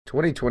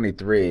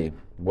2023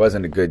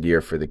 wasn't a good year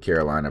for the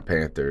Carolina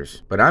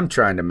Panthers, but I'm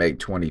trying to make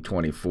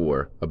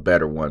 2024 a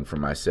better one for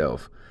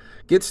myself.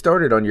 Get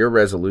started on your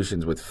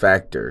resolutions with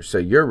Factor so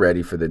you're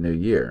ready for the new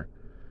year.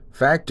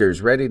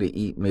 Factor's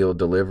ready-to-eat meal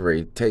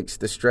delivery takes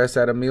the stress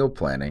out of meal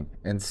planning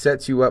and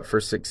sets you up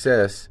for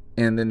success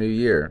in the new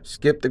year.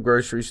 Skip the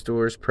grocery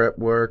stores, prep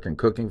work, and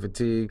cooking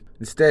fatigue.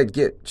 Instead,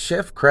 get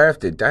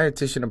chef-crafted,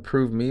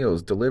 dietitian-approved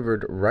meals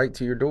delivered right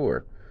to your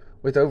door.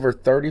 With over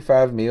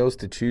 35 meals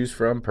to choose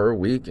from per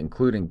week,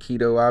 including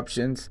keto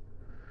options,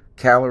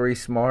 calorie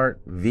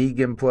smart,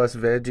 vegan plus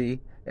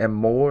veggie, and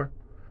more,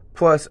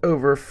 plus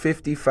over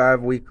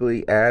 55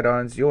 weekly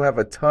add-ons, you'll have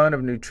a ton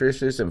of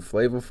nutritious and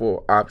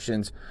flavorful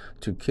options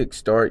to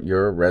kickstart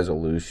your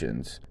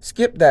resolutions.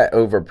 Skip that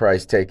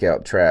overpriced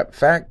takeout trap.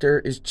 Factor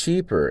is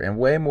cheaper and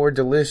way more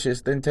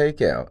delicious than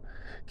takeout.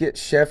 Get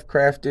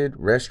chef-crafted,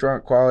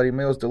 restaurant-quality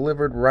meals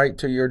delivered right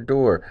to your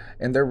door,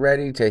 and they're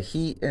ready to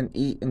heat and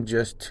eat in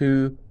just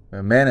 2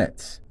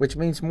 minutes, which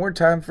means more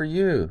time for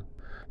you.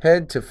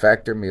 Head to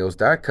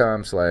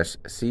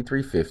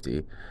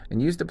factormeals.com/C350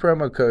 and use the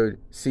promo code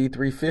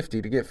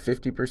C350 to get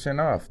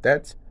 50% off.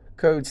 That's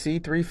code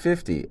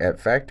C350 at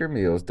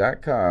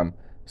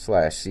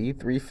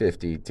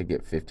factormeals.com/C350 to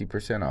get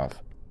 50%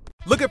 off.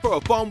 Looking for a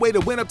fun way to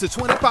win up to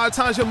 25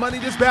 times your money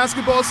this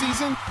basketball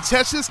season?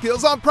 Test your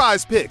skills on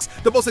Prize Picks,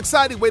 the most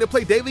exciting way to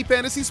play daily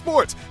fantasy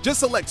sports. Just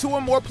select 2 or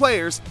more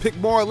players, pick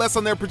more or less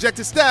on their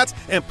projected stats,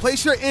 and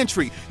place your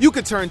entry. You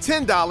can turn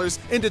 $10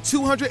 into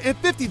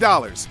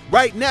 $250.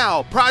 Right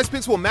now, Prize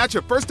Picks will match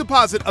your first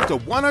deposit up to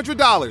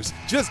 $100.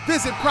 Just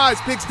visit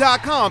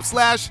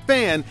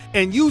prizepicks.com/fan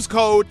and use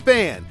code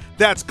FAN.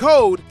 That's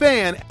code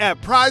FAN at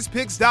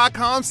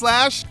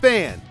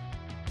prizepicks.com/fan.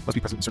 Must be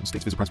present in certain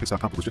states. Visit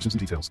prizepicks.com for restrictions and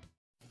details.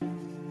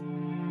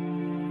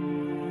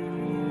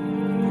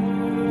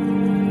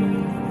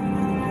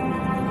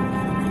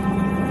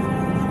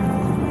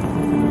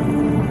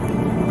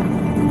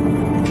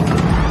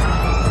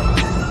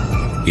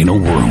 In a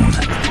world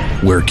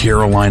where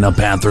Carolina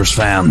Panthers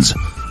fans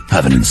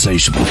have an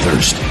insatiable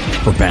thirst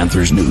for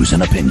Panthers news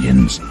and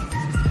opinions,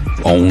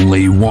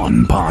 only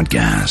one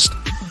podcast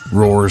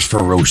roars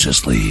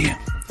ferociously.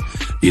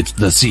 It's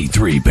the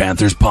C3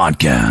 Panthers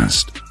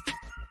Podcast.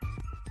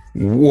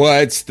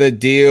 What's the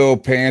deal,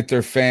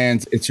 Panther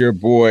fans? It's your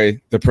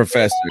boy, the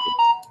Professor,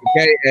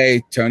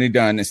 a.k.a. Tony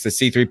Dunn. It's the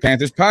C3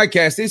 Panthers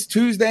Podcast. It's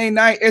Tuesday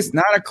night. It's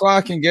 9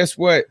 o'clock, and guess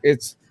what?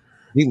 It's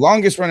the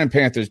longest-running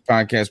Panthers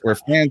podcast where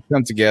fans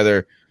come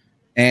together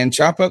and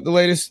chop up the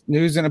latest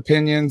news and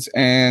opinions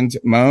and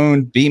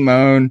moan, be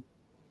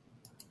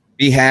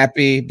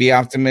happy, be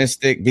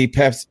optimistic, be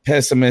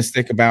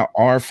pessimistic about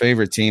our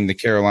favorite team, the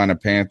Carolina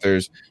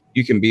Panthers.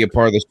 You can be a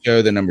part of the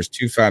show. The number's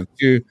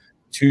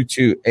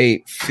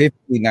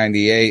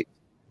 252-228-5098.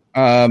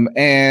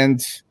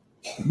 And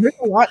there's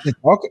a lot to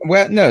talk.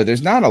 Well, no,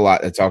 there's not a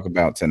lot to talk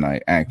about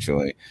tonight,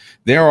 actually.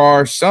 There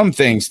are some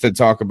things to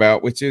talk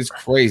about, which is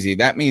crazy.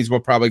 That means we'll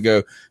probably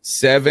go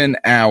 7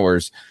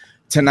 hours.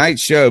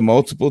 Tonight's show,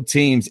 multiple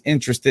teams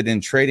interested in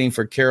trading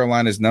for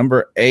Carolina's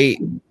number 8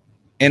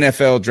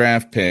 NFL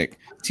draft pick.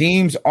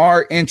 Teams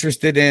are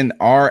interested in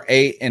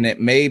R8, and it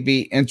may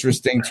be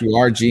interesting to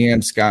our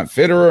GM, Scott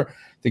Fitterer.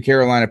 The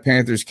Carolina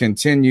Panthers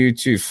continue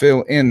to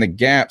fill in the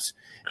gaps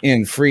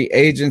in free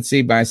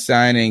agency by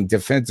signing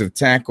defensive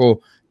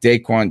tackle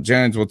DaQuan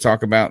Jones. We'll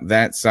talk about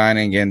that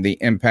signing and the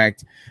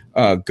impact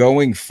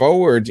going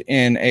forward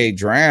in a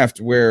draft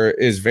where it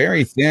is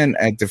very thin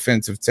at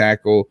defensive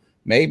tackle.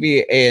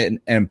 Maybe an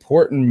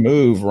important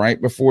move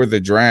right before the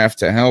draft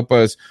to help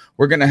us.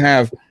 We're going to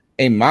have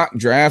a mock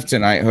draft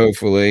tonight,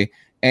 hopefully,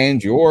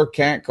 and your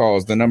cat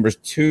calls. The number's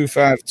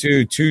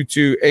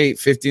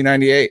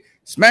 252-228-5098.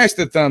 Smash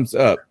the thumbs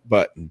up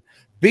button.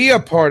 Be a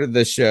part of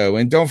the show.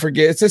 And don't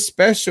forget, it's a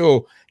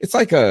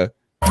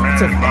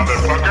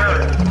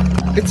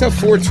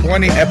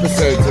 420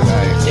 episode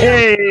tonight.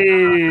 Hey.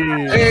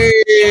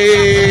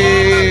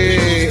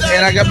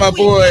 And I got my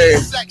boy,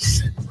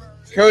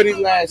 Cody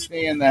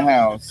Lashney in the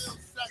house.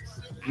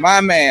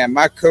 My man,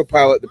 my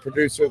co-pilot, the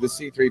producer of the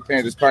C3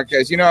 Panthers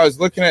Podcast. You know, I was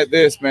looking at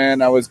this,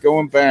 man. I was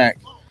going back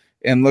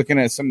and looking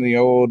at some of the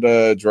old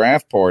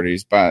draft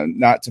parties, but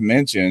not to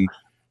mention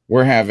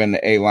we're having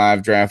a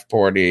live draft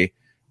party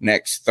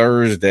next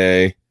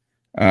Thursday.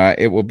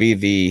 It will be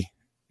the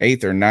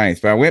 8th or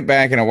 9th. But I went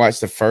back and I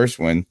watched the first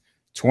one,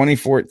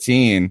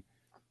 2014.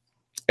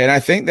 And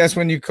I think that's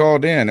when you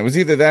called in. It was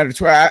either that or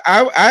 12.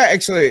 I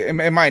actually,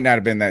 it might not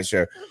have been that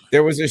show.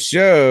 There was a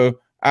show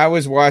I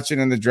was watching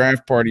in the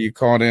draft party. You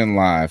called in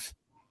live.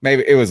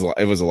 Maybe it was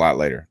a lot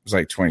later. It was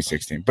like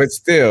 2016. But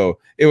still,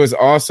 it was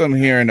awesome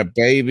hearing a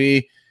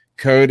baby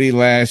Cody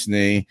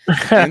Lashney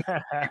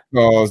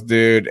calls,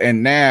 dude.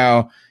 And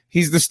now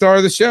he's the star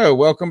of the show.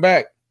 Welcome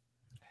back.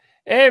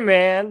 Hey,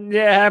 man.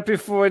 Yeah, happy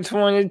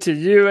 420 to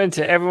you and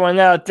to everyone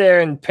out there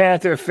in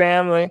Panther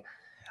family.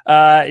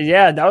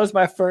 Yeah, that was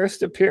my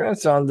first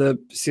appearance on the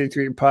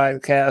C3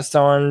 podcast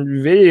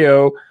on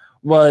video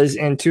was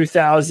in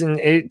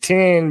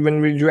 2018 when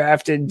we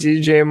drafted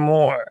DJ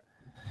Moore.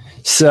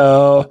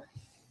 So,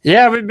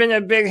 Yeah, we've been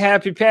a big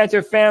happy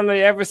Panther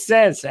family ever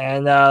since.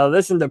 And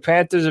listen, the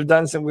Panthers have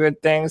done some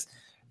good things.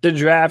 The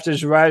draft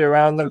is right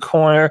around the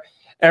corner.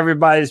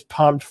 Everybody's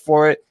pumped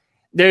for it.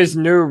 There's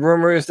new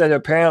rumors that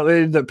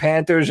apparently the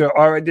Panthers are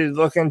already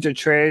looking to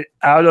trade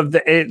out of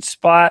the 8th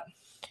spot.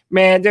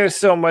 Man, there's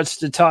so much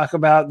to talk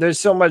about. There's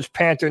so much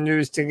Panther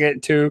news to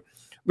get to.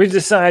 We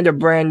just signed a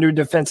brand new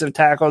defensive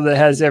tackle that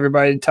has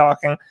everybody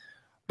talking.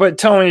 But,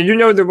 Tony, you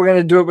know that we're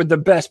going to do it with the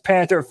best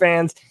Panther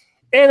fans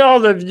in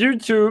all of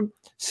YouTube.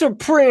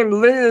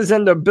 Supreme Leaders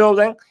in the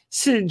building.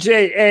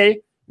 CJA,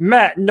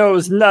 Matt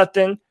Knows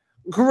Nothing,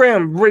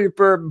 Grim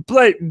Reaper,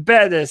 Blake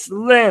Bettis,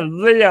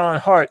 Lynn Leon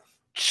Hart,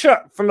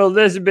 Chuck from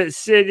Elizabeth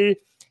City,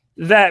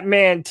 That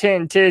Man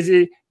 10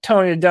 Tizzy,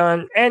 Tony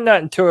Dunn, and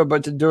nothing to it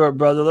but to do it,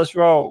 brother. Let's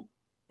roll.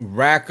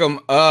 Rack them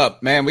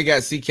up, man. We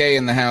got CK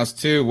in the house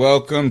too.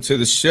 Welcome to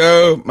the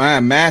show, my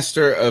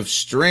master of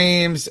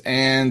streams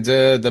and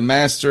the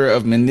master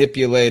of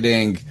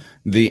manipulating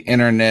the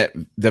internet,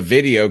 the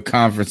video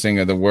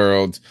conferencing of the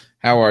world.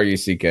 How are you,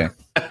 CK?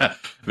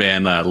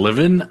 Man,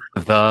 living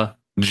the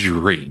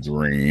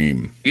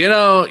dream. You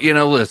know.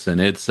 Listen,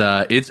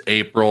 it's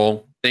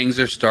April. Things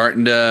are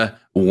starting to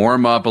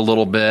warm up a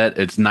little bit.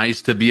 It's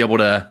nice to be able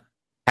to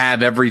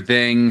have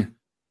everything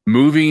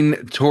moving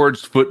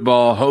towards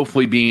football,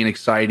 hopefully being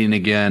exciting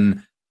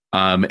again.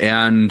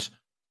 And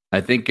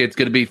I think it's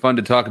going to be fun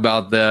to talk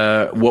about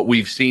what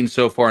we've seen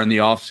so far in the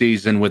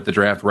offseason with the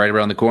draft right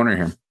around the corner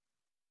here.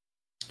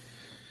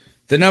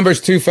 The number is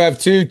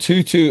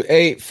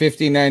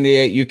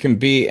 252-228-5098. You can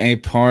be a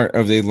part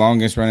of the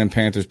longest running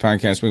Panthers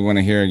podcast. We want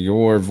to hear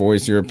your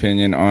voice, your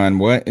opinion on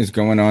what is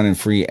going on in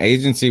free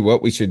agency,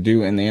 what we should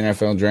do in the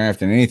NFL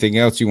draft, and anything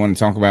else you want to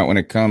talk about when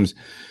it comes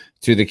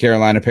to the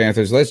Carolina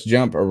Panthers. Let's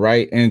jump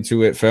right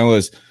into it,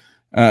 fellas.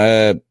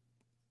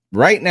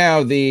 Right now,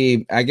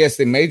 I guess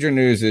the major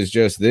news is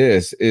just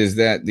this, is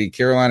that the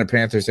Carolina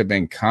Panthers have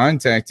been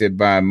contacted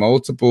by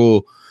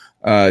multiple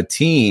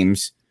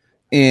teams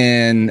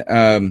in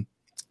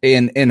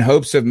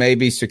hopes of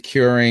maybe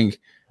securing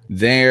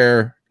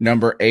their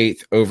number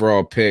 8th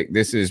overall pick.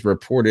 This is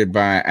reported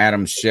by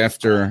Adam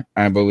Schefter,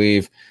 I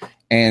believe.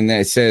 And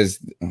it says,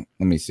 let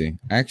me see.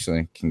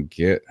 Actually,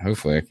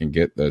 hopefully I can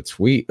get the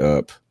tweet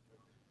up.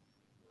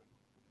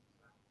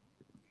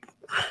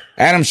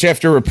 Adam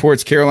Schefter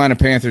reports Carolina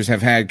Panthers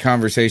have had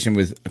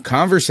conversations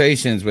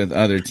with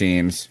other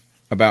teams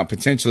about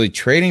potentially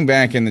trading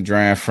back in the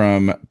draft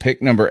from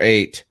pick number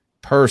 8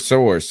 per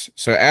source.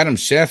 So Adam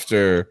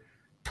Schefter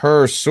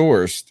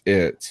sourced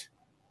it.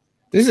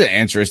 This is an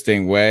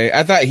interesting way.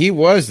 I thought he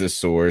was the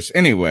source.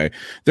 Anyway,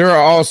 there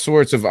are all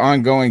sorts of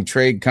ongoing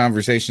trade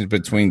conversations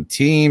between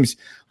teams.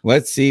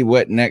 Let's see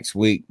what next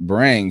week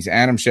brings.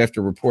 Adam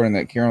Schefter reporting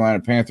that Carolina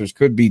Panthers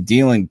could be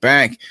dealing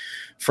back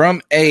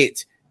from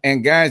 8.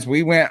 And guys,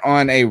 we went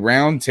on a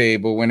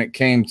roundtable when it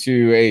came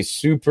to a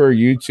super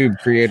YouTube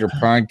creator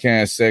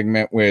podcast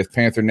segment with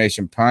Panther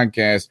Nation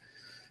Podcast.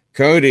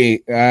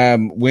 Cody,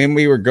 when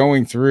we were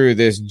going through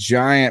this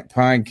giant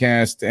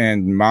podcast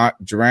and mock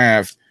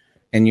draft,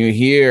 and you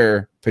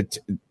hear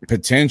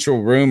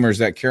potential rumors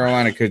that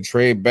Carolina could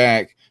trade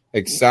back,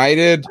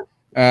 excited,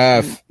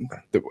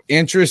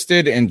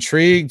 interested,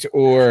 intrigued,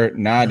 or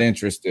not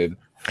interested?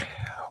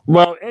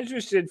 Well,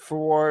 interested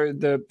for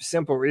the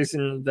simple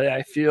reason that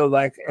I feel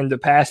like in the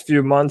past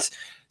few months,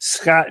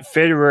 Scott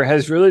Fitterer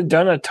has really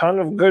done a ton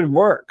of good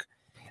work.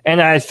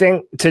 And I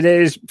think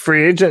today's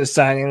free agent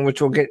signing,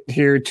 which we'll get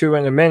here to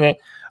in a minute,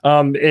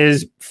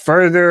 is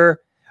further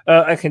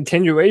a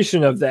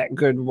continuation of that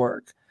good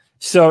work.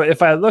 So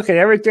if I look at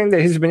everything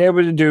that he's been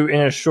able to do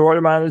in a short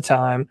amount of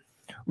time,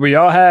 we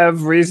all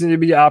have reason to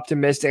be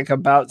optimistic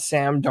about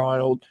Sam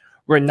Darnold.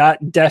 We're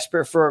not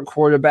desperate for a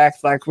quarterback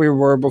like we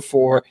were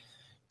before.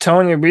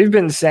 Tony, we've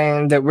been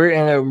saying that we're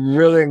in a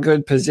really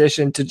good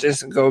position to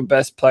just go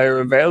best player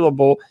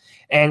available.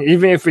 And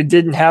even if we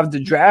didn't have the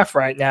draft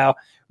right now,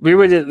 we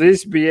would at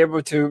least be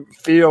able to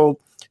field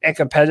a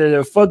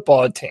competitive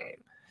football team.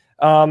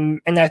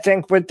 And I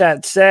think with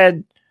that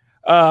said,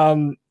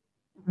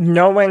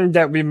 knowing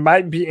that we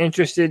might be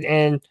interested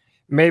in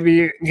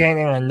maybe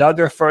gaining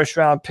another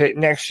first-round pick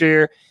next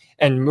year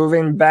and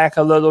moving back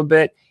a little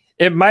bit,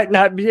 it might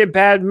not be a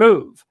bad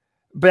move.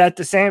 But at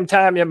the same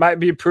time, it might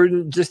be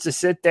prudent just to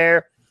sit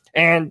there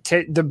and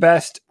take the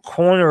best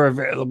corner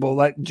available,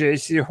 like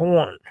J.C.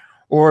 Horn,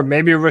 or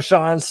maybe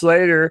Rashawn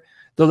Slater,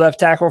 the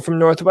left tackle from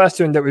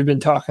Northwestern that we've been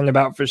talking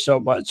about for so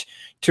much,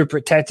 to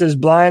protect his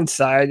blind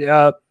side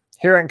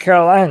here in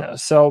Carolina.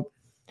 So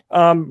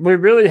we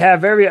really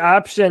have every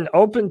option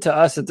open to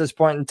us at this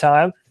point in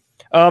time.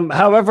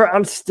 However,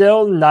 I'm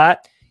still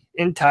not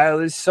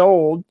entirely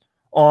sold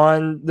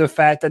on the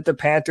fact that the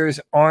Panthers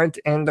aren't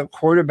in the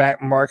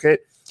quarterback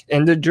market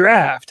in the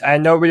draft. I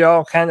know we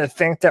all kind of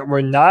think that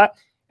we're not,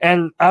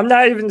 and I'm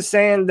not even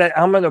saying that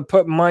I'm going to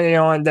put money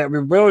on that we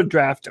will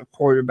draft a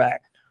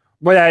quarterback.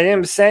 What I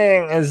am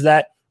saying is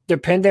that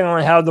depending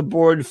on how the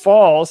board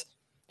falls,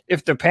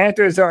 if the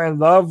Panthers are in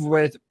love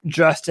with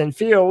Justin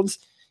Fields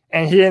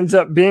and he ends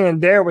up being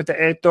there with the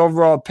 8th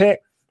overall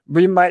pick,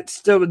 we might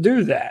still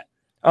do that.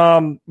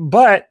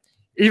 But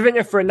even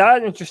if we're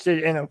not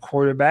interested in a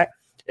quarterback,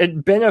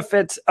 it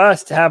benefits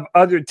us to have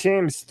other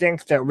teams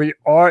think that we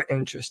are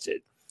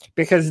interested,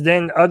 because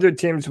then other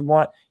teams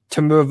want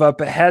to move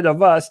up ahead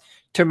of us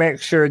to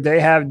make sure they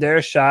have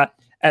their shot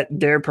at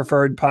their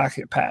preferred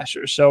pocket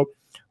passer. So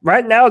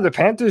right now, the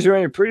Panthers are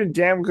in a pretty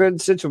damn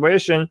good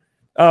situation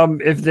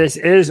if this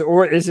is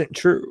or isn't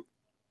true.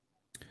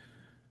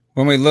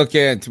 When we look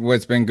at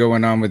what's been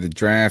going on with the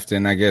draft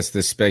and I guess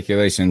the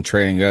speculation,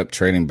 trading up,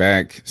 trading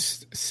back,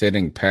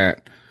 sitting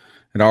pat,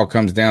 it all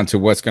comes down to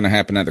what's going to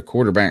happen at the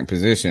quarterback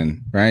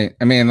position, right?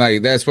 I mean,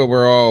 like, that's what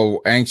we're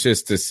all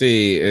anxious to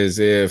see, is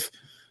if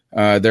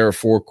there are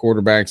 4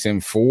 quarterbacks in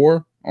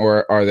 4,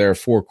 or are there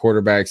 4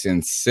 quarterbacks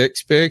in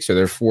 6 picks, or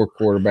there are 4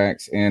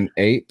 quarterbacks in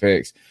 8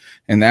 picks?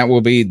 And that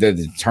will be the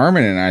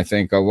determinant, I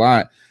think, a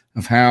lot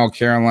of how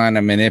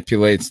Carolina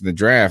manipulates the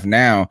draft.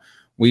 Now,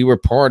 we were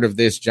part of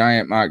this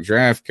giant mock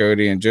draft,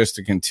 Cody, and just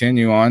to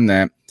continue on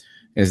that,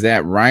 is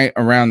that right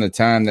around the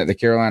time that the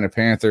Carolina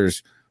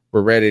Panthers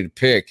were ready to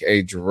pick,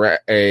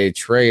 a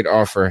trade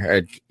offer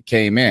had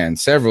came in,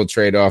 several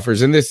trade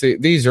offers, and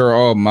these are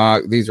all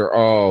mock, these are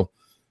all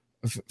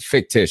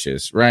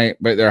fictitious, right?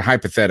 But they're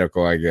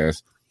hypothetical, I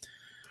guess.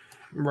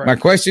 Right. My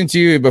question to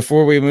you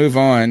before we move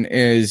on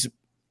is,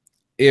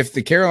 if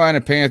the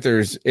Carolina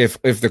Panthers,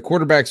 if the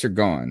quarterbacks are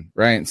gone,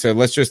 right? So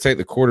let's just take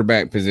the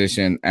quarterback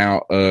position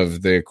out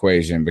of the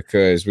equation,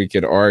 because we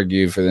could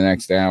argue for the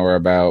next hour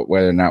about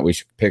whether or not we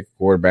should pick a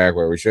quarterback,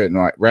 where we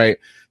shouldn't, right?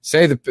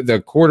 Say the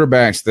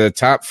quarterbacks, the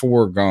top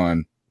 4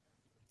 gone,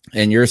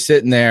 and you're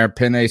sitting there,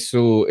 Penei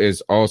Sewell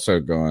is also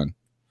gone,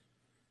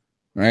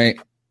 right?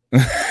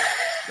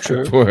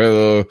 Sure. Poor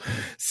little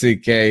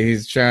CK,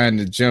 he's trying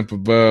to jump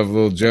above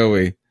little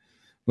Joey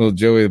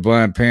the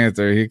Blind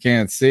Panther. He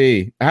can't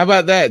see. How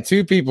about that?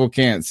 2 people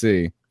can't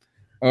see.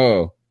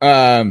 So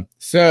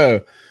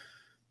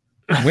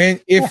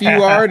if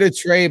you are to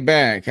trade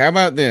back, how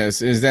about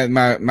this? Is that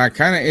my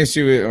kind of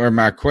issue, or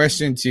my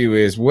question to you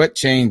is, what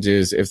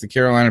changes if the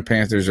Carolina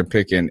Panthers are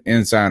picking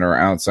inside or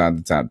outside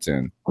the top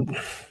 10?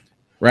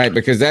 Right,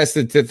 because that's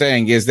the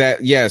thing, is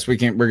that yes, we're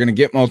going to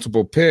get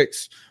multiple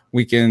picks.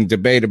 We can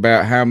debate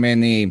about how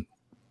many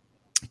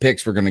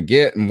picks we're going to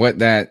get and what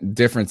that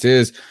difference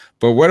is.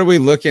 But what are we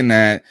looking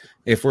at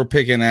if we're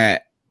picking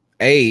at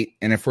 8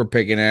 and if we're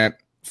picking at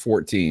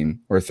 14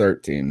 or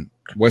 13?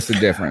 What's the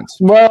difference?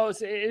 Well,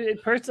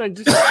 it personally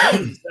just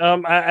depends.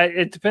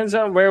 It depends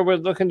on where we're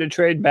looking to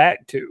trade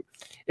back to.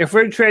 If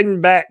we're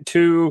trading back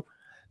to,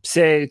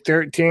 say,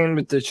 13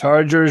 with the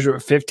Chargers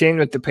or 15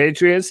 with the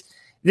Patriots,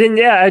 then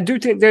yeah, I do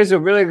think there's a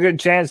really good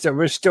chance that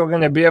we're still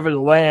going to be able to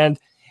land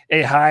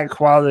a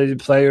high-quality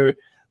player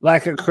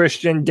like a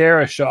Christian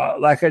Darrisaw,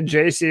 like a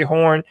J.C.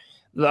 Horn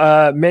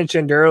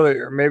mentioned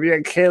earlier, maybe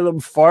a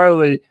Caleb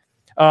Farley,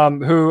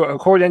 who,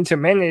 according to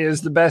many,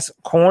 is the best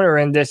corner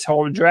in this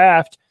whole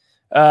draft,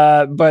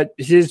 but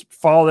he's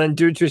fallen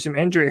due to some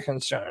injury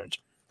concerns.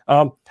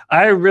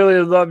 I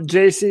really love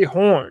J.C.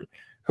 Horn,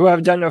 who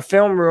I've done a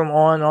film room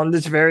on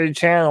this very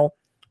channel,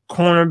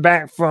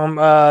 cornerback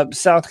from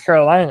South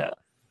Carolina.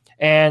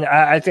 And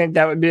I think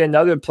that would be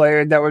another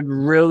player that would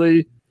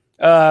really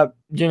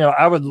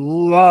I would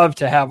love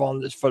to have on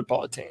this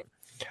football team.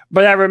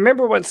 But I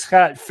remember what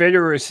Scott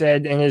Fitterer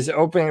said in his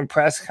opening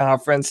press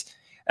conference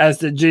as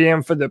the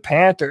GM for the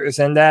Panthers,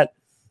 and that,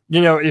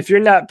 if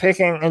you're not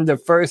picking in the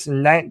first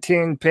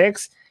 19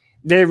 picks,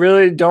 they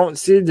really don't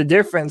see the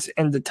difference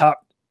in the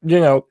top,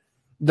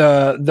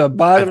 the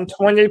bottom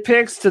 20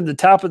 picks to the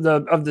top of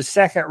the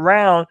second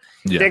round.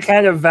 Yeah. They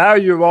kind of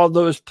value all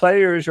those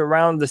players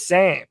around the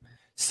same.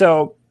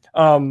 So,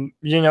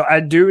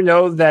 I do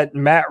know that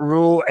Matt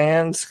Rule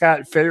and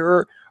Scott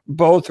Fitterer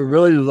both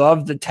really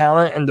love the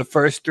talent in the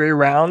first 3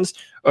 rounds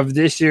of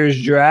this year's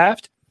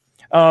draft.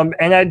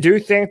 And I do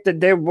think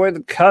that they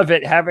would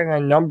covet having a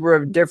number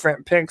of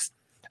different picks,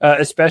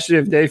 especially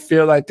if they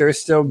feel like they're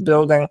still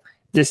building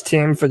this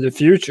team for the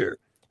future.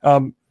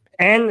 And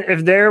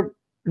if they're,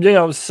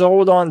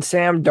 sold on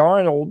Sam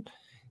Darnold,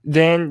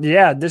 then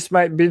yeah, this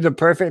might be the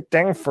perfect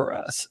thing for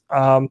us.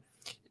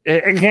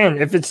 Again,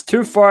 if it's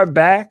too far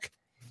back,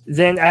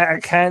 then I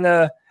kind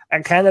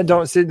of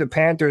don't see the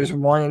Panthers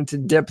wanting to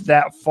dip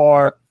that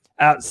far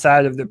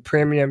outside of the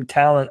premium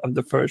talent of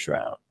the first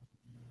round.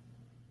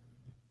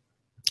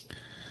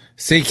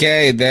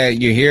 CK, that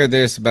you hear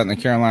this about the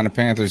Carolina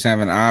Panthers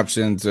having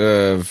options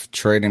of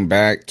trading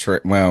back.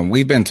 Well,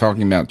 we've been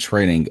talking about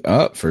trading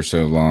up for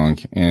so long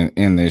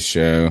in this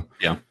show.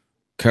 Yeah,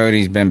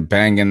 Cody's been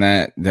banging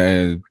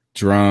the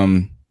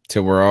drum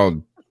till we're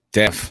all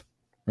deaf,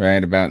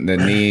 right, about the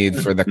need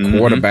for the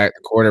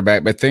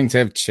quarterback. But things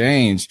have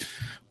changed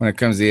when it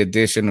comes to the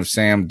addition of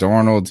Sam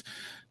Darnold.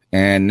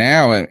 And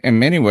now, in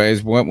many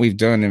ways, what we've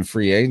done in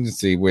free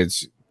agency,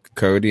 which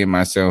Cody and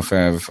myself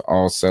have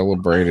all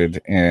celebrated,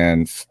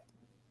 and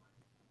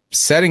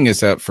setting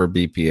us up for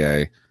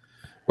BPA.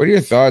 What are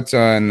your thoughts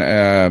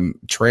on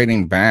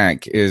trading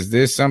back? Is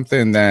this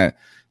something that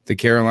the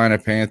Carolina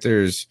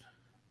Panthers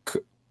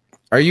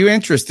Are you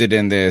interested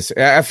in this?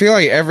 I feel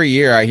like every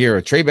year I hear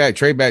a trade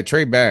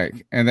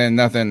back, and then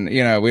nothing,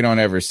 we don't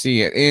ever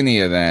see any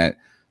of that.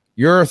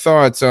 Your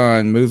thoughts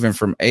on moving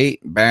from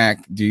 8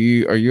 back?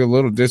 Are you a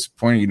little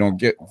disappointed you don't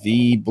get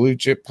the blue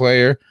chip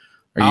player?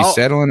 Are you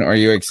settling? Or are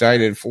you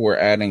excited for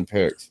adding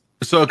picks?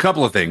 So a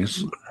couple of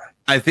things.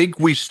 I think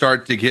we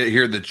start to get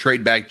here the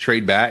trade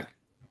back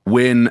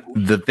when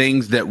the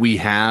things that we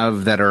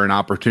have that are an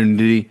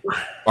opportunity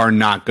are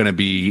not going to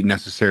be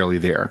necessarily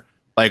there.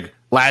 Like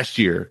last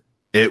year,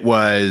 it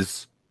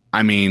was,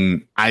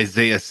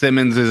 Isaiah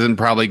Simmons isn't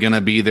probably going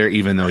to be there,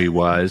 even though he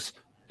was.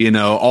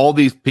 All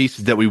these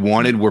pieces that we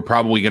wanted were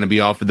probably going to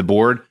be off of the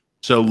board.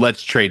 So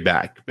let's trade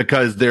back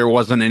because there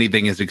wasn't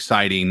anything as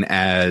exciting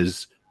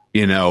as, a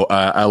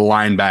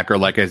linebacker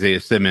like Isaiah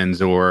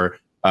Simmons or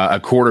a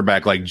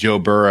quarterback like Joe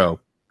Burrow.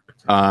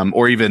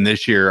 Or even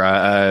this year,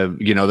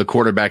 the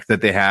quarterbacks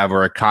that they have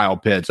are a Kyle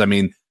Pitts.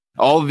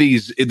 All of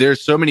these,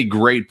 there's so many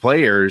great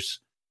players.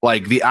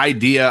 Like the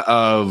idea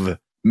of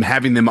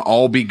having them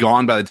all be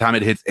gone by the time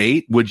it hits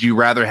 8, would you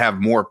rather have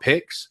more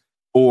picks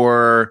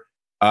or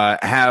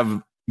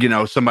have,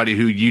 somebody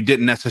who you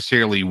didn't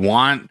necessarily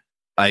want,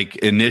 like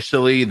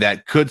initially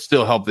that could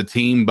still help the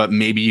team, but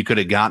maybe you could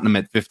have gotten them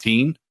at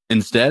 15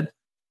 instead,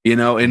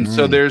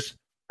 So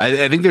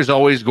I think there's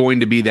always going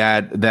to be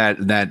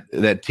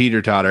that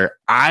teeter-totter.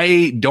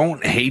 I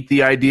don't hate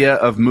the idea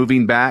of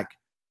moving back,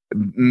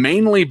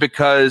 mainly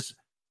because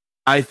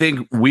I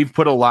think we've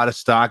put a lot of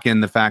stock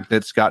in the fact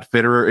that Scott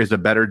Fitterer is a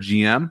better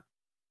GM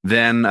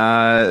than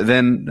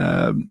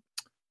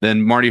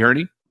Marty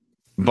Hurney.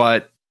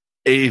 But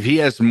if he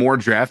has more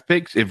draft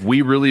picks, if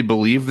we really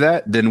believe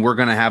that, then we're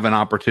going to have an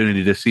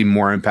opportunity to see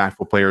more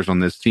impactful players on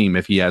this team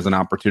if he has an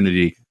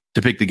opportunity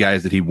to pick the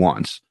guys that he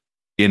wants.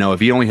 If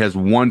he only has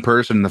one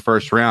person in the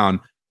first round,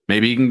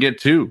 maybe he can get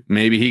 2.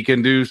 Maybe he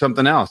can do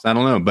something else. I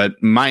don't know. But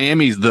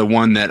Miami's the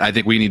one that I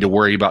think we need to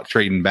worry about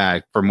trading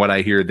back. From what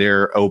I hear,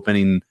 they're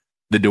opening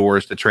the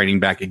doors to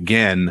trading back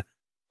again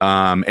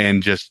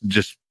and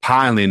just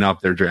piling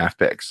up their draft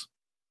picks.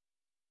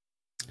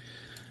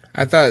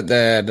 I thought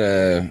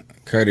that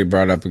Cody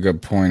brought up a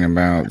good point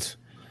about,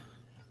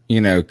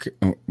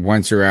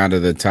 once you're out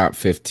of the top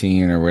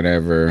 15 or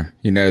whatever,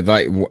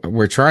 like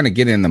we're trying to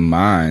get in the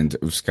mind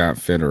of Scott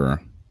Fitterer.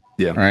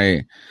 Yeah.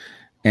 Right.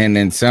 And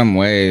in some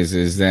ways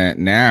is that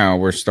now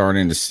we're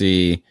starting to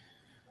see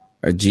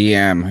a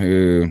GM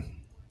who,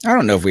 I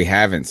don't know if we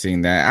haven't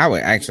seen that. I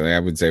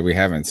would say we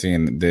haven't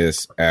seen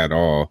this at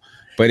all.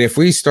 But if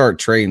we start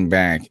trading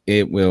back,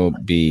 it will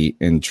be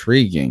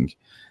intriguing.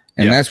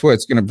 And that's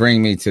what's going to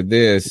bring me to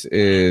this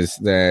is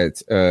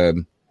that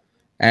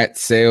at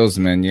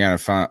Salesman, you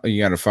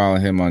gotta follow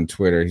him on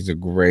Twitter. He's a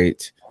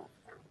great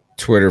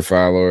Twitter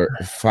follow,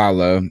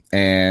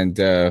 and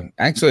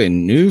actually a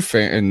new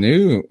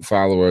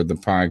follower of the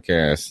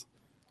podcast.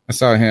 I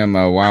saw him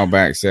a while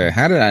back say,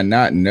 "How did I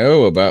not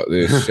know about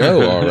this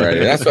show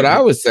already?" That's what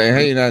I was saying. How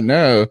you not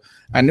know?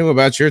 I knew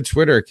about your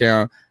Twitter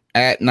account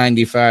at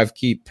 95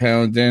 Keep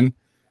Pounding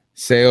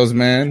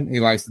Salesman. He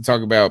likes to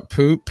talk about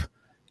poop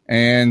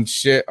and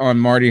shit on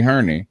Marty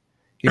Hurney.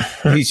 He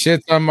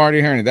shits on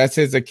Marty Hurney. That's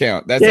his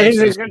account. That's he's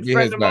a good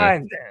friend of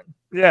mine.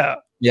 Then.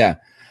 Yeah.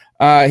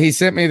 He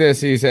sent me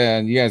this. He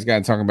said, "You guys got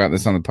to talk about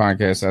this on the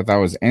podcast." I thought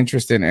it was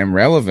interesting and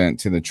relevant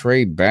to the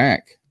trade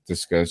back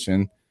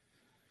discussion.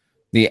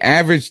 The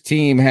average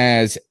team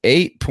has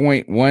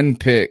 8.1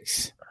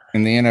 picks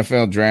in the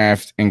NFL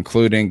draft,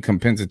 including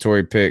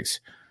compensatory picks.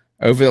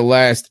 Over the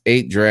last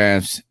 8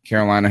 drafts,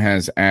 Carolina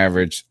has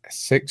averaged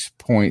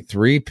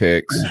 6.3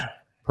 picks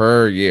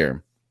per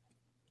year.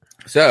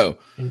 So,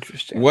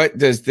 interesting. What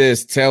does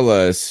this tell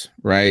us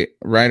right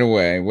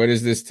away? What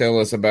does this tell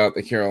us about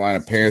the Carolina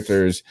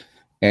Panthers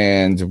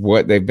and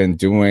what they've been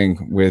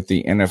doing with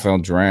the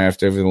NFL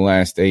draft over the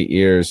last 8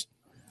 years?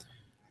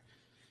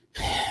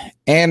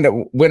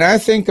 And when I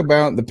think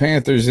about the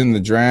Panthers in the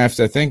draft,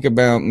 I think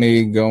about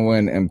me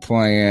going and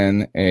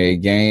playing a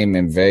game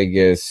in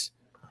Vegas,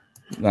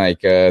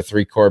 like a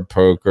 3-card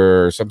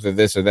poker or something,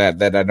 this or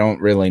that I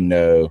don't really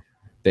know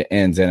the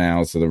ins and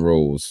outs of the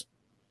rules.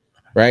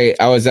 Right.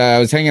 I was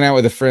hanging out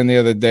with a friend the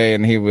other day,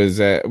 and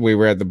we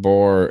were at the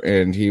bar,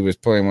 and he was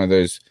playing one of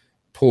those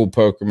pool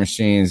poker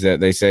machines that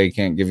they say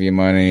can't give you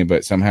money,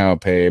 but somehow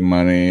pay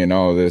money and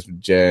all this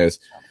jazz.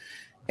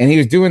 And he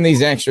was doing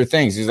these extra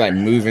things. He's like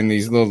moving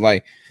these little,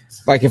 like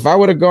if I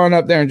would have gone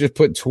up there and just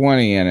put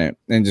 20 in it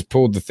and just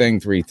pulled the thing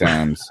 3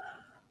 times.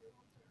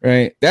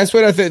 Right. That's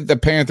what I think the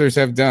Panthers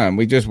have done.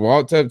 We just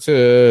walked up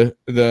to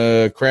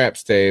the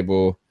craps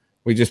table.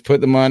 We just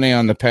put the money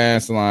on the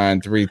pass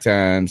line 3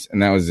 times,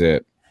 and that was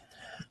it.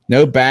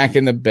 No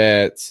backing the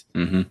bets.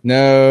 Mm-hmm.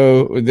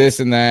 No this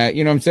and that.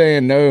 You know what I'm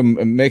saying? No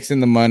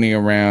mixing the money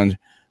around.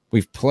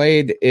 We've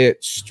played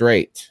it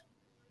straight.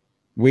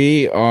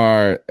 We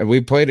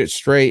played it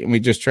straight, and we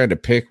just tried to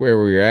pick where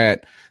we were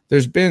at.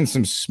 There's been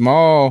some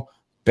small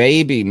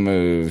baby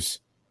moves,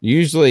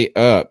 usually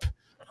up,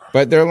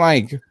 but they're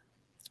like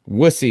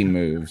wussy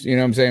moves. You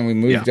know what I'm saying? We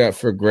moved up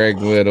for Greg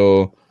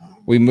Little.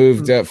 We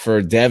moved up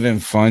for Devin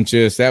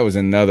Funchess. That was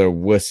another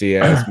wussy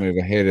ass move.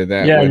 I hated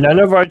that. Yeah, none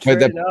of our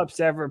trade ups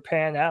ever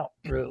pan out,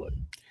 really.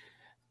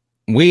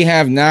 We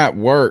have not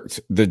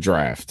worked the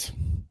draft.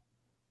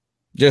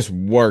 Just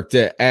worked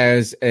it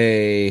as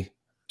a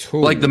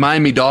tool. Like the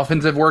Miami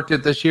Dolphins have worked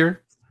it this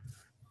year.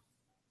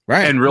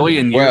 Right. And really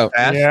in years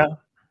past.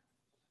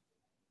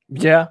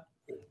 Yeah.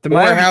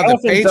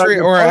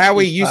 How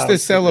we used to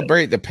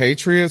celebrate the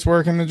Patriots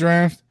working the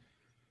draft.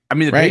 I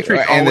mean, the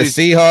Patriots and always,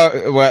 the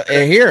Seahawks. Well,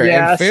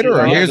 and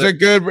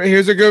Fitterer.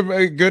 Here's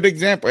a good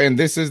example, and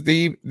this is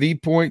the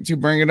point to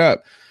bring it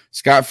up.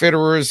 Scott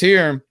Fitterer is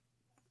here,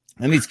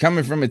 and he's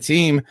coming from a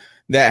team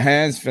that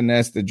has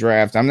finessed the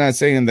draft. I'm not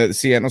saying that the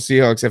Seattle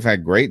Seahawks have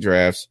had great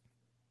drafts,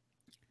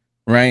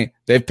 right?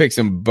 They've picked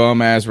some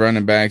bum ass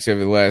running backs over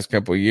the last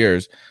couple of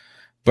years,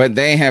 but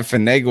they have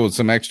finagled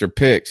some extra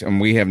picks,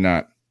 and we have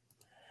not.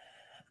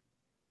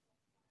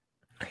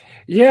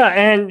 Yeah,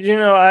 and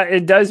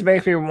it does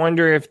make me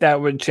wonder if that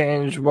would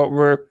change what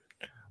we're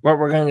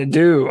going to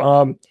do.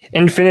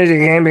 Infinity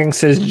Gaming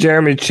says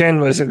Jeremy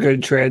Chin was a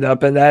good trade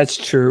up, and that's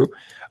true.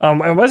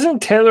 And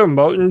wasn't Taylor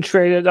Moton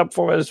traded up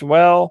for as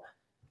well?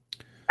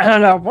 I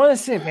don't know. I want to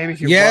say maybe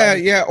he was.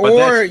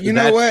 Or you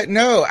know what?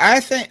 No, I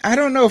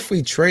don't know if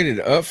we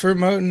traded up for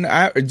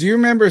Moton. Do you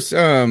remember?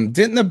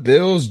 Didn't the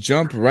Bills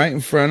jump right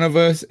in front of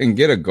us and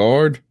get a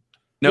guard?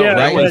 No,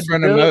 right in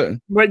front of Moton.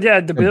 But yeah,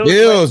 the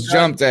Bills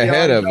jumped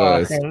ahead of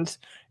us.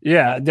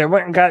 Yeah, they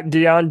went and got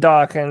Deion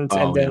Dawkins,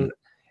 and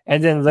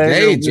then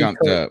later they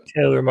jumped up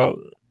Taylor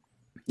Moton.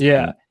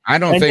 Yeah, I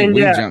don't think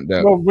we jumped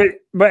up. Well, we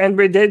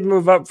did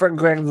move up for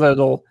Greg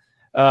Little,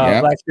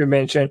 like you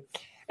mentioned.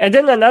 And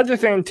then another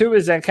thing too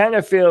is I kind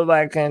of feel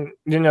like, and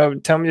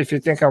tell me if you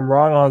think I'm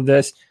wrong on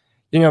this.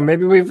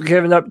 Maybe we've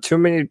given up too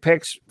many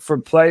picks for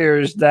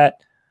players that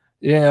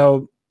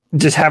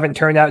just haven't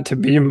turned out to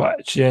be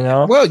much,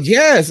 Well,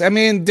 yes. I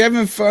mean,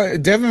 Devin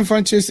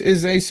Funchess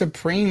is a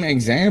supreme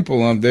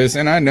example of this.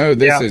 And I know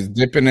this is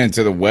dipping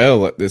into the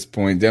well at this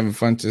point. Devin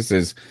Funchess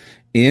is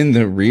in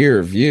the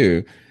rear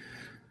view.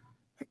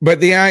 But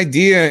the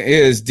idea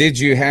is, did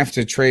you have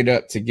to trade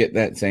up to get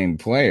that same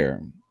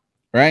player?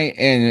 Right.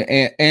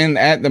 And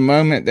at the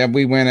moment that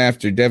we went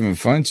after Devin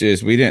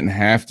Funchess, we didn't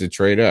have to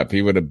trade up.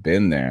 He would have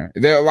been there.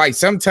 They're like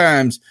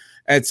sometimes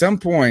at some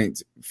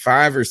point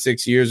 5 or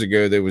 6 years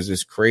ago, there was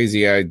this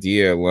crazy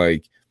idea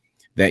like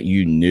that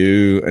you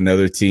knew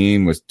another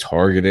team was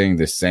targeting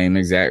the same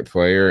exact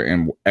player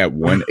and at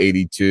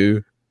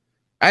 182.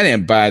 I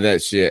didn't buy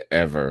that shit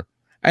ever.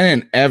 I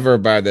didn't ever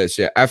buy that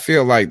shit. I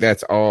feel like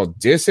that's all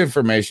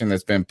disinformation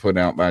that's been put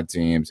out by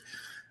teams.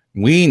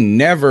 We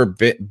never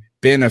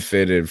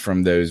benefited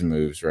from those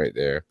moves right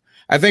there.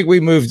 I think we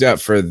moved up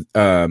for you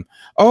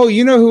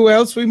know who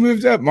else we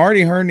moved up?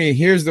 Marty Herney.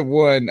 Here's the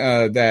one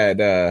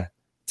that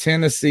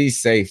Tennessee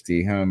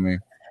safety, homie.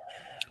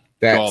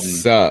 That Galden.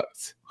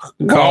 Sucked.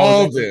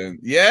 Galden.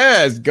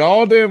 Yes,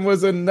 Galden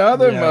was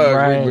another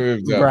mug we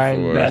moved up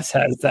Brian for. Best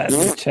has that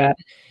in the chat.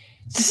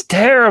 Just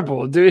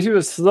terrible, dude. He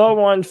was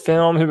slow on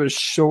film. He was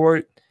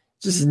short.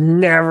 Just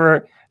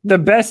never. The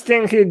best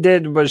thing he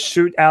did was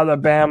shoot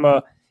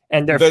Alabama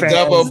and their fans.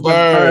 Double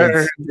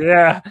birds.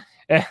 Yeah.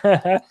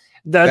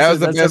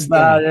 That's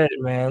about it,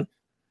 man.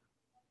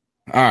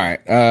 All right.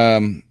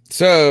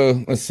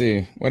 So let's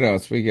see what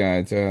else we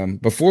got.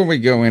 Before we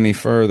go any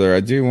further, I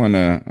do want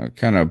to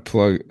kind of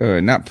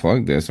not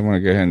plug this. I want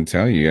to go ahead and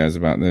tell you guys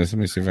about this. Let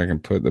me see if I can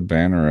put the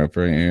banner up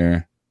right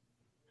here.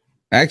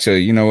 Actually,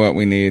 you know what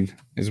we need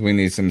is we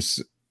need some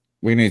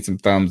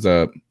thumbs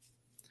up.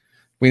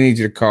 We need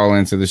you to call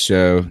into the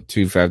show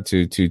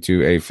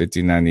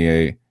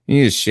 252-228-5098. You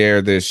need to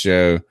share this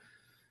show.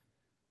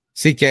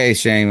 CK,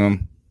 shame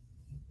them.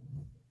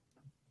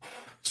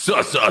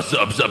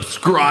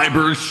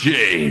 Subscriber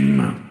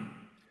shame.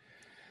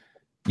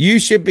 You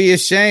should be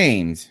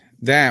ashamed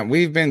that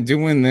we've been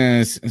doing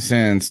this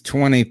since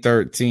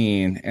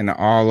 2013, and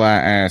all I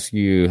ask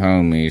you,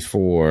 homies,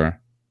 for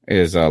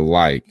is a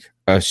like,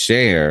 a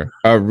share,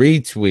 a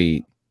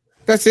retweet.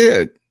 That's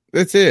it.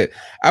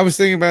 I was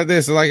thinking about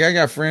this. Like, I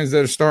got friends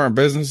that are starting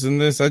business in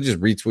this. I just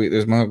retweet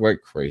this mug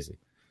like crazy.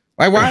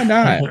 Like, why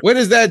not? What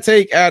does that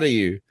take out of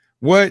you?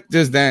 What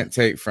does that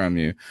take from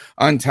you?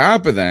 On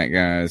top of that,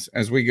 guys,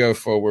 as we go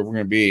forward, we're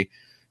going to be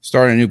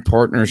starting a new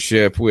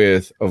partnership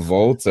with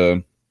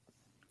Avolta.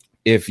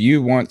 If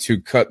you want to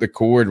cut the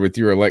cord with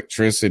your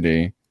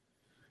electricity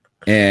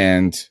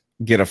and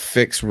get a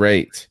fixed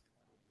rate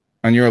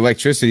on your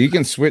electricity, you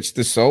can switch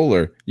to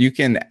solar. You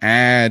can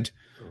add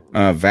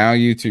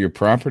value to your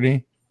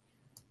property,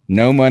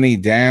 no money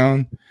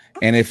down.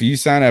 And if you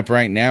sign up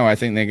right now, I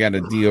think they got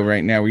a deal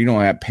right now where you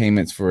don't have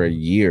payments for a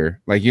year.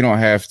 Like, you don't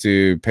have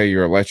to pay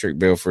your electric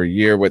bill for a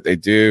year. What they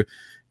do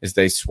is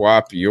they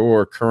swap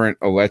your current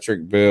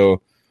electric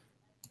bill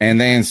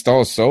and they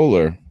install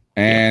solar.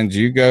 And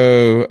you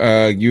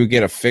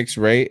get a fixed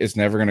rate. It's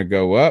never going to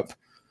go up.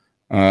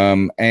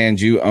 And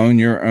you own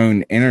your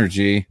own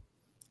energy.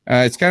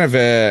 It's kind of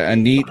a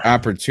neat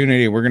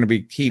opportunity. We're going to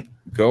keep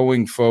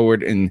going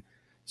forward and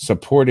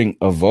supporting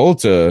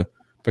Avolta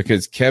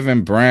because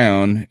Kevin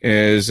Brown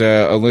is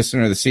a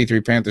listener of the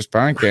C3 Panthers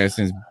podcast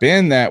and has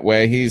been that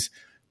way. He's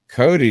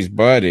Cody's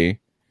buddy,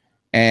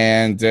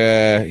 and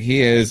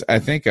he is, I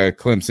think, a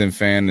Clemson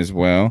fan as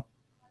well.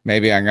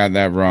 Maybe I got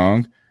that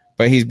wrong,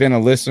 but he's been a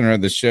listener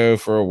of the show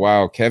for a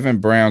while. Kevin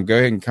Brown, go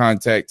ahead and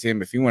contact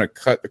him if you want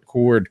to cut the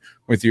cord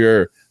with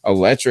your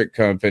electric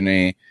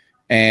company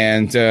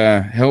and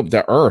help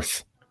the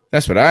earth.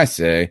 That's what I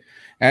say.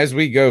 As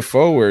we go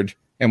forward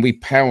and we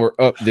power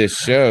up this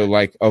show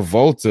like a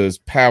Volta's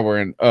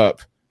powering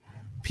up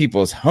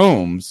people's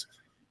homes,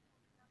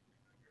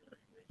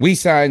 we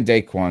signed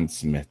DaQuan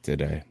Smith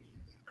today.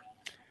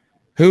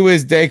 Who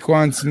is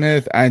DaQuan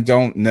Smith? I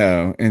don't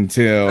know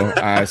until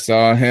I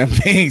saw him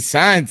being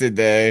signed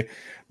today.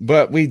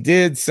 But we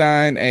did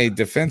sign a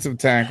defensive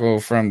tackle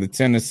from the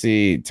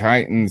Tennessee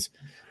Titans.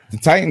 The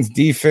Titans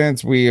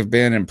defense we have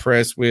been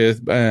impressed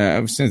with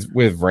since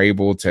with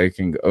Vrabel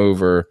taking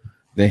over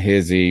the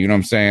hizzy. You know what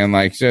I'm saying?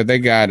 Like, so they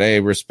got a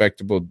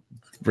respectable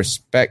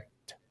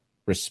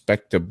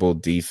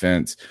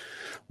defense.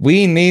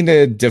 We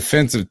needed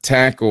defensive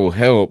tackle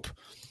help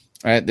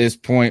at this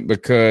point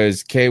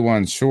because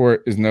K1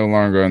 Short is no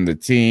longer on the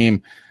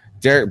team.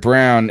 Derek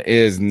Brown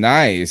is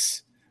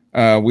nice.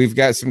 We've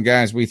got some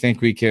guys we think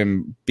we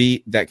can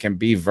beat that can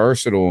be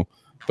versatile,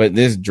 but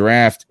this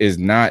draft is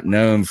not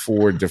known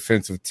for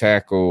defensive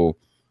tackle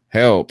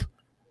help.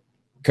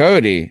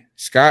 Cody,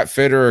 Scott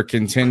Fitterer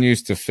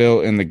continues to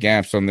fill in the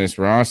gaps on this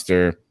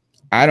roster.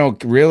 I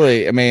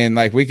mean,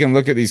 like, we can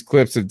look at these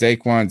clips of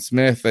DaQuan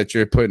Smith that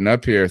you're putting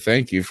up here.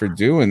 Thank you for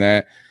doing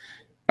that.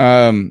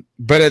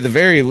 But at the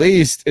very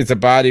least, it's a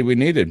body we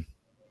needed.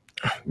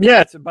 Yeah,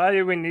 it's a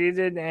body we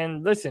needed.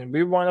 And listen,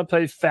 we want to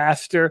play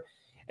faster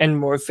and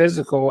more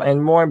physical.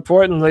 And more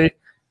importantly,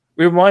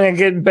 we want to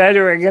get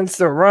better against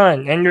the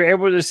run. And you're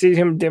able to see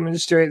him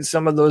demonstrate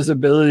some of those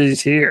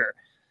abilities here.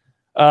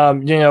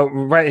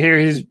 Right here,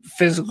 he's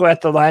physical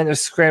at the line of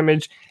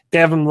scrimmage. They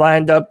have him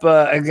lined up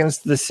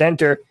against the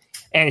center.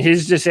 And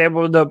he's just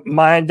able to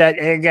mind that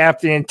A gap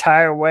the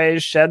entire way,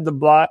 shed the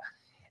block,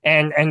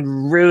 and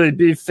really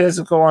be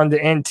physical on the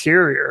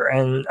interior.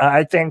 And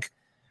I think,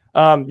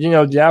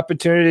 the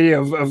opportunity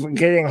of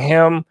getting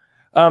him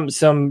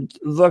some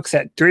looks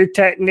at 3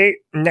 technique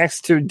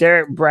next to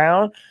Derek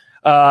Brown,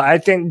 I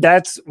think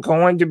that's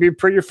going to be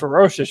pretty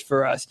ferocious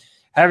for us.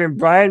 Having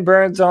Brian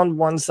Burns on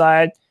one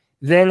side,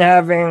 then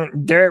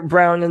having Derek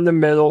Brown in the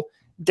middle,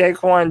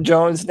 DaQuan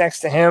Jones next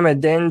to him,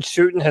 and then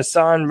shooting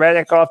Hassan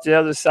Reddick off the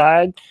other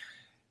side.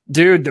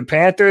 Dude, the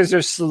Panthers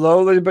are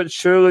slowly but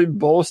surely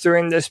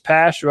bolstering this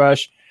pass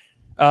rush,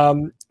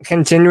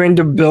 continuing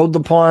to build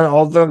upon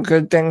all the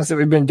good things that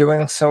we've been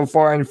doing so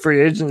far in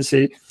free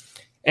agency.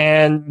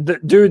 And,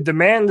 the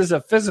man is a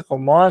physical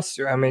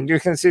monster. I mean, you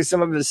can see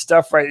some of his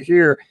stuff right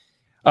here.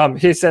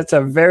 He sets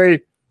a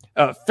very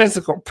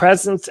physical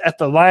presence at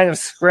the line of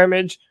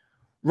scrimmage.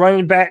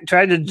 Running back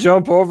tried to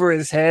jump over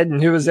his head,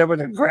 and he was able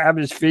to grab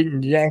his feet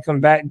and yank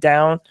him back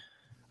down.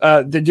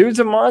 The dude's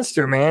a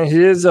monster, man.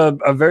 He is a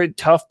very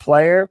tough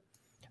player.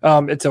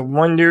 It's a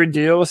 1-year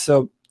deal,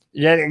 so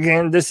yet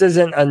again, this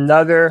isn't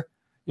another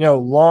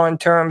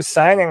long-term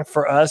signing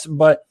for us,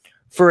 but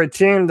for a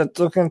team that's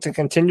looking to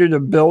continue to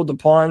build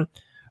upon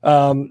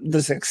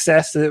the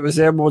success that it was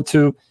able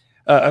to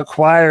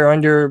acquire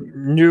under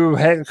new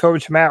head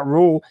coach Matt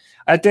Rule,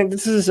 I think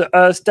this is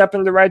a step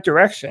in the right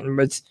direction.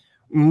 But it's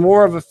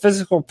more of a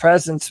physical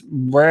presence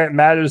where it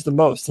matters the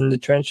most, in the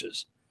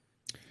trenches.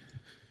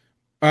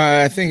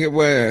 I think it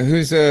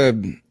was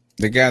the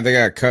guy that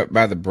got cut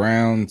by the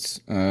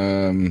Browns.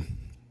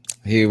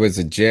 He was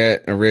a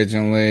Jet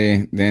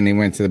originally. Then he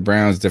went to the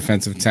Browns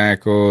defensive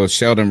tackle.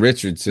 Sheldon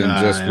Richardson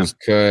was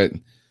cut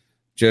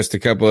just a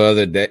couple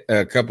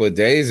of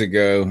days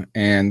ago,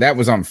 and that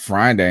was on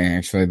Friday.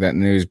 Actually, that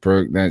news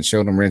broke that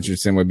Sheldon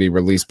Richardson would be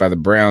released by the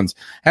Browns.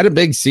 Had a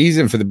big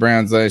season for the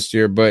Browns last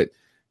year, but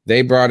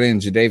they brought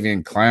in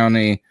Jadeveon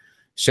Clowney.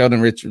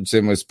 Sheldon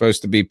Richardson was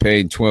supposed to be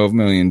paid $12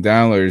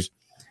 million.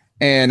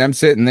 And I'm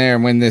sitting there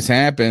when this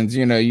happens,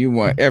 you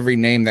want every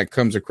name that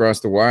comes across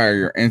the wire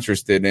you're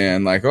interested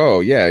in. Like, oh,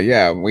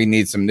 yeah, we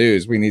need some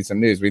news. We need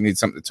something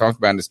to talk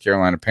about as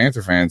Carolina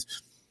Panther fans.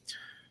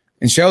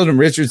 And Sheldon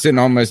Richardson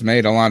almost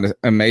made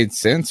made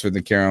sense for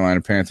the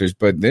Carolina Panthers.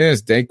 But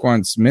this,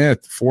 DaQuan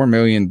Smith, $4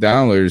 million,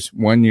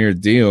 1-year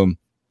deal.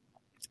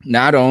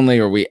 Not only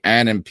are we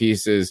adding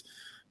pieces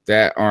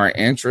that are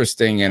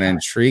interesting and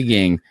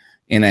intriguing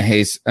in a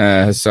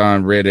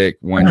Hassan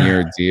Reddick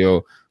 1-year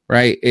deal,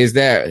 right? Is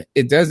that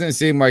it doesn't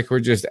seem like we're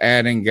just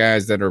adding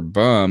guys that are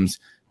bums,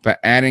 but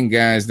adding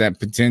guys that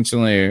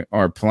potentially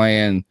are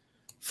playing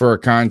for a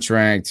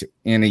contract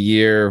in a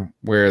year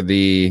where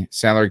the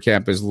salary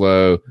cap is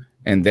low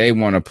and they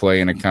want to play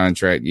in a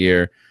contract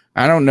year.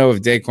 I don't know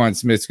if DaQuan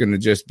Smith's going to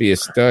just be a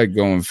stud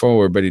going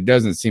forward, but he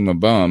doesn't seem a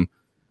bum.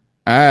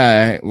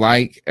 I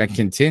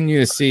continue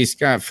to see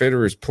Scott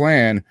Fitterer's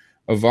plan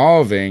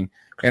evolving,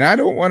 and I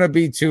don't want to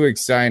be too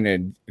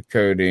excited,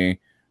 Cody,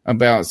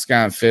 about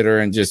Scott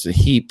Fitterer and just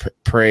heap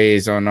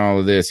praise on all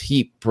of this,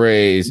 heap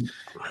praise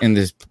in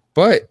this.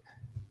 But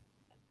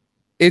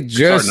It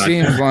just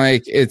seems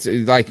like it's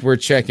like we're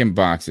checking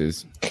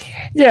boxes.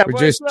 Yeah, we're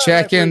just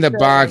checking the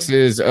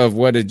boxes of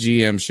what a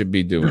GM should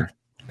be doing.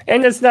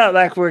 And it's not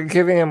like we're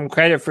giving him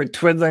credit for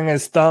twiddling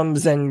his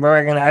thumbs and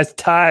wearing a nice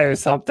tie or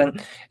something.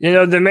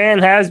 The man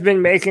has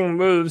been making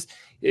moves.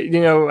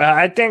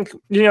 I think,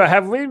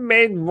 have we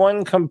made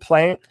one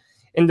complaint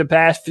in the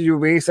past few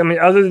weeks? I mean,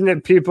 other than the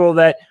people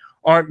that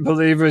aren't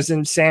believers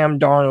in Sam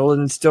Darnold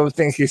and still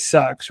think he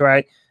sucks,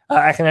 right?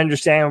 I can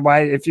understand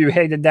why if you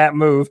hated that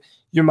move,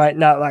 you might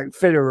not like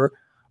Fitterer.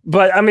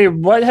 But, I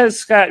mean, what has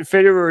Scott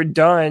Fitterer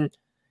done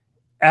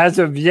as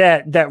of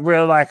yet that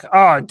we're like,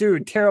 oh,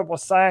 dude, terrible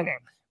signing,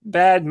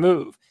 bad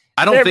move?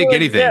 I don't think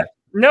anything. Yeah.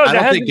 No, I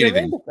don't think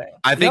anything.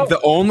 I think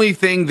the only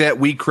thing that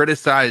we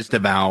criticized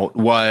about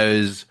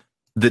was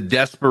the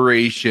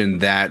desperation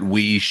that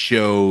we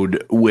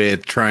showed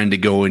with trying to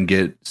go and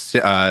get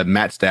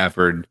Matt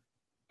Stafford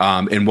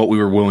and what we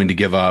were willing to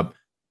give up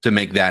to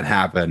make that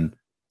happen.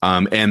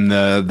 And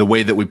the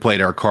way that we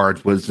played our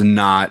cards was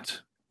not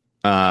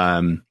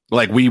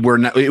like we were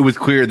not. It was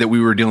clear that we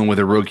were dealing with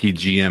a rookie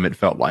GM. It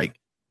felt like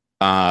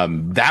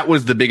that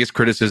was the biggest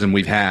criticism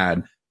we've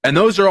had. And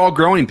those are all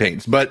growing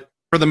pains. But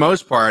for the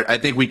most part, I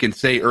think we can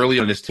say early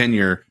on his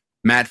tenure,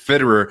 Matt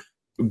Fitterer,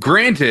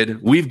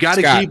 granted, we've got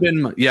to keep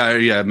in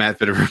Matt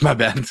Fitterer, my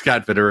bad,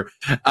 Scott Fitterer.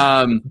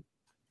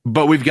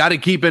 But we've got to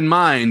keep in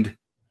mind,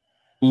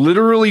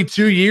 literally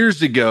 2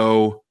 years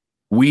ago,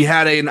 we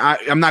had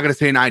I'm not going to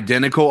say an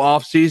identical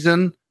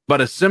offseason, but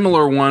a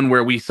similar one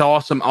where we saw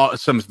some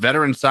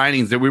veteran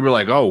signings that we were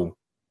like, oh,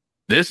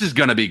 this is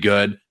going to be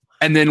good.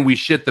 And then we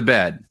shit the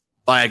bed.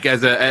 Like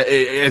as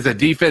a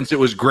defense, it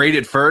was great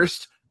at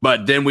first,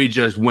 but then we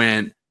just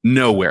went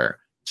nowhere.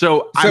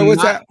 So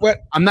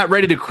I'm not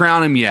ready to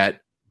crown him yet.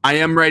 I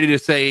am ready to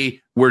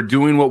say we're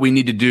doing what we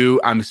need to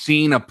do. I'm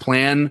seeing a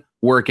plan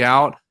work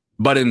out,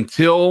 but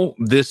until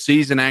this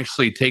season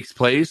actually takes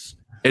place,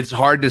 it's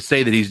hard to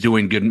say that he's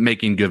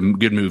making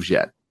good moves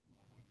yet.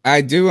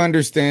 I do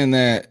understand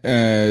that,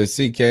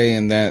 CK,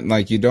 and that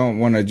like you don't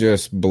want to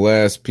just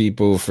bless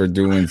people for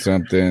doing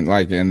something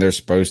like, and they're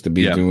supposed to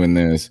be doing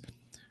this.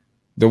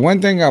 The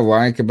one thing I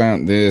like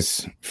about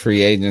this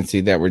free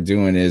agency that we're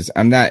doing is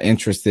I'm not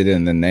interested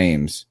in the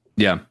names.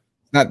 Yeah.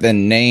 Not the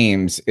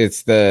names,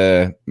 it's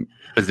the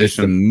position, it's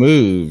the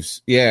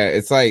moves. Yeah,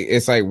 it's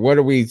like what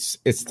are we?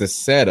 It's the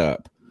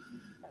setup.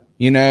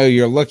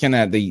 You're looking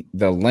at the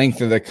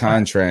length of the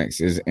contracts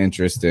is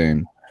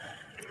interesting.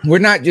 We're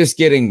not just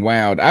getting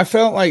wowed. I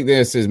felt like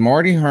this is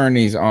Marty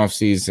Herney's off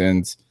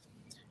seasons,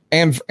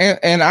 and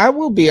I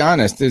will be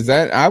honest, is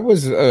that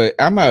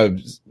I'm a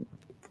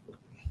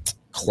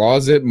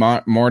closet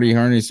Marty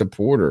Herney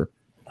supporter.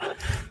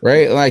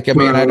 Right, like I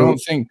mean, I don't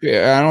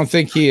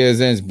think he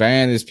is as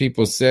bad as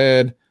people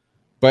said,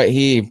 but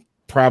he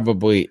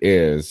probably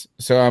is.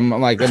 So I'm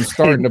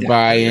starting to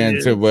buy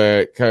into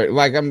what,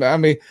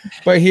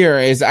 but here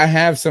is I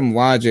have some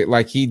logic.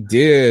 Like he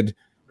did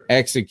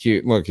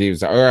execute. Look, he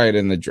was all right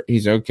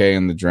he's okay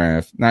in the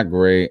draft, not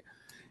great.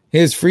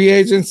 His free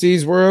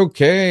agencies were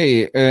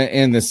okay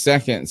in the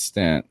second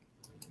stint.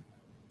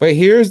 But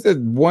here's the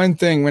one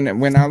thing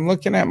when I'm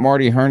looking at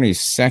Marty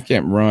Herney's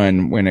second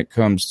run when it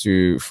comes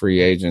to free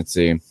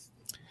agency,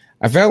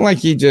 I felt like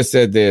he just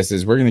said this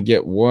is we're going to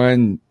get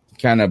one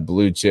kind of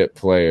blue chip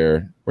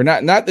player. We're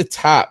not the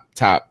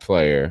top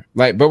player,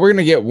 but we're going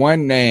to get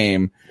one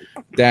name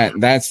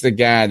that's the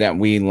guy that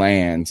we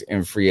land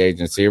in free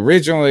agency.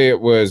 Originally it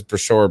was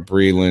Brashard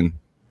Breeland.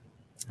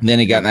 Then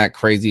he got that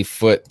crazy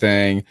foot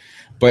thing,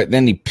 but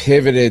then he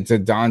pivoted to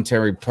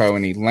Dontari Poe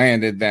and he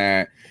landed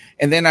that.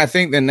 And then I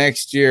think the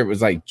next year it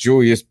was like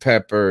Julius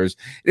Peppers.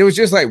 It was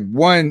just like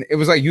one. It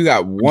was like you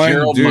got one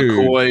Gerald dude.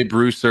 McCoy,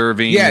 Bruce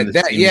Irving. It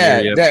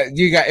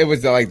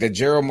was like the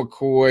Gerald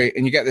McCoy,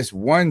 and you got this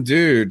one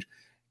dude.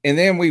 And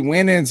then we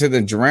went into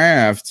the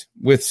draft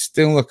with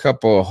still a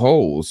couple of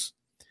holes.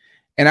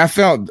 And I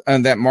felt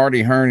that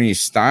Marty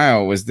Herney's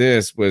style was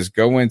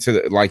go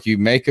into you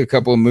make a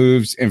couple of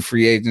moves in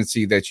free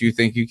agency that you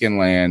think you can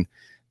land.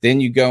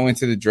 Then you go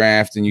into the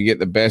draft and you get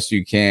the best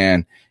you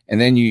can. And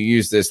then you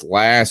use this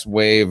last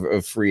wave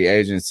of free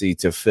agency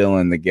to fill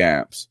in the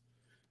gaps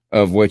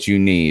of what you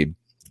need.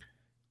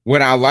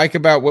 What I like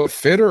about what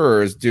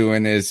Fitterer is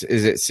doing is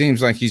it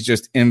seems like he's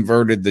just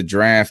inverted the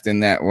draft in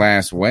that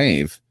last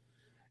wave.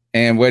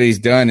 And what he's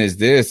done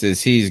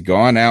is he's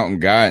gone out and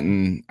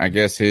gotten, I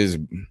guess, I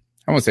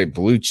won't say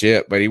blue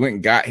chip, but he went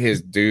and got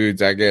his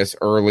dudes, I guess,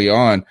 early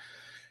on.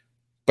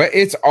 But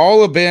it's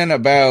all been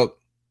about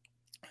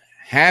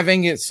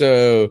having it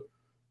so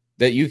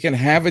that you can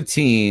have a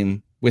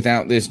team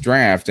without this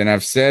draft. And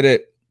I've said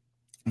it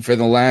for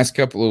the last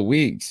couple of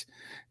weeks,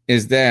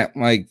 is that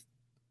like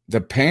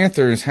the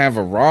Panthers have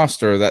a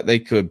roster that they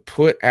could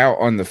put out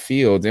on the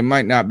field. It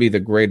might not be the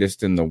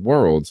greatest in the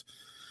world,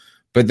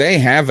 but they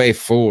have a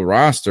full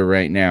roster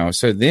right now.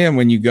 So then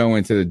when you go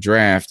into the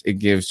draft, it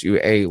gives you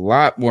a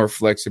lot more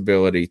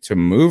flexibility to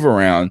move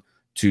around,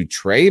 to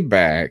trade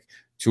back,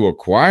 to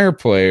acquire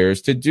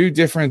players, to do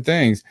different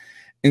things.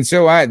 And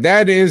so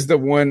that is the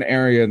one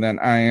area that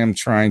I am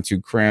trying to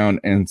crown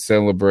and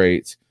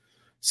celebrate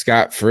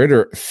Scott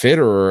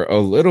Fitterer a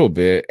little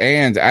bit,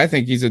 and I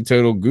think he's a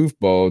total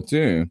goofball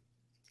too.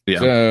 Yeah.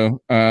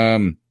 So,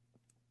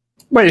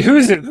 wait,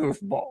 who's a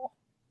goofball?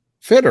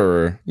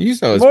 Fitterer. You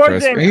saw his More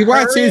press. than He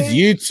watches Hurley?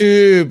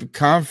 YouTube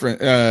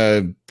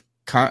conference.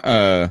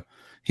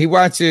 He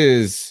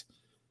watches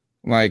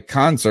like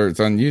concerts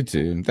on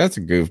YouTube. That's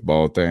a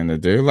goofball thing to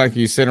do. Like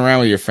you sit around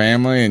with your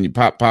family and you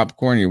pop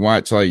popcorn. And you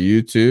watch like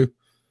YouTube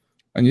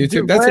on YouTube.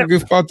 Dude, That's a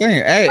goofball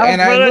thing. Hey,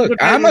 and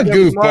I'm a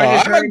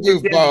goofball. I'm a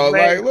goofball.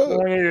 Like, look.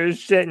 Marty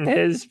shit in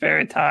his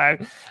spare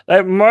time.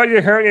 Like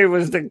Marty Hurney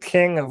was the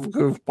king of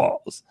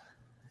goofballs.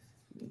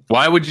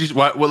 Why would you?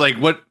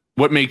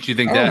 What makes you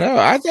think I that? don't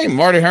know. I think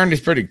Marty Hurney's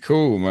pretty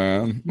cool,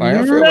 man. Like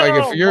I feel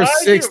like if you're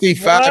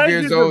 65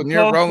 years old and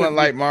you're rolling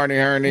like Marty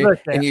Hurney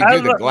and you do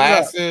the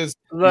glasses,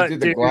 like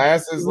this.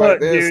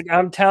 Dude,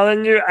 I'm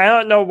telling you, I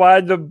don't know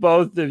why the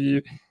both of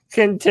you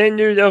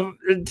continue to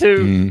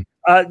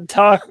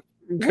talk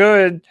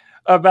good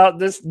about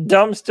this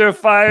dumpster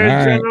fire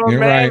general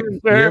manager.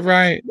 You're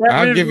right.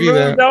 I'll give you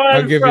that. No,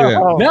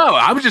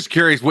 I was just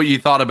curious what you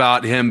thought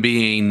about him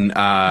being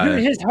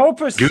dude, his whole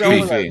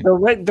persona, goofy.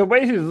 the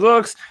way he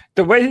looks,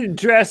 the way he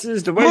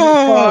dresses, the way he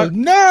talks,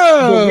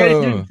 the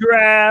way he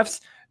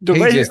drafts, the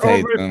way he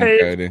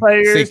overpays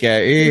players.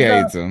 He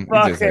hates them.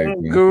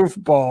 Fucking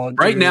goofball. Dude.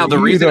 Right now, the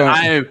reason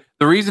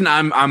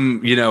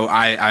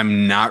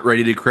I'm not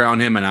ready to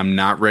crown him and I'm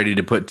not ready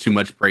to put too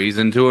much praise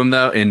into him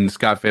though in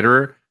Scott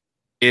Fitterer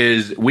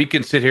is we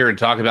can sit here and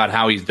talk about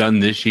how he's done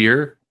this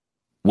year.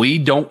 We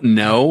don't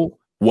know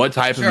what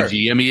type of a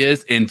GM he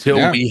is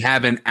until we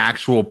have an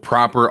actual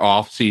proper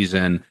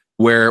offseason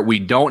where we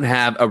don't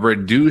have a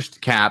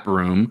reduced cap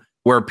room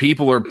where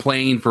people are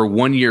playing for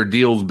 1-year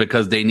deals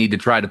because they need to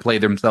try to play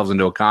themselves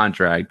into a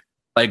contract.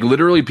 Like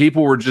literally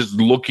people were just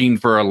looking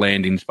for a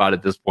landing spot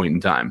at this point in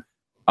time.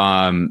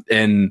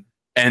 And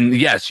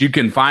yes, you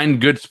can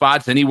find good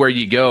spots anywhere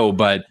you go,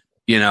 but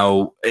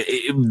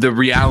the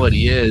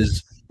reality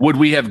is, would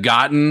we have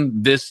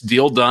gotten this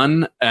deal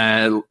done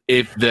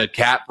if the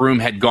cap room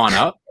had gone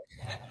up?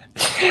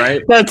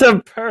 Right. That's a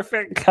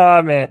perfect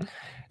comment.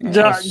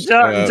 Josh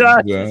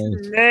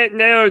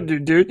nailed you,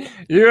 dude.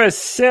 You're a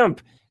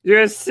simp.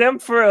 You're a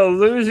simp for a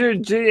loser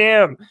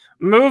GM.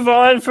 Move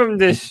on from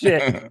this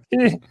shit.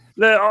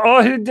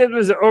 All he did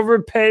was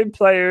overpay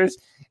players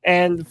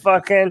and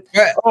fucking.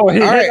 But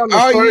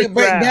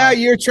now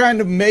you're trying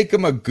to make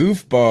him a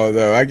goofball,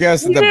 though. I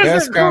guess the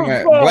best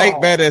comment.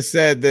 Blake Bettis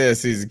said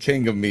this. He's the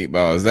king of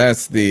meatballs.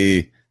 That's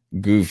the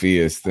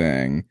goofiest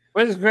thing.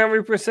 What does Grim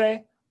Reaper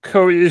say?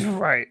 Cody's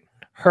right.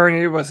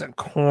 Hurney was a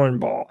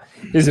cornball.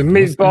 He's a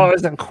meatball.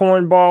 He's a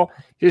cornball.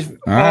 He's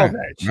all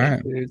that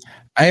shit, dude.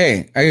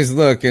 Hey, I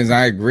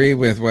agree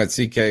with what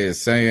CK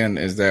is saying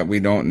is that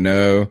we don't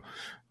know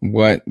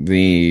what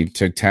the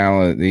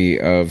totality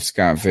of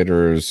Scott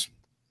Fitterer's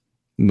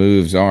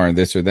moves are,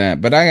 this or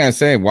that. But I gotta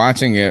say,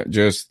 watching it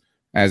just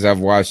as I've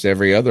watched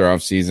every other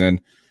offseason,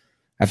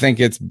 I think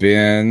it's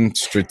been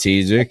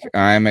strategic.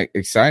 I'm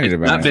excited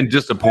about it. Not been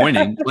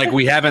disappointing. Like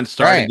we haven't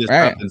started this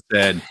up and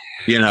said,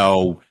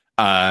 we're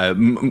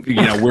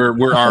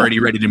already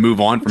ready to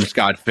move on from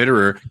Scott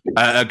Fitterer.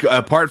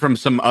 Apart from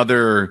some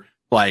other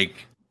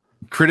like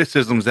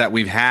criticisms that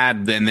we've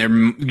had, then there,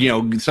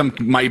 some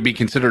might be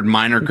considered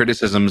minor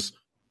criticisms.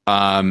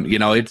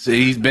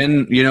 He's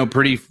been,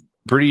 pretty,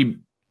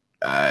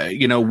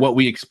 what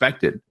we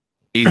expected.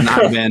 He's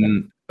not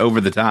been over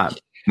the top.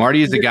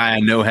 Marty is a guy I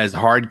know has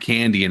hard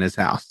candy in his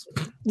house.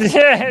 This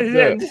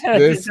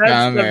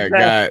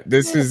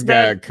has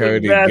got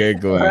Cody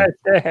giggling. Right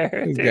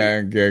there, this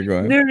guy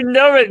giggling. You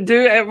know it,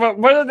 dude.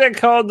 What are they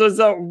called? Those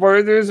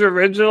Werther's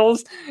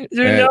originals?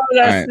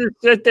 That's the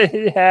shit that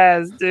he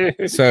has,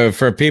 dude. So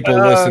for people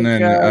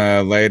listening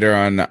later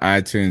on the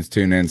iTunes,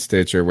 TuneIn,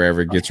 Stitcher,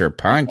 wherever you get your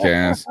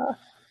podcast,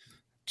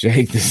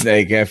 Jake the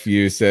Snake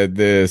FU said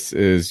this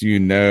is,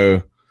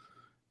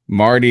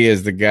 Marty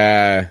is the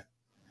guy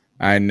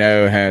I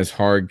know has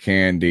hard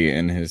candy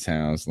in his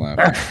house. All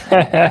right.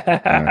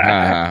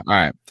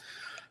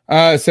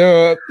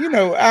 So,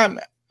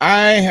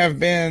 I have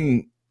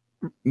been,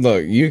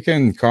 look, you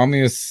can call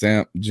me a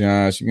simp,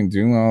 Josh. You can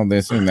do all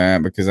this and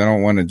that because I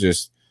don't want to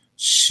just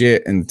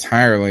shit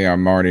entirely on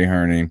Marty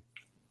Hurney.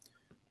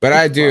 But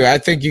I do. I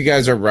think you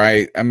guys are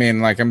right. I mean,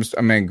 like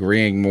I'm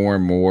agreeing more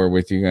and more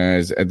with you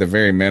guys. At the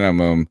very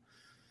minimum,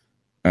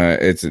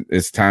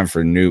 it's time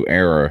for new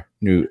era.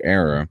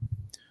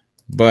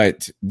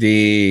 But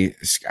I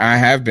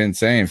have been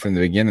saying from the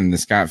beginning, the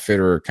Scott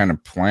Fitterer kind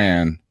of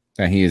plan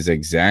that he is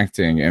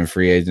exacting in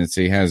free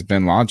agency has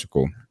been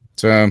logical.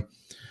 So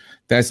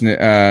that's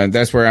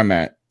where I'm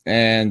at.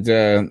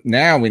 And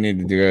now we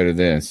need to go to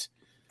this.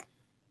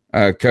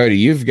 Cody,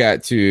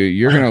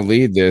 you're going to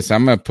lead this.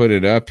 I'm going to put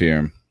it up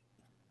here.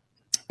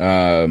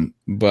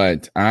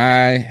 But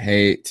I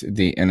hate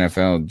the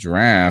NFL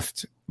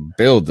draft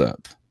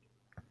buildup.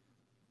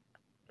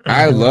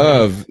 I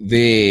love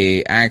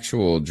the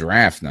actual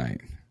draft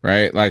night,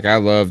 right? Like I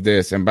love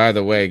this. And by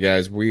the way,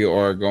 guys, we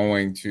are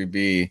going to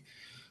be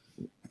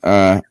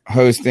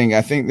hosting,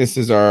 I think this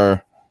is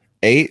our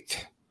 8th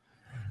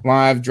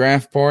live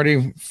draft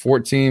party,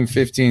 14,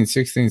 15,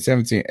 16,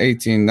 17,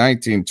 18,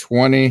 19,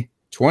 20,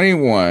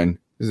 21.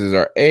 This is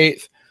our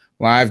 8th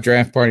live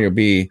draft party. It'll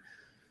be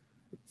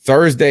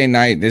Thursday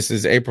night. This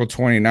is April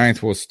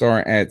 29th. We'll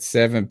start at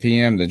 7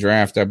 p.m. The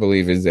draft, I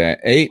believe, is at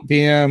 8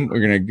 p.m. We're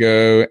going to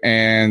go.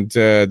 And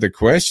the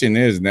question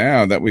is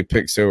now that we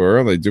picked so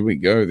early, do we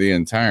go the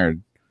entire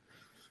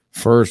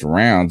first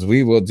rounds?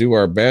 We will do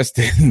our best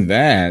in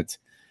that.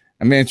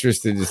 I'm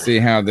interested to see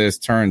how this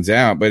turns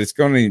out, but it's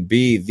going to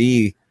be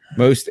the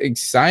most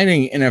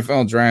exciting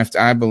NFL draft,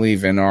 I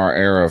believe, in our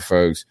era,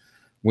 folks,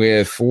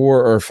 with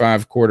 4 or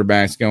 5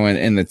 quarterbacks going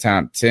in the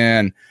top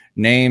 10,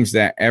 names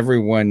that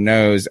everyone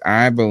knows.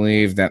 I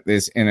believe that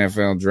this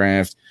NFL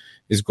draft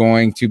is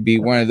going to be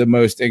one of the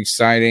most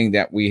exciting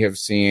that we have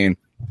seen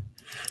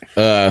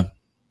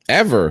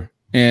ever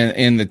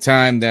in the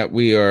time that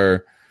we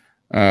are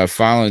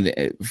following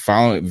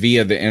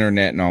via the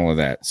internet and all of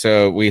that.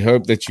 So we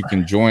hope that you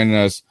can join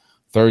us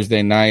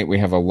Thursday night. We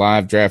have a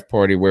live draft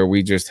party where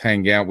we just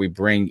hang out. We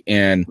bring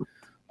in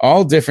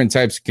all different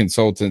types of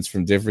consultants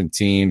from different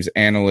teams,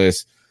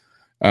 analysts.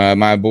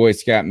 My boy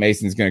Scott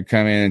Mason's going to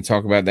come in and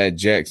talk about that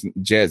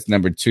Jets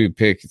number 2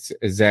 pick,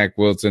 Zach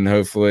Wilson.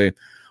 Hopefully,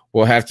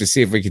 we'll have to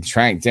see if we can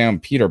track down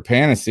Peter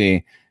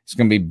Panassi. He's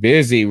going to be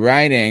busy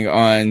writing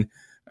on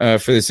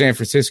for the San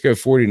Francisco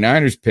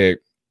 49ers pick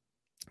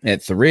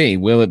at 3.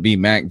 Will it be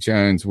Mac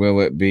Jones? Will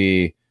it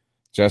be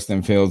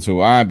Justin Fields, who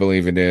I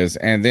believe it is?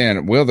 And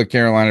then will the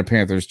Carolina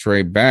Panthers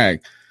trade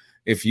back?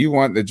 If you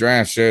want the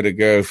draft show to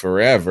go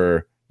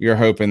forever, you're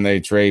hoping they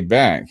trade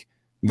back.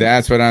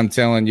 That's what I'm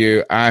telling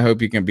you. I hope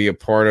you can be a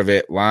part of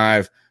it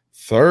live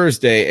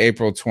Thursday,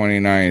 April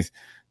 29th,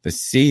 the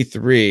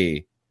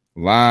C3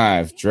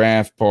 live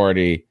draft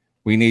party.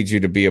 We need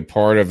you to be a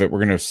part of it. We're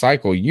going to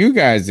cycle you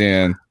guys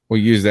in. We'll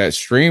use that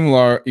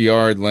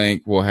StreamYard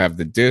link. We'll have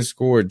the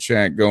Discord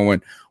chat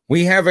going.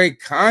 We have a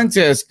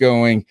contest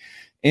going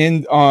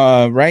in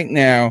right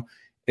now,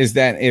 is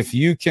that if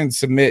you can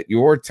submit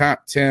your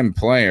top 10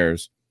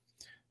 players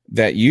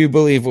that you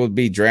believe will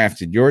be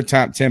drafted, your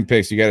top 10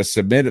 picks, you got to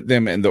submit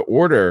them in the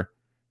order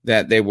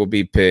that they will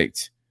be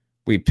picked.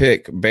 We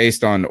pick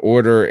based on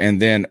order,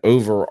 and then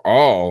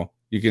overall,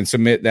 you can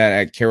submit that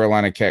at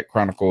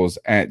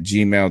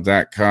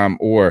carolinacatchronicles@gmail.com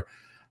or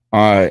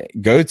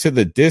go to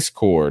the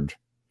Discord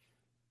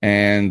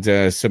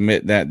and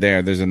submit that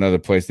there. There's another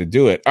place to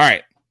do it. All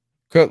right.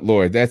 Good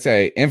Lord. That's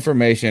a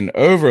information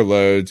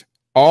overload,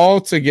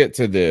 all to get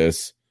to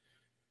this,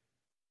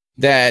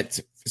 that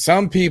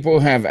some people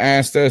have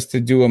asked us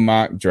to do a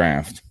mock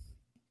draft.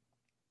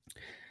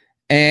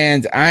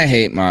 And I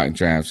hate mock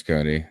drafts,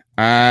 Cody.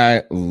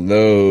 I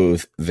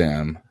loathe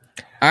them.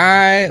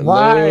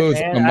 Loathe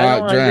a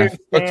mock draft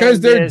because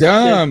they're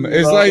dumb.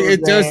 It's like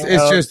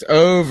it's just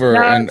over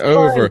and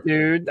over,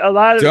 dude. A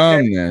lot of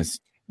dumbness.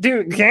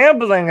 Dude,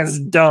 gambling is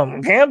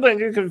dumb. Gambling,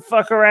 you can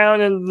fuck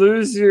around and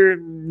lose your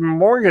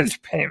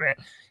mortgage payment.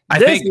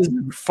 This is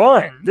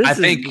fun.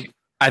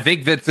 I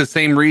think that's the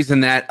same reason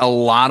that a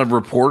lot of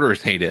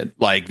reporters hate it.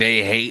 Like,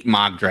 they hate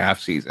mock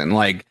draft season.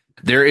 Like,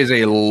 there is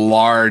a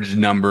large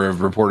number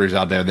of reporters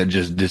out there that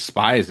just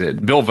despise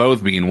it. Bill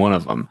Voth being one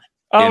of them.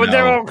 Oh,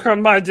 they're all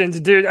curmudgeons,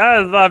 dude. I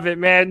love it,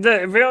 man.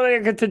 We only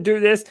get to do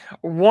this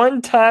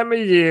one time a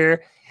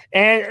year,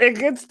 and it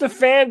gets the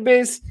fan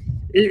base,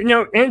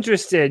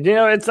 interested.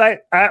 It's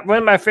like one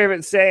of my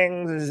favorite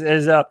sayings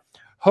is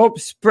hope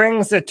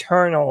springs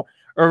eternal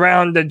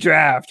around the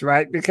draft,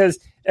 right? Because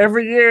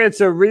every year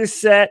it's a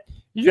reset.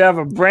 You have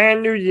a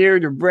brand new year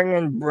to bring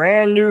in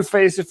brand new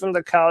faces from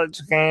the college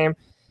game.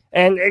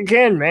 And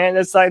again, man,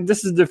 it's like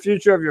this is the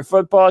future of your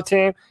football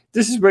team.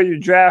 This is where you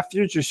draft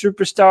future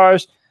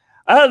superstars.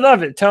 I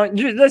love it,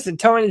 Tony. Listen,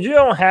 Tony, you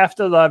don't have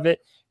to love it.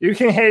 You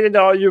can hate it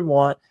all you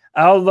want.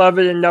 I'll love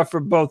it enough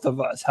for both of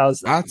us. How's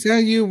that? I'll tell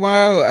you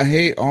why I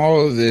hate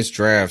all of this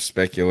draft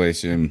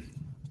speculation.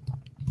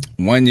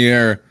 One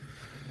year,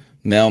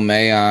 Mel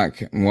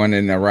Mayock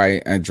wanted to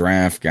write a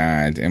draft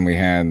guide, and we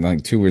had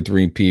like 2 or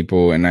 3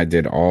 people, and I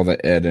did all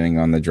the editing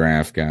on the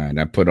draft guide.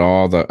 I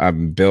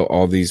built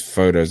all these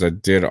photos. I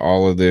did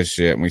all of this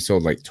shit, and we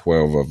sold like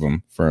 12 of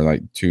them for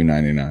like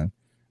 $2.99.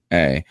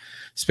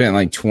 Spent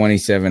like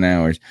 27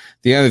 hours.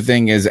 The other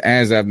thing is,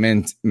 I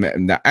spent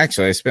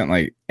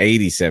like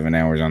 87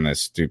 hours on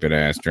this stupid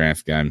ass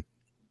draft guide.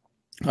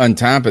 On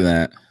top of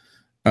that,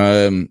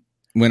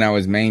 when I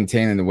was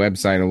maintaining the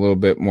website a little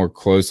bit more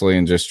closely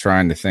and just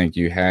trying to think,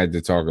 you had to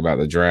talk about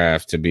the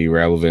draft to be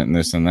relevant and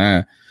this and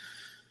that.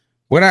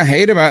 What I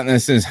hate about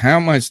this is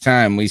how much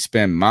time we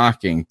spend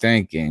mocking,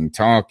 thinking,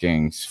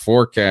 talking,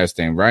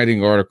 forecasting,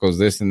 writing articles,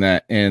 this and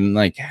that, and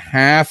like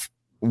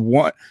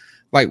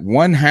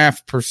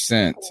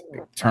 0.5%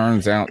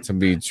 turns out to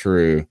be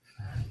true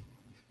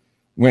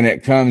when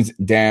it comes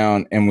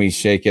down and we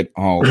shake it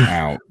all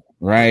out,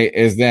 right?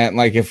 Is that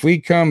like if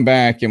we come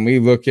back and we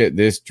look at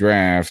this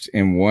draft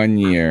in 1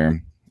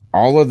 year,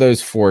 all of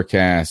those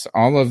forecasts,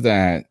 all of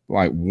that,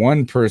 like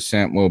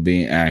 1% will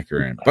be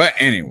accurate. But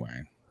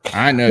anyway,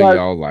 I know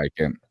y'all like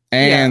it.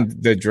 And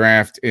the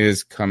draft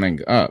is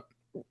coming up.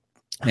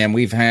 And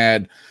we've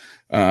had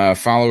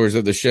followers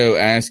of the show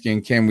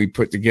asking, can we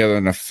put together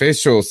an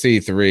official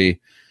C3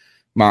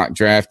 mock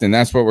draft? And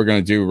that's what we're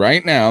going to do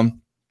right now.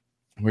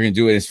 We're going to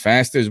do it as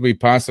fast as we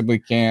possibly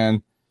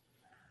can.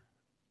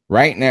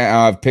 Right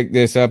now, I've picked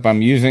this up.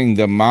 I'm using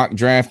the mock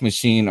draft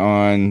machine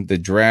on the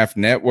Draft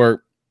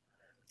Network.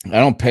 I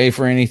don't pay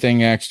for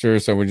anything extra,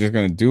 so we're just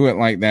going to do it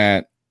like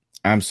that.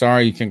 I'm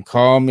sorry, you can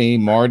call me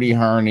Marty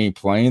Herney,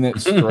 playing it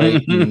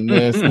straight and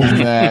this and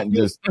that, and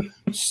just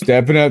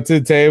stepping up to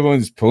the table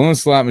and just pulling a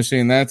slot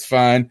machine. That's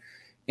fine.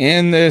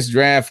 In this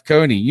draft,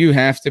 Cody, you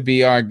have to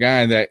be our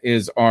guy that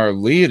is our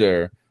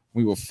leader.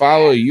 We will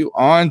follow you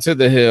onto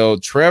the hill.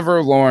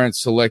 Trevor Lawrence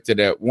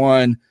selected at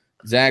 1.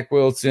 Zach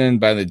Wilson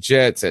by the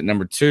Jets at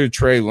number 2.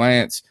 Trey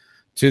Lance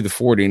to the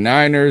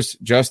 49ers.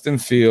 Justin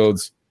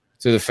Fields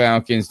to the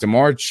Falcons.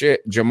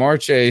 Jamar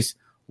Chase,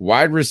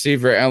 wide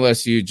receiver,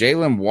 LSU.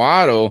 Jalen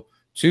Waddle,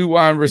 2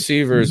 wide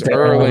receivers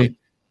early.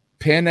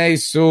 Penei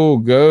Sewell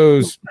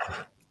goes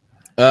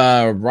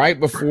right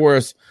before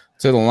us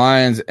to the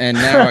Lions. And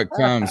now it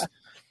comes.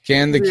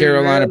 Can the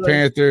Carolina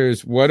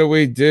Panthers, what do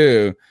we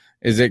do?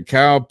 Is it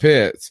Kyle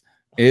Pitts?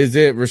 Is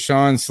it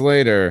Rashawn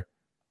Slater?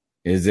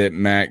 Is it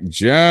Mac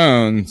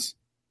Jones?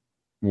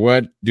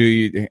 What do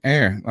you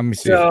air? Let me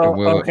see.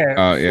 Okay.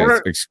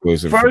 It's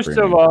exclusive. First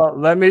of all,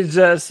 let me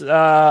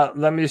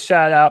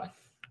shout out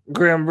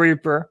Grim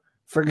Reaper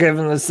for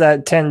giving us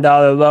that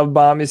 $10 love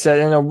bomb. He said,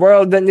 in a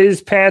world that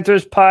needs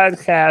Panthers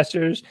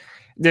podcasters,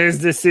 there's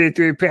the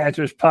C3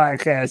 Panthers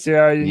podcast. You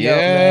already know,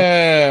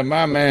 man.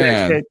 My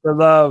man. Appreciate the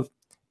love.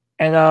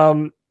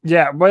 And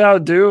what I'll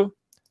do,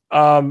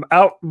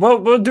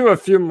 we'll do a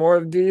few more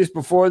of these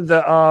before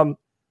the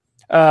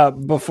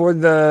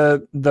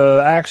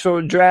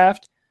actual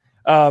draft,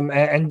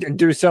 and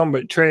do some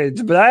with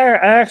trades. But I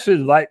actually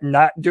like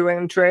not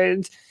doing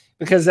trades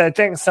because I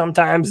think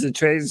sometimes the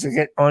trades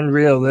get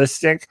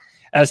unrealistic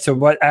as to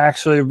what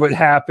actually would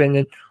happen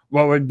and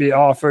what would be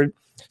offered.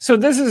 So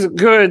this is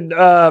good.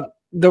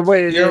 The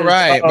way you're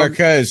right,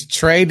 because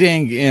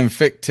trading in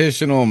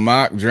fictional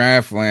mock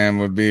draft land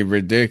would be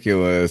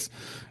ridiculous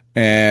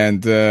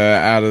and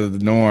out of the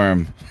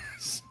norm.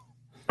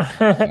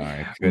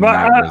 Sorry, but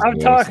I'm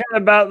talking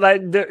about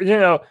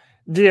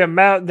the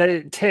amount that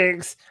it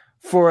takes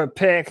for a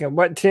pick and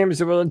what teams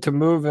are willing to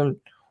move and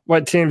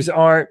what teams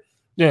aren't.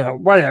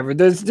 Whatever.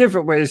 There's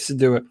different ways to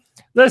do it.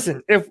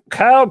 Listen, if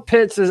Kyle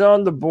Pitts is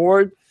on the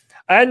board,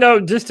 I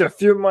know just a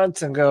few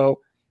months ago,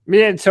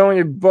 me and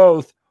Tony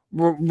both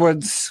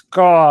would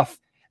scoff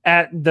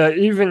at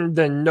even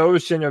the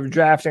notion of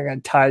drafting a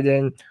tight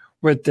end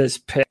with this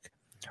pick,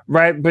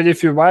 right? But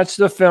if you watch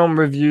the film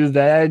review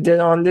that I did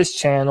on this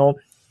channel,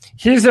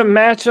 he's a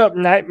matchup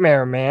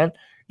nightmare, man.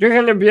 You're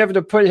going to be able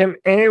to put him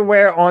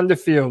anywhere on the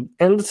field,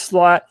 in the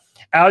slot,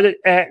 out at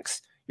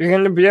X. You're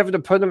going to be able to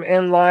put him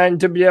in line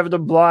to be able to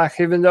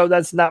block, even though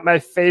that's not my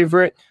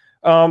favorite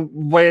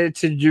way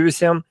to use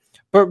him.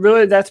 But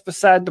really, that's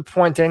beside the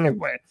point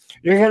anyway.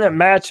 You're going to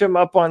match him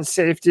up on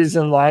safeties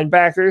and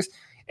linebackers,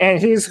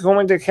 and he's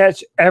going to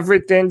catch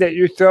everything that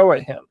you throw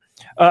at him.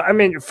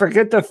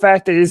 Forget the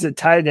fact that he's a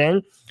tight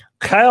end.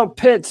 Kyle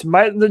Pitts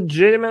might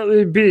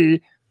legitimately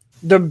be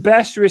the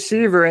best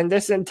receiver in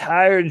this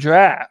entire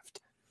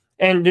draft.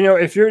 And,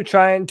 if you're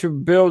trying to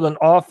build an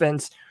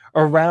offense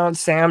around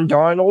Sam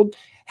Darnold,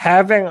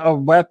 having a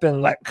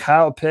weapon like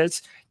Kyle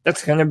Pitts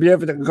that's going to be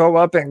able to go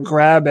up and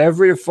grab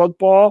every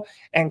football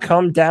and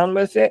come down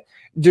with it,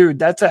 dude,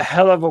 that's a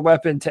hell of a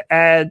weapon to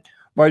add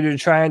while you're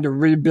trying to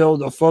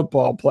rebuild a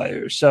football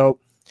player. So,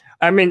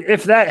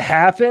 if that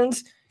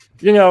happens,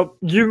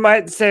 you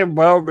might say,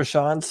 well,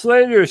 Rashawn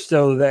Slater is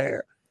still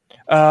there.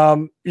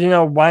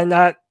 Why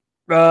not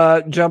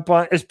jump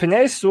on? Is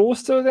Penei Sewell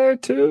still there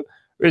too?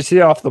 Or is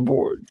he off the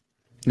board?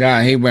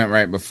 Yeah, he went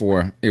right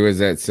before. He was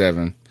at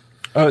 7.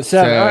 Oh,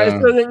 7. All right,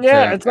 so then,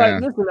 listen,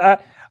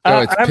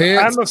 it's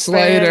Pitts,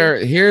 Slater.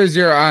 Here's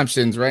your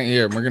options right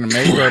here. We're going to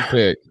make our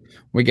pick.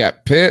 We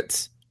got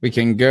Pitts. We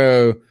can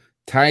go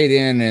tight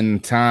end in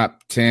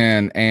top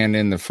 10 and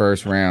in the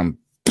first round.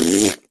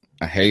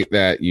 I hate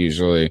that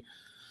usually.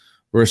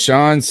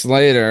 Rashawn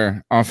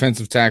Slater,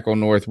 offensive tackle,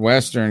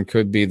 Northwestern,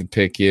 could be the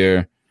pick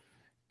here.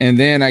 And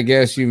then I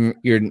guess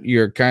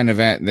you're kind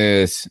of at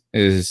this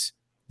is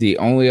the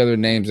only other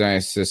names I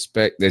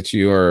suspect that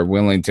you are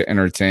willing to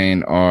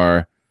entertain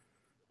are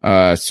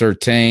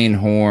Surtain,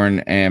 Horn,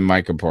 and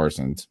Micah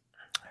Parsons.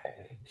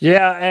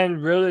 Yeah,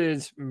 and really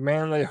it's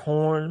mainly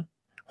Horn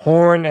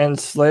and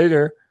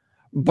Slater.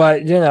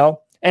 But,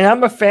 and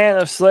I'm a fan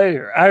of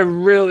Slater. I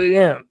really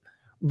am.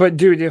 But,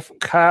 dude, if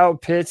Kyle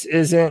Pitts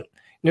isn't,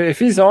 if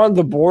he's on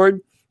the board,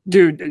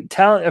 dude,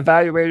 talent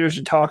evaluators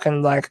are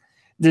talking like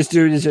this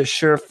dude is a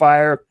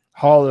surefire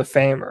Hall of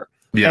Famer.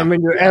 Yeah. And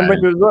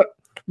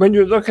when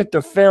you look at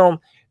the film,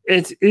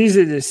 it's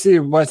easy to see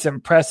what's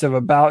impressive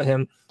about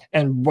him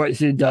and what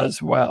he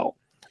does well.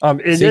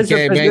 It is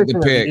a make the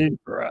pick.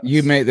 For us.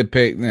 You make the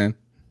pick, then.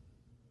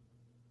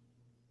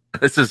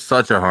 This is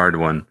such a hard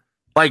one.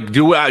 Like,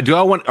 do I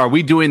want? Are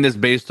we doing this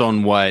based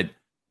on what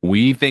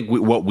we think,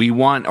 what we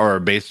want, or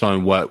based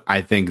on what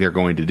I think they're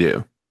going to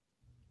do?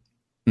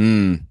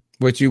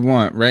 What you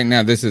want right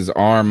now? This is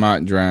our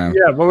mock draft.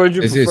 Yeah, what would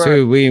you This prefer? is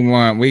who we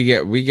want. We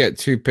get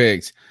 2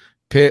 picks,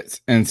 Pitts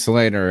and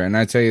Slater. And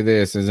I tell you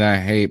this, is I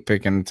hate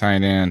picking a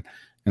tight end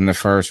in the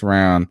first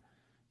round,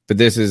 but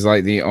this is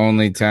like the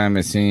only time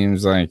it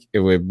seems like it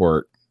would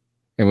work.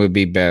 It would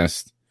be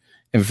best.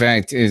 In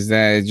fact, is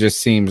that it just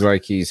seems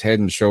like he's head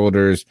and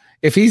shoulders.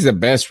 If he's the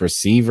best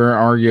receiver,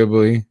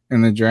 arguably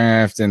in the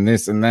draft, and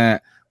this and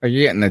that, like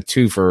you're getting a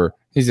twofer.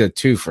 He's a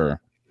twofer.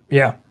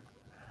 Yeah.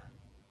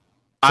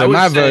 So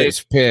my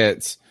vote's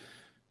Pitts.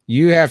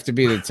 You have to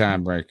be the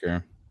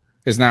tiebreaker.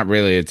 It's not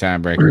really a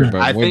tiebreaker,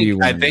 but what do you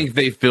want? I think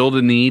they filled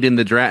a need in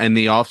the draft in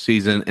the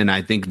offseason, and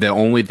I think the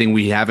only thing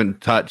we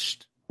haven't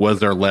touched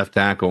was their left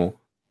tackle.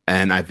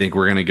 And I think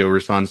we're going to go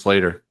Rashawn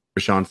Slater.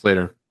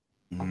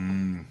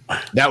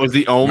 That was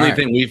the only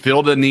thing. We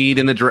filled a need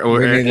in the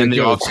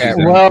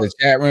offseason. Well, the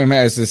chat room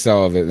has to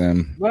solve it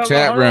then.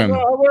 Chat room.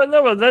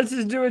 No, let's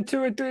just do a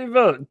 2 or 3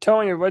 vote.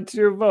 Tony, what's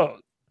your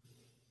vote?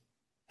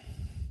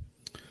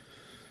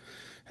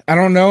 I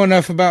don't know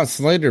enough about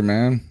Slater,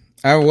 man.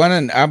 I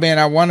want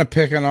to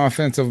pick an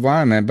offensive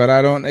lineman, but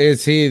I don't.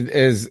 Is he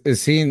just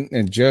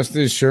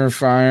as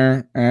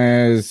surefire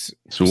as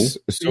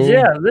Sewell?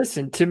 Yeah,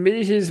 listen. To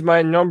me, he's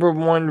my number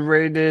 1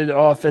 rated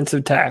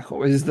offensive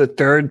tackle. He's the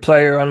 3rd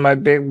player on my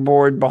big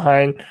board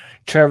behind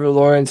Trevor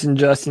Lawrence and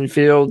Justin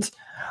Fields.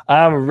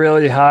 I'm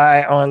really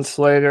high on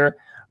Slater.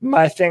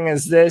 My thing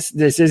is this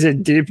is a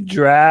deep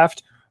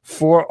draft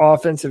for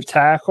offensive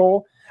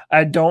tackle.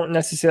 I don't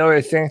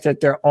necessarily think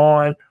that they're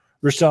on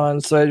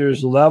Rashawn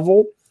Slater's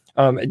level.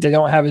 They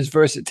don't have his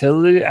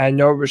versatility. I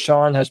know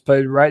Rashawn has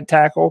played right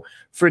tackle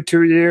for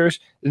 2 years,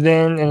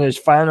 then in his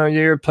final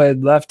year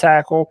played left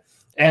tackle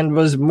and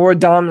was more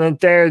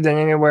dominant there than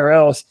anywhere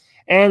else.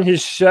 And he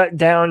shut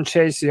down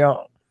Chase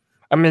Young.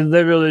 I mean,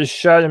 literally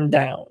shut him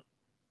down.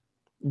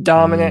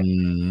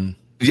 Dominant.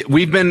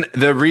 We've been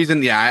the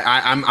reason. Yeah,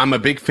 I'm a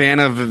big fan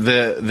of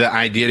the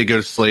idea to go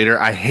to Slater.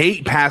 I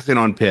hate passing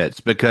on Pitts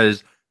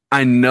because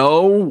I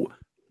know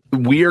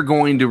we are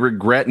going to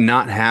regret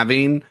not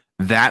having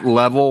that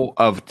level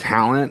of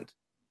talent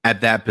at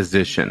that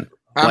position.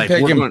 I'm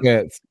picking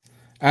Pitts.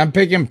 I'm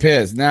picking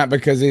Pitts, not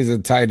because he's a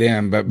tight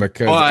end, but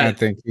because I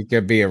think he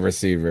could be a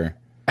receiver.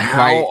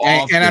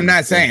 And I'm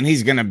not saying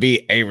he's going to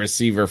be a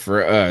receiver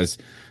for us,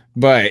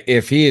 but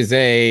if he is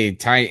a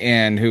tight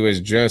end who is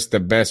just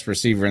the best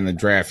receiver in the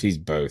draft, he's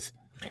both.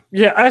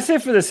 Yeah, I say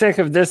for the sake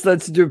of this,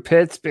 let's do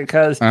Pitts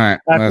because I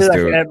feel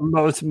like at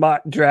most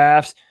mock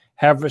drafts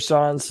have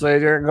Rashawn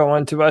Slater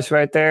going to us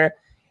right there.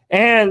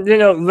 And,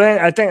 Lynn,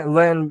 I think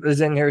Lynn is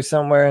in here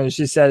somewhere, and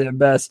she said it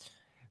best.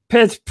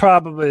 Pitts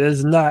probably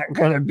is not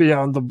going to be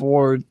on the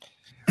board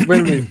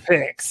when we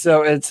pick.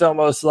 So it's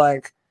almost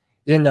like,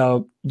 you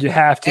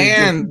have to.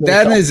 And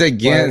that is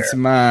against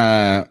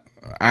my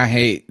 – I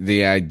hate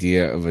the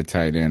idea of a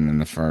tight end in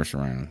the first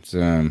round.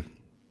 So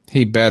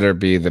he better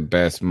be the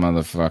best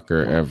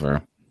motherfucker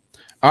ever.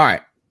 All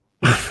right.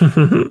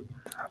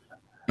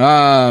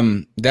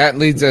 That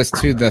leads us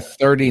to the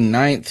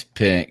 39th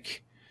pick.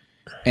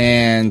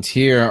 And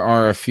here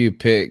are a few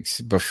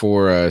picks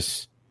before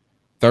us.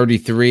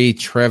 33,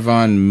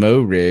 Trevon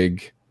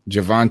Moehrig.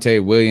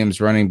 Javonte Williams,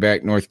 running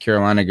back, North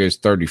Carolina, goes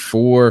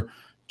 34.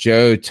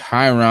 Joe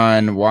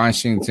Tyron,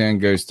 Washington,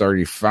 goes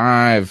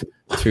 35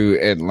 to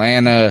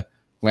Atlanta.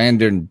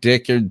 Landon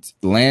Dickerson,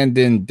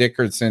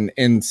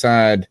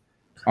 inside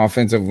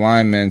offensive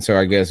lineman, so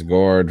I guess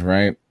guard,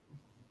 right?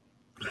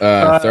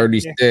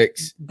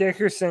 36.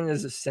 Dickerson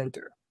is a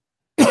center.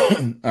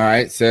 All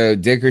right, so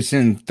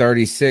Dickerson,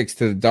 36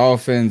 to the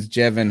Dolphins.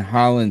 Jevon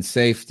Holland,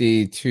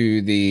 safety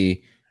to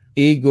the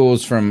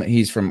Eagles.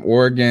 He's from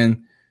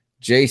Oregon.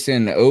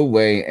 Jason Owe,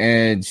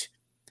 edge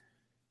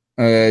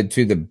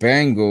to the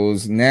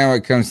Bengals. Now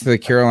it comes to the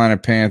Carolina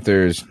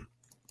Panthers.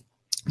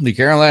 The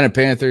Carolina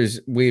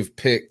Panthers, we've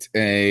picked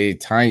a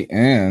tight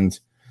end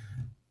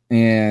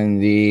in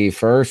the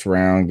first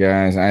round,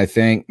 guys. I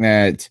think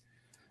that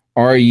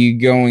are you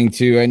going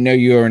to – I know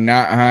you are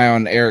not high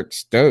on Eric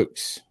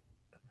Stokes.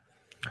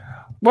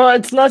 Well,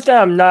 it's not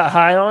that I'm not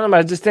high on him.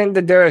 I just think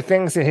that there are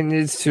things that he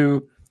needs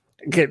to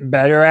get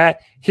better at.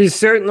 He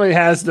certainly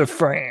has the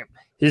frame.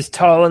 He's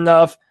tall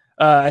enough.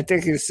 I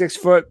think he's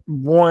 6'1",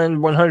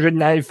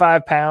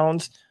 195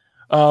 pounds.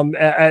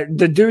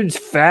 The dude's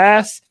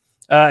fast.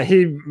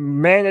 He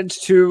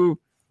managed to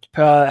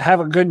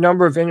have a good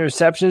number of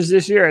interceptions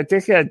this year. I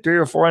think he had 3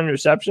 or 4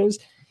 interceptions.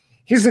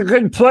 He's a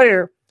good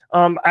player.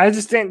 I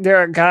just think there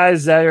are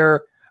guys that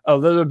are a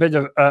little bit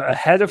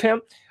ahead of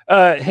him.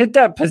 Hit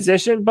that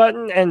position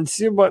button and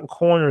see what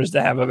corners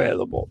they have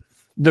available.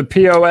 The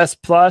POS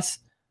Plus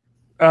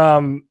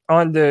and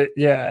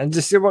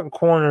just see what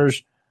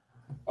corners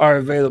are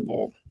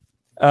available.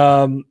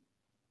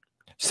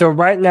 So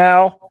right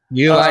now,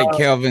 you like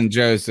Kelvin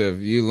Joseph.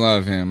 You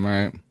love him,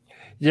 right?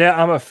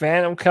 Yeah, I'm a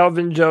fan of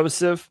Kelvin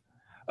Joseph.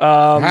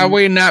 How are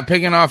we not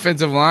picking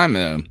offensive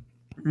linemen?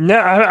 No,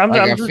 I'm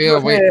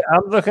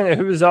looking at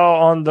who's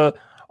all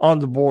on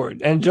the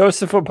board, and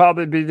Joseph will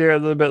probably be there a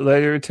little bit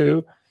later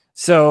too.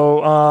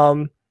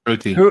 So,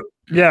 OT. what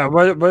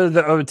are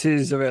the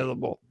OTs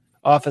available?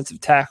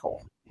 offensive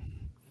tackle.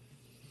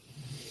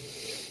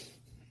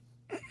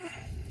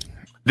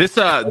 This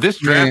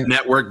draft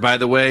network, by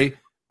the way,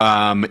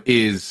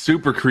 is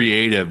super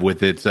creative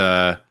with its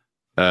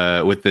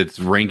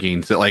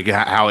rankings, like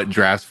how it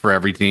drafts for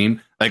every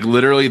team. Like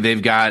literally,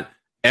 they've got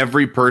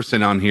every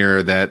person on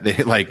here that they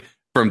like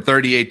from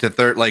 38 to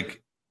 30.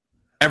 Like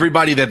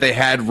everybody that they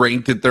had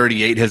ranked at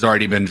 38 has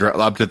already been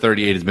up to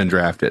 38 has been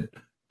drafted.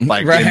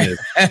 Like, right.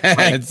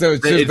 So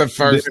it's just the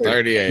first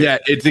 38. Yeah,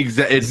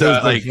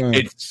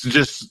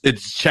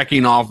 it's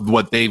checking off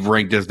what they've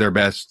ranked as their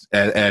best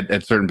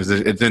at certain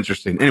positions. It's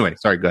interesting. Anyway,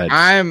 sorry, go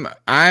ahead.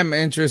 I'm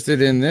interested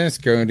in this,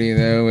 Cody,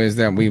 though, is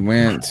that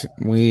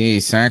we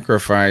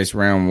sacrificed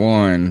round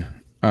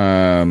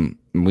 1.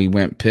 We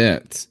went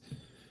Pitts.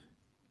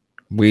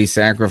 We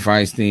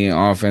sacrificed the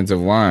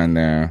offensive line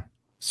there.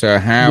 So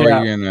how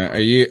are you gonna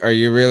are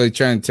you really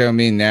trying to tell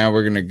me now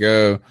we're gonna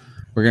go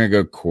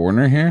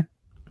corner here?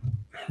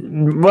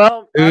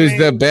 Well, who's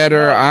the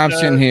better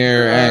option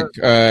here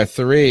at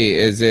 3?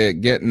 Is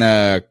it getting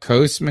a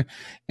Coastman?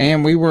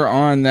 And we were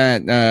on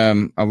that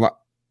a lot.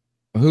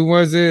 Who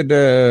was it?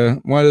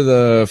 One of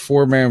the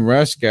 4-man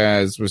rush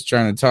guys was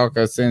trying to talk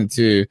us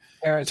into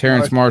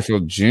Terrence Marshall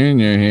Jr.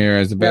 here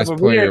as the best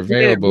player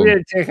available. We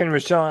had taken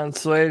Rashawn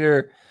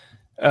Slater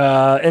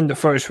in the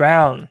first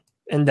round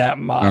in that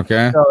mock.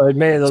 Okay. So it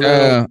made a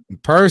little.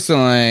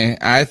 Personally,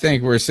 I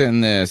think we're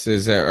sitting this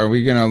is that are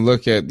we going to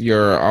look at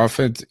your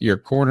offense, your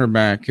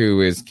cornerback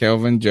who is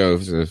Kelvin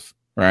Joseph,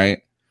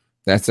 right?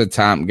 That's a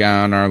top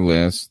guy on our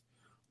list.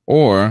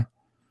 Or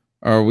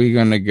are we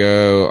going to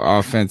go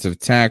offensive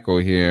tackle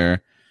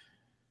here?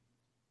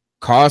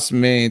 Cost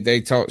me.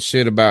 They talked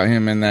shit about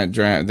him in that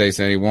draft. They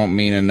said he won't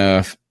mean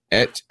enough.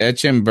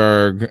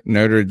 Etchenberg,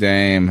 Notre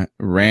Dame,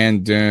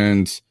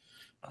 Randuns,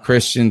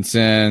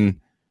 Christensen,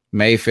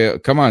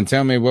 Mayfield. Come on,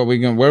 tell me what are we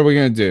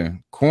gonna do?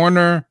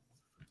 Corner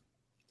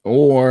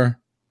or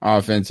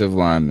offensive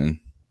lineman?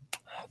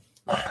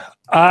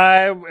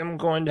 I am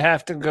going to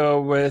have to go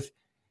with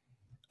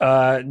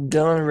Dylan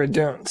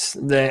Radunz.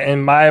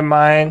 In my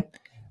mind,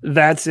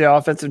 that's the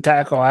offensive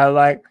tackle I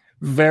like.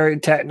 Very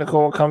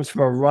technical. Comes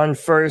from a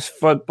run-first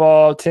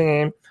football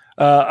team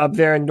up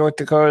there in North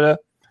Dakota.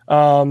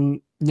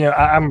 I'm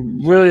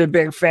really a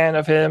big fan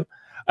of him.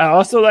 I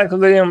also like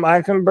Liam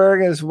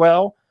Eichenberg as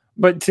well.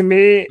 But to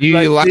me, do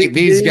you like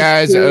these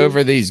guys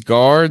over these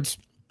guards?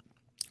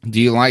 Do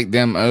you like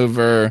them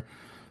over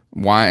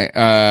Wyatt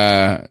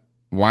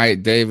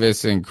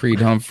Davis and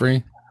Creed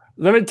Humphrey?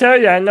 Let me tell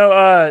you, I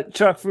know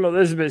Chuck from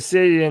Elizabeth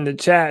City in the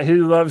chat. He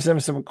loves him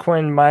some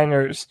Quinn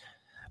Miners.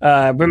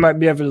 We might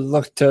be able to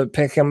look to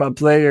pick him up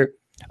later.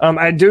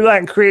 I do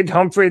like Creed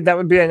Humphrey. That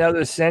would be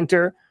another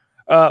center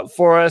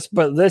for us.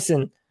 But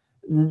listen,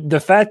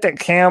 the fact that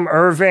Cam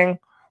Irving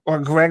or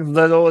Greg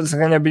Little is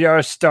going to be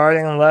our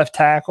starting left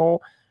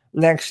tackle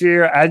next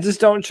year, I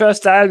just don't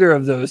trust either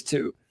of those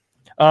two.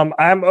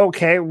 I'm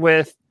okay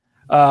with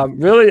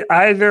really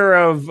either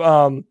of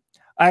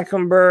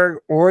Eichenberg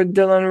or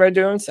Dylan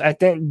Radunz. I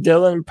think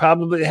Dylan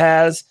probably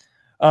has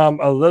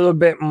a little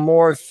bit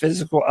more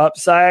physical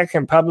upside,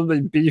 can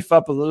probably beef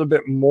up a little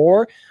bit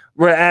more,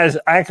 whereas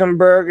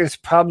Eichenberg is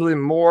probably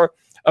more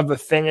of a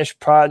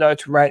finished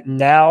product right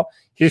now.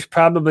 He's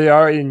probably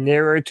already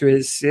nearer to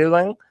his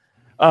ceiling.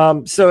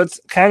 So it's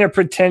kind of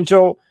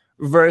potential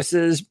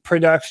versus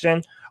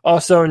production.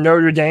 Also,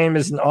 Notre Dame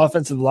is an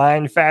offensive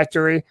line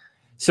factory.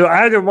 So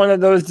either one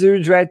of those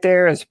dudes right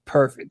there is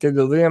perfect.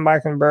 Either Liam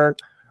Eichenberg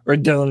or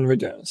Dylan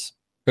Radunz.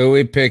 Who are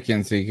we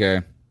picking,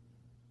 CK?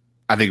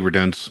 I think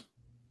Radunz.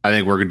 I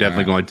think we're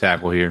definitely going to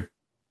tackle here.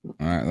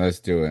 All right, let's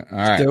do it.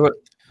 Let's do it.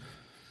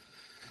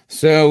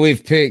 So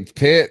we've picked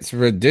Pitts,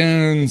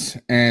 Radunz,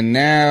 and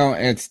now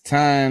it's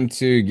time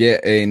to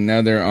get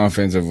another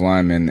offensive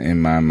lineman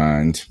in my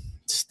mind.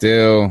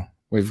 Still,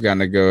 we've got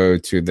to go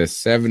to the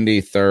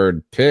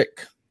 73rd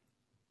pick.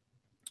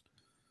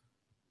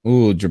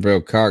 Ooh,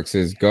 Jabril Cox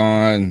is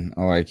gone.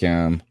 I like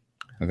him.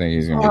 I think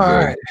he's going to be good. All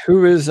right,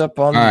 who is up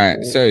on All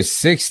right, so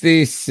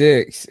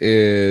 66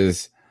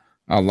 is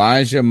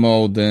Elijah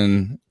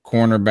Molden,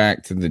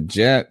 cornerback to the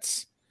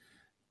Jets.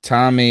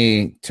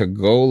 Tommy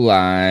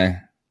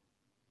Togai.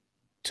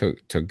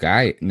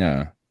 Togai.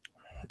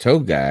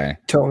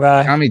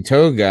 Tommy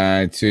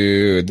Togai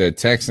to the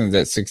Texans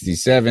at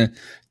 67.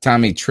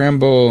 Tommy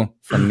Tremble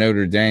from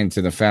Notre Dame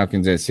to the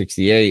Falcons at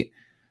 68.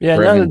 Yeah,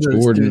 Brevin none of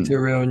those dudes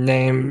are real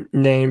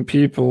name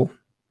people.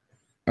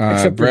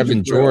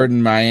 Brevin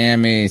Jordan,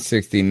 Miami,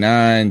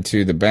 69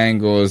 to the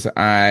Bengals.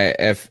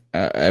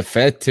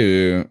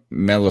 Ifeatu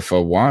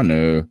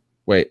Melifonwu.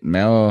 Wait,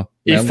 Melifonwu.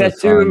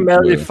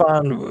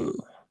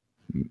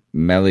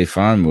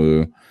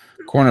 Melifonwu.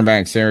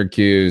 Cornerback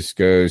Syracuse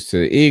goes to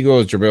the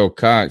Eagles. Jabril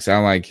Cox, I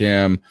like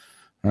him.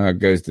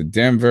 Goes to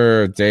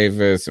Denver.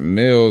 Davis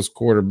Mills,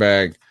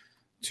 quarterback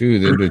to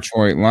the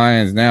Detroit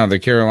Lions. Now the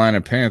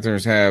Carolina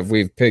Panthers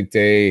we've picked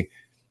a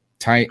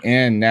tight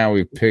end. Now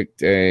we've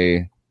picked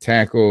a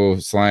tackle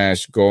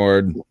 /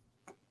 guard,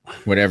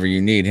 whatever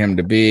you need him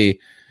to be.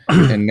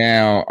 And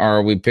now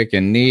are we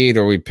picking need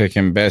or are we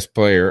picking best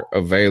player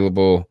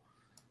available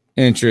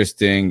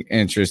Interesting.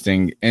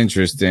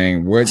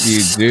 What do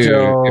you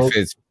do if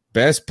it's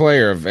best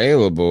player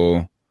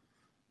available?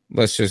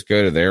 Let's just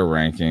go to their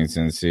rankings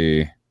and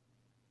see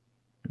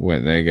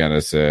what they got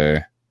to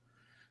say.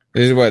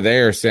 This is what they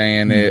are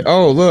saying.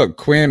 Oh, look,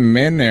 Quinn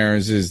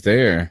Manners is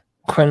there.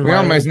 We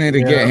almost need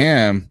to get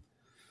him.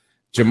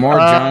 Jamar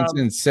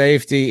Johnson,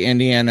 safety,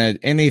 Indiana.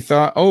 Any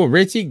thought? Oh,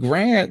 Richie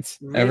Grant.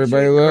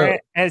 Everybody look.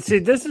 And see,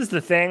 this is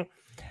the thing.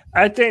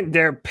 I think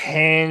they're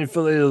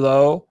painfully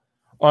low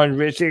on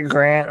Richie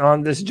Grant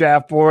on this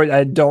draft board.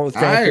 I don't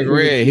think. I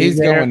agree. He's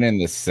going in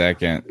the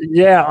second.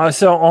 Yeah.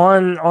 So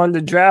on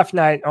the draft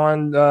night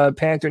on the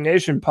Panther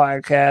Nation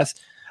podcast,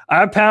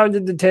 I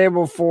pounded the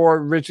table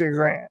for Richie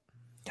Grant.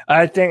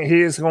 I think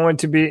he is going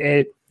to be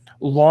a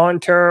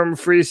long-term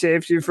free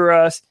safety for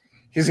us.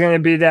 He's going to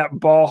be that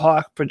ball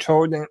hawk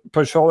patrolling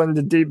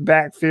the deep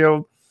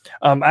backfield.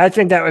 I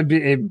think that would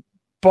be a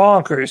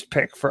bonkers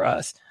pick for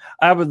us.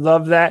 I would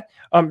love that.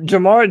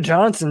 Jamar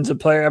Johnson's a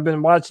player I've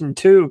been watching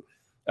too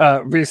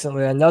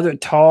recently. Another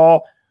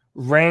tall,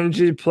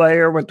 rangy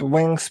player with the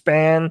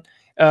wingspan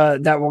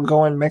that will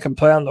go and make a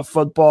play on the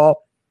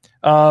football.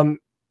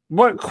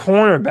 What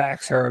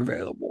cornerbacks are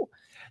available?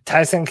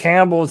 Tyson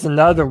Campbell is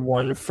another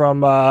one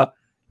from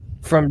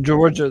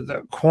Georgia,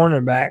 the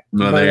cornerback.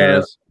 No, there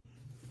is.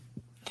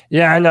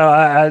 Yeah, I know.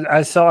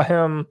 I saw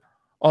him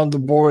on the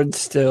board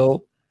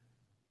still.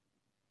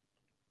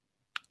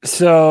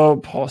 So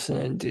Paulson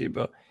and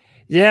Debo.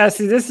 Yeah,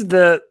 see, this is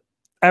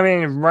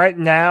right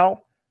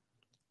now,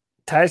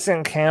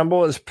 Tyson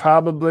Campbell is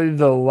probably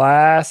the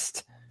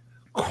last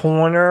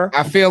corner.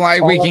 I feel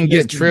like we can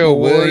get Trill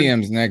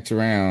Williams next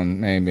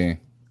round, maybe.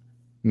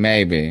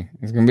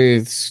 It's going to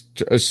be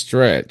a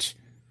stretch.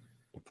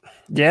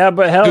 Yeah,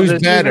 but hell,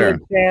 who's better?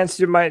 Even a chance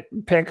you might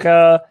pick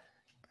up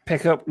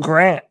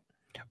Grant.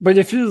 But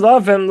if you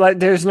love him, like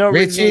there's no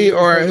Richie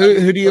or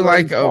who do you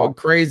like? Oh,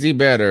 crazy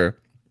better.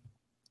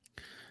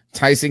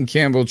 Tyson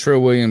Campbell,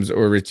 Trill Williams,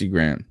 or Richie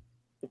Grant?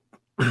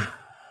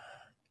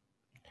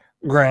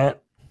 Grant.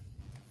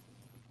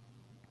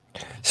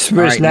 All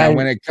right, now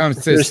when it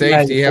comes to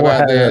safety, how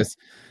about this?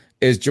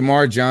 Is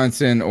Jamar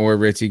Johnson or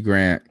Richie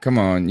Grant? Come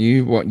on,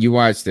 you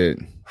watched it.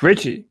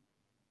 Richie.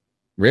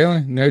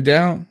 Really? No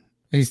doubt?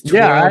 He's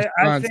 12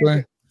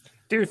 constantly.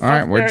 Dude, all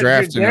right, we're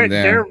drafting him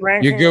then.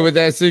 You good with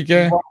that,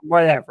 CK?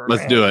 Whatever.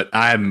 Let's do it.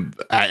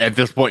 At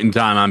this point in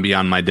time, I'm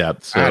beyond my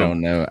depth. So. I don't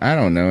know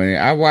any.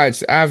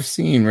 I've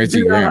seen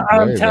Richie Grant play.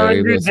 I'm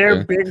telling you,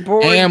 they're big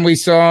boys. And we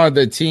saw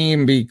the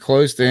team be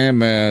close to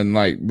him and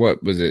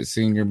what was it,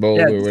 Senior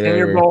Bowl or whatever.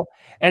 Senior Bowl.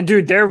 And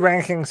dude, their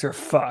rankings are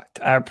fucked.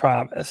 I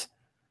promise.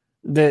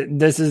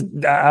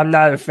 I'm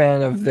not a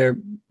fan of their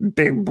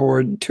big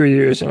board 2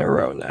 years in a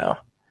row now.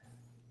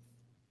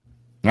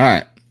 All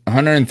right,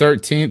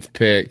 113th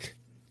pick.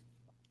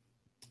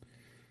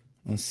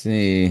 Let's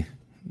see.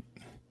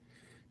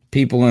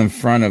 People in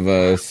front of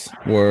us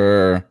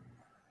were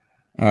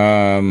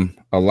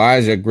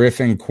Elijah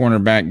Griffin,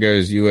 cornerback,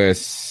 goes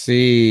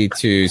USC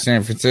to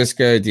San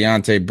Francisco.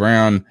 Deontay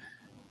Brown,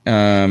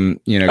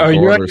 you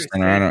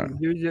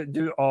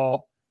do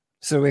all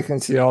so we can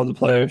see all the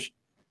players.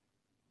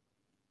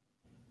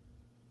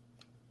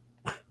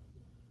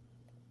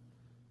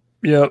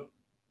 Yep.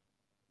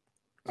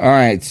 All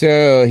right,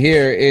 so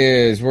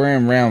we're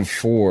in round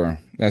 4.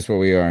 That's what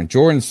we are.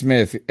 Jordan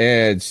Smith,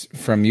 edge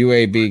from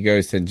UAB,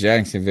 goes to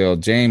Jacksonville.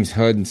 James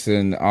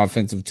Hudson,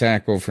 offensive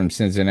tackle from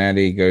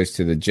Cincinnati, goes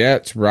to the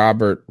Jets.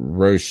 Robert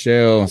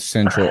Rochelle,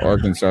 Central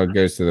Arkansas,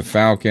 goes to the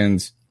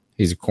Falcons.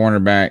 He's a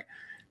cornerback.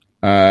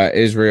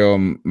 Israel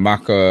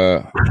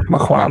Makumo,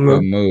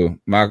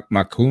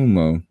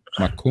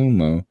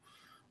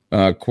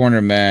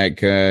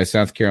 cornerback,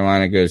 South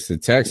Carolina, goes to the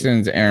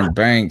Texans. Aaron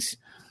Banks,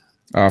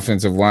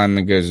 offensive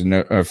lineman, goes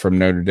from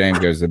Notre Dame,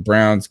 goes to the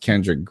Browns.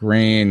 Kendrick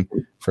Green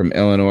from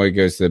Illinois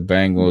goes to the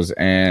Bengals,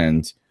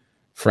 and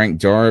Frank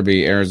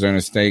Darby,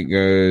 Arizona State,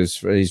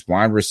 he's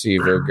wide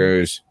receiver,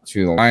 goes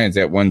to the Lions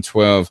at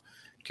 112.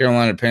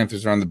 Carolina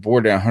Panthers are on the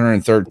board at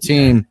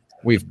 113.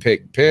 We've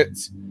picked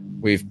Pitts.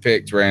 We've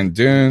picked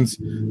Randuns.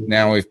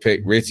 Now we've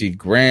picked Richie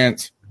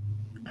Grant.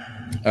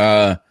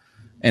 And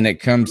it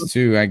comes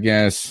to, I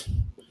guess,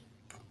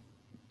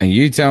 and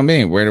you tell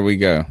me, where do we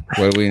go?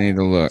 What do we need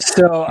to look?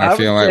 So I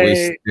feel like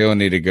we still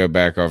need to go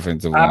back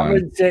offensive line. I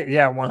would say,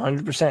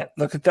 100%.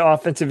 Look at the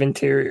offensive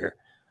interior.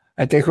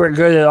 I think we're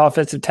good at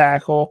offensive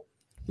tackle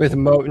with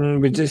Moten.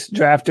 We just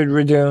drafted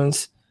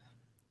Raduns.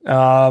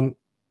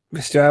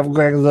 We still have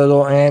Greg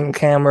Little and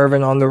Cam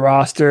Irvin on the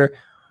roster.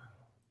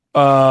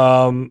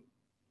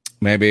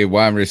 Maybe a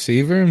wide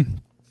receiver,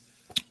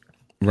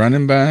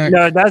 running back.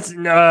 No, that's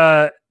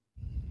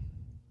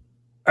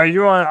are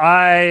you on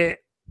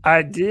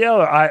IDL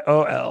or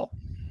IOL?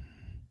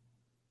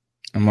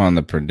 I'm on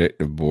the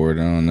predictive board.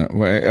 I don't know.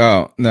 Wait,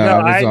 oh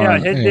no!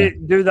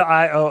 Do the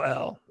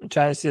IOL. I'm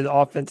trying to see the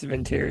offensive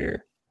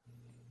interior.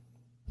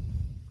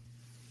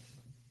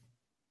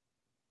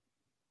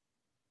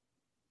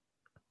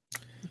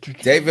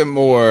 David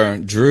Moore,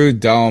 Drew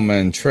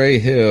Dahlman, Trey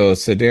Hill,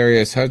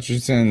 Sedarius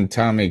Hutchinson,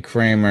 Tommy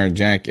Kramer,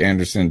 Jack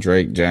Anderson,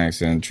 Drake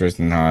Jackson,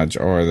 Tristan Hodge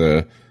are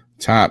the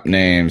top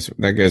names.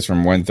 That goes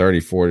from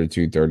 134 to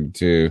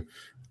 232.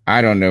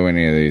 I don't know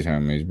any of these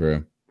homies,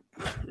 bro.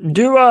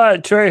 Do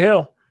Trey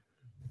Hill.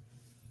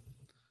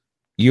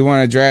 You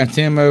want to draft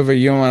him over?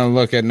 You don't want to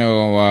look at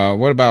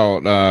what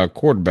about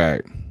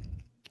quarterback?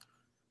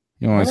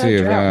 You want to see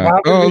if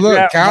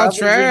look, Kyle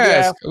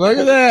Trask. Look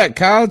at that.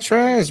 Kyle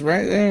Trask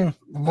right there.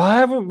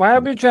 Why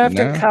are we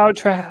drafting Kyle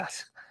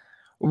Trask?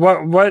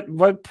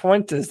 What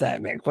point does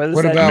that make? What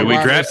about I mean, we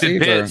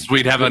drafted Pitts.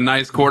 We'd have a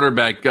nice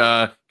quarterback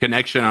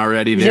connection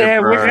already there. Yeah,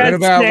 what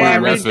about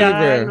wide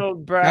receiver?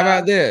 How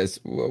about this?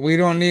 We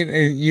don't need.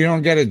 You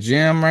don't get a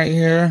gem right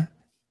here.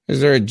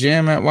 Is there a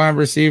gem at wide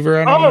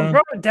receiver? I don't know.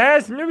 Bro,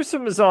 Daz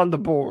Newsome is on the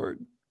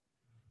board.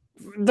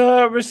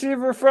 The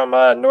receiver from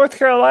North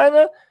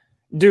Carolina.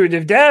 Dude,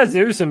 if Daz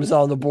Newsome's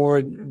on the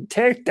board,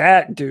 take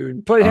that,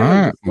 dude. Put him in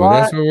the slot. Well,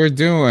 that's what we're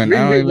doing.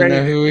 I don't even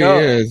know who he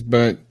is,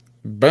 but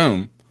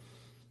boom.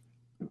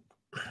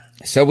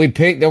 So we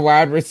picked the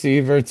wide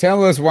receiver.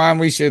 Tell us why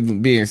we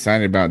should be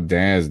excited about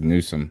Daz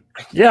Newsome.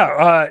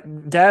 Yeah,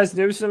 Daz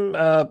Newsome,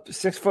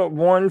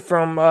 6'1"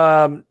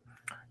 from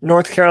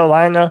North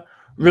Carolina.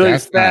 Really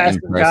fast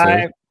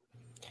guy.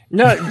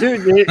 No,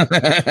 dude, you're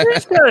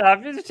just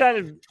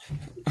trying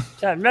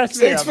to mess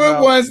me up.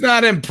 6'1"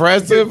 not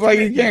impressive. Like,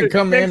 you can't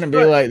come in and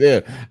be like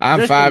this.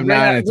 I'm 5'9"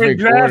 and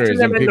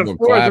 3/4, and people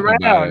clap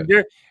about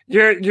it.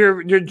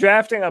 You're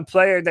drafting a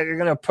player that you're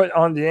going to put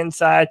on the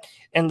inside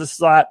in the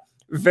slot.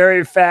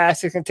 Very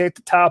fast. You can take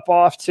the top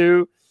off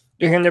too.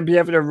 You're going to be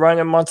able to run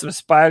him on some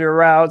spider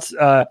routes,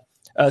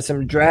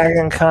 some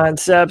dragon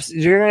concepts.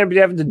 You're going to be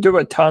able to do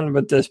a ton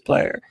with this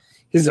player.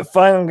 He's a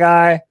fun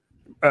guy.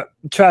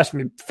 Trust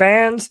me,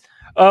 fans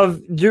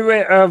of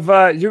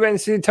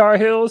UNC Tar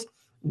Heels,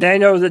 they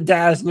know that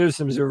Daz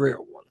Newsome's a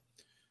real one.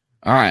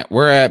 All right,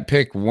 we're at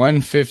pick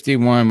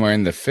 151. We're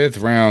in the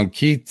 5th round.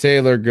 Keith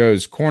Taylor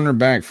goes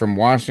cornerback from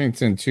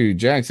Washington to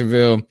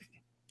Jacksonville.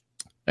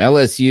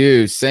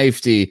 LSU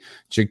safety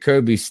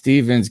Jacoby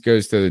Stevens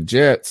goes to the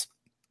Jets.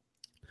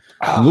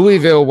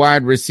 Louisville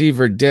wide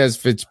receiver Des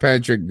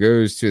Fitzpatrick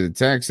goes to the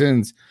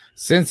Texans.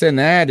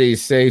 Cincinnati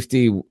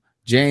safety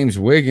James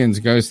Wiggins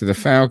goes to the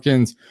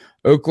Falcons.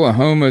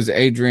 Oklahoma's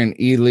Adrian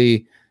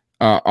Ely,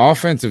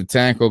 offensive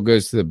tackle,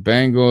 goes to the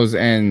Bengals.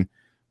 And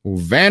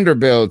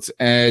Vanderbilt's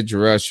edge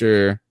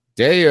rusher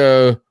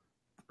Dayo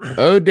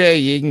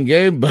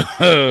Odeyingbo.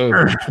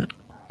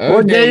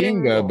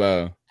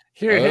 Odeyingbo.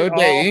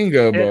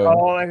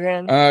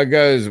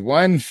 Goes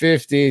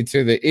 150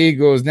 to the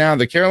Eagles. Now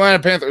the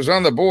Carolina Panthers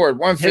on the board.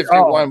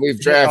 151. We've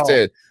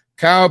drafted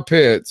Kyle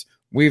Pitts.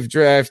 We've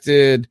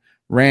drafted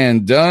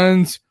Rand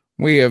Duns.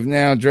 We have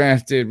now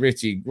drafted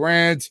Richie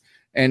Grant,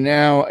 and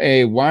now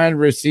a wide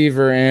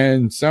receiver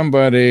and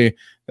somebody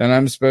that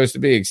I'm supposed to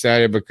be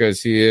excited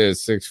because he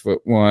is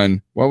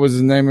 6'1". What was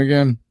his name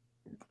again?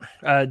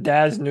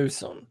 Daz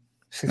Newsome.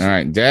 All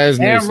right, Daz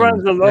Newsome. And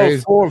runs a low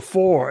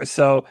 4.4.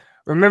 So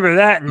remember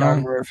that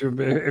number if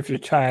you're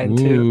trying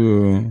to.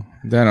 Ooh,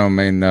 that don't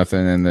mean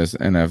nothing in this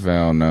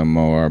NFL no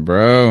more,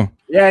 bro.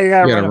 Yeah, you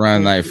gotta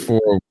run like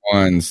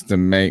 4.1s to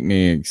make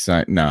me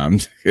excited. No, I'm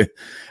just kidding.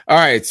 All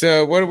right,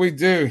 so what do we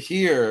do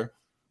here?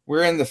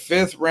 We're in the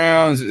 5th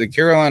round. The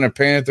Carolina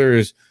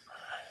Panthers.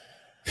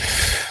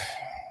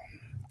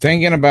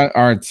 Thinking about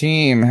our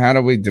team, how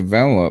do we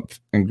develop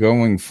and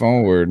going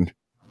forward?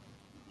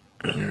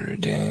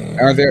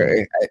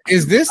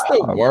 Is this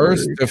the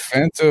worst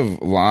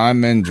defensive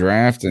lineman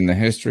draft in the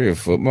history of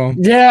football?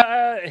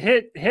 Yeah,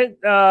 hit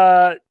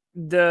the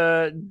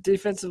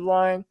defensive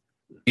line.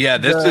 Yeah,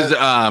 this is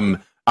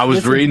I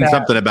was reading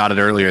something about it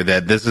earlier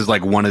that this is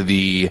like one of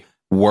the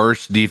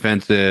worst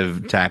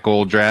defensive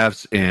tackle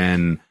drafts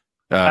in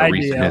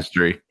recent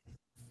history.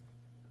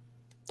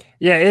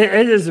 Yeah,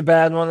 it is a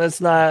bad one.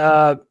 It's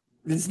not.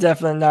 It's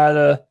definitely not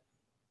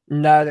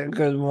a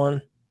good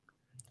one.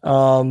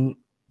 Yeah,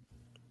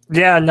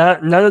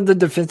 none of the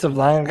defensive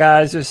line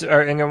guys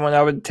are anyone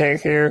I would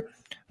take here.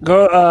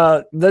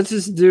 Go. Let's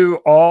just do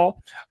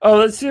all. Oh,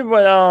 let's see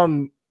what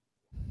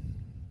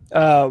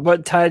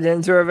tight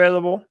ends are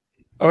available.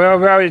 Oh, we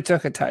already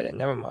took a tight end.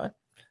 Never mind.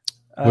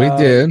 We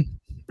did.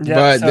 Yeah,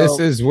 but this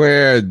is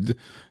where I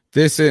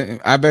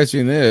bet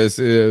you this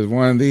is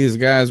one of these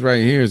guys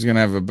right here is going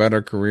to have a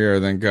better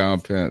career than Kyle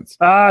Pitts.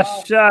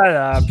 Shut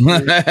up.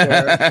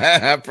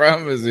 I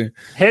promise you.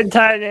 Hit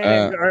tight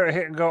end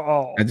or go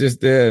all. I just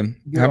did.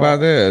 How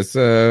about this?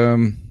 I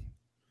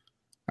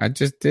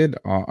just did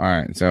all. All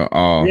right. So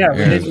all. Yeah,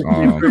 we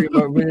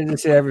need to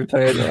see every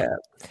player they have.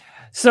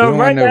 So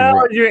right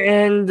now you're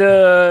in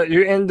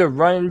the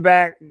running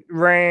back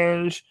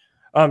range.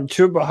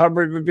 Chuba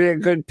Hubbard would be a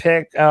good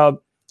pick.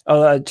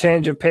 A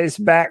change of pace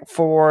back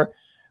for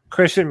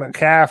Christian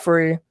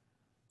McCaffrey.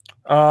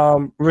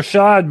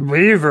 Rashad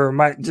Weaver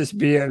might just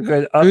be a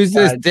good upside. Who's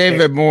this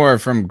David Moore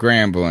from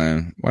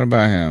Grambling? What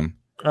about him?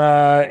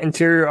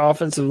 Interior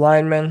offensive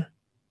lineman.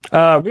 We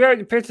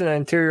already picked an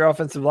interior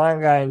offensive line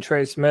guy in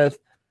Trey Smith.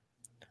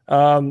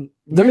 Let me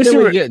When see did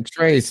we what get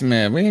Trey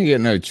Smith? We didn't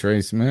get no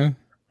Trey Smith.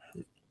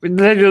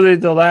 literally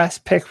the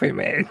last pick we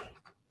made.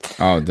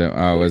 Oh,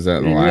 was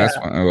that the last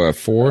one? Oh,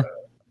 4?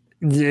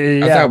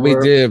 Yeah, I thought we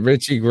did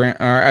Richie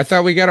Grant. I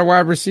thought we got a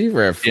wide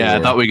receiver at 4. Yeah,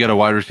 I thought we got a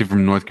wide receiver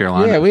from North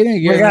Carolina. Yeah, we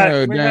didn't get we got no.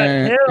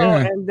 Hill, Yeah.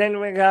 and then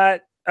we got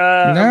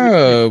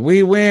No,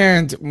 we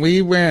went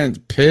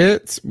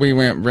Pitts, we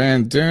went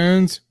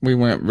Randunes, we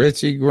went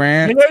Richie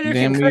Grant. You know you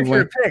then can we click your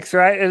went. picks,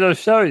 right? It'll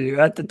show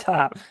you at the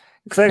top.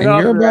 Click And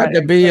on you're the about right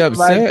to be and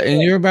click my upset, pick.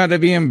 and you're about to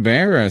be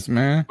embarrassed,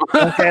 man.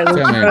 Okay, let's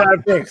Tell see me. what our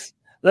picks.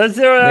 Let's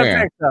see what our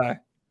Where? picks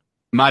are.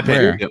 My pick.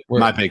 Where? Yep, Where?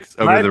 my picks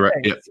over My the right.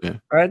 picks. Yep, yeah.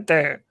 Right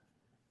there.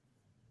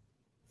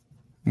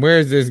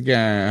 Where's this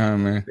guy,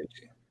 man?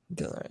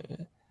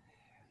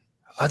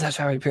 Oh, that's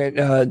how we picked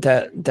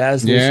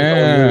Daz.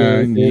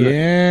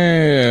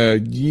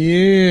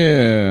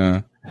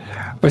 Yeah.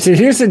 But see,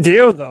 here's the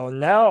deal, though.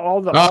 Now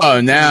all the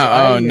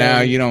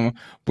Now you don't.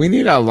 We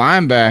need a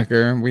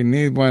linebacker. We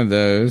need one of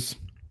those.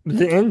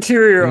 the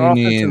interior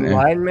We offensive need-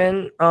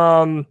 linemen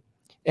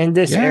in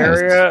this Yes.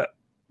 area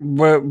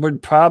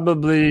would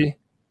probably.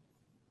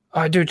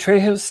 Oh, dude, Trey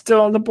Hill's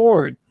still on the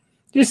board.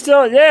 You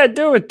still,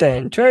 do it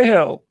then, Trey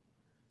Hill.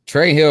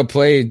 Trey Hill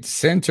played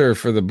center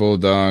for the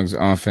Bulldogs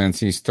offense.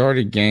 He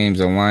started games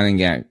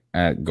aligning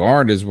at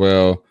guard as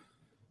well.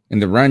 In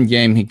the run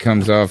game, he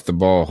comes off the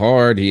ball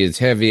hard. He is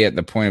heavy at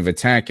the point of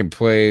attack and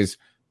plays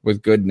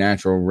with good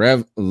natural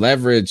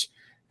leverage.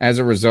 As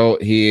a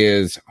result, he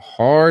is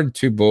hard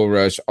to bull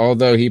rush.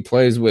 Although he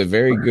plays with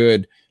very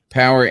good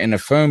power in a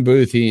phone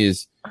booth, he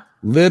is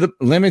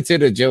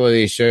limited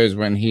agility, shows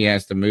when he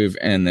has to move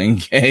and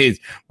engage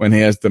when he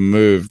has to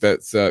move.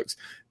 That sucks.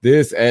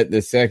 This at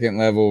the second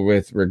level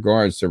with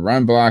regards to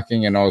run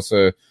blocking and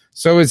also.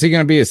 So is he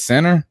going to be a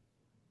center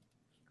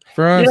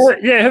for us?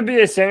 Yeah, he'll be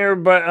a center,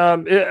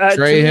 but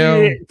Trey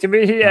Hill? to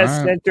me, he has All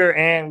right. center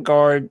and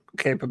guard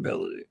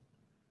capability.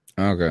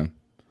 Okay.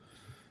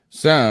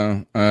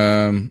 So,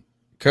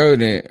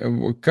 Cody,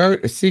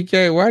 CK,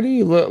 why do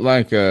you look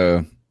like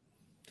a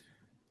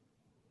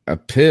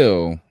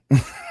pill?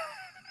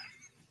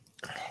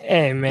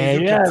 Hey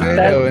man, There's a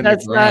potato in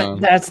the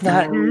ground. that's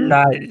not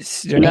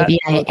nice. You're Maybe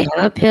not, I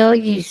am a pill,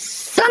 you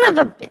son of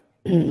a bitch.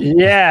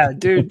 yeah,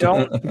 dude,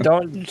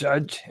 don't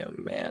judge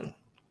him, man.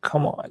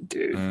 Come on,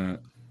 dude.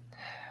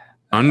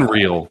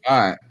 Unreal. All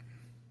right.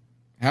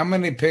 How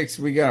many picks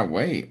we gotta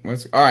wait? All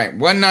right,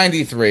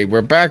 193.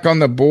 We're back on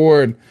the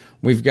board.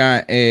 We've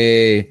gone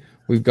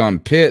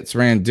Pitts,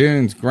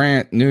 Randunes,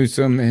 Grant,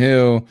 Newsom,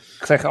 Hill.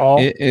 Click all.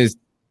 It is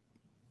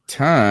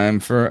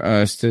time for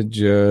us to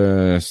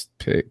just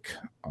pick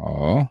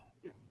all.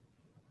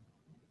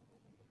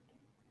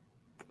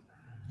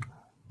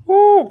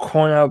 Ooh,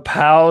 Cornell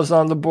Powell's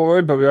on the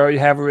board, but we already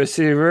have a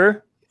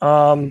receiver.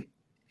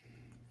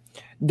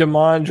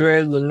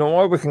 Demondre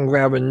Lenore. We can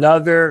grab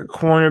another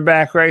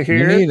cornerback right You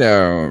here. need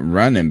a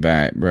running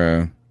back,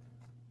 bro.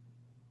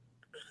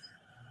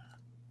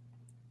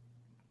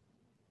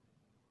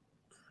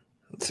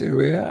 Let's see who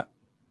we got.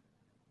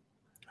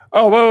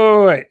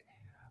 Oh, wait.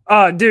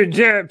 Oh, dude,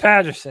 Jarrett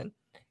Patterson.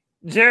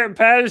 Jarrett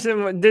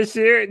Patterson this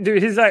year,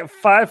 dude, he's like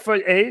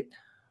 5'8",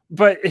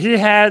 but he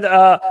had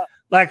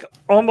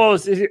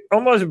he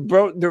almost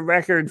broke the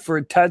record for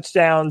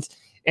touchdowns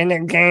in a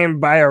game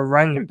by a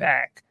running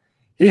back.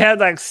 He had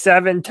like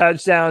 7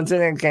 touchdowns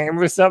in a game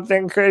or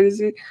something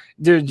crazy.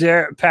 Dude,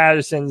 Jarrett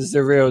Patterson's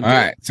the real deal. All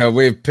right, so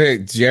we've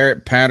picked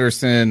Jarrett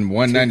Patterson,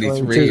 193,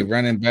 222.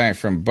 running back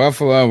from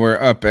Buffalo. We're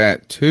up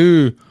at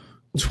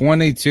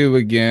 222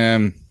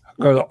 again.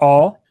 Go to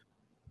all.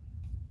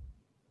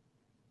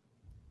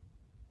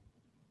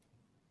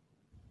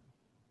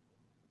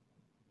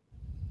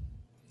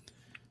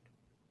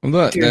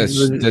 Look,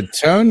 Dude, the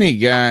Tony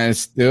guy is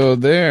still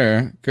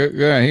there. Good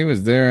guy. He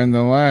was there in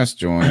the last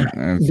joint.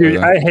 Dude,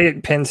 I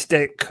hate Penn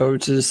State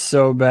coaches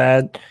so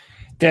bad.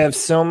 They have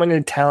so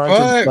many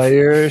talented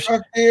players.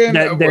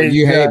 that they-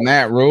 You hate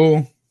Matt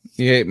Rule?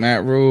 You hate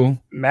Matt Rule?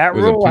 Matt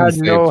was a Rule Penn had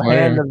State no player.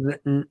 hand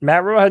of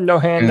Matt Rule had no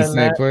hand Penn in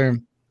State that. player?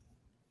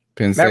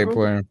 Penn State Rule?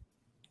 player.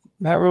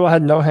 Matt Rule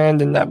had no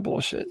hand in that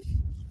bullshit.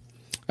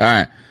 All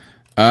right.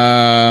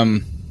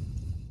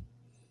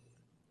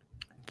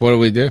 What do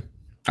we do?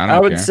 I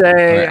would care.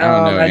 say I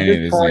don't know at any of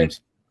this his point,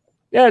 names.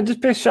 yeah,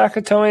 just pick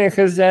Shaka Tony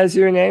because that's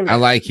your name. I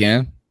like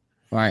him.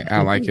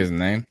 I like his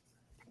name.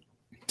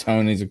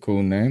 Tony's a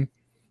cool name.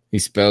 He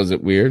spells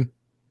it weird.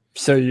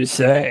 So you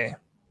say.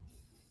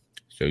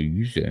 So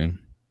you say.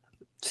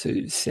 So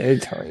you say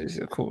Tony's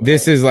a cool.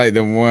 This is like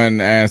the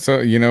one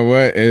asshole. You know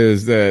what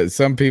is that?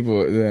 Some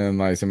people then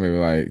like some people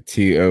like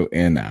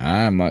Toni.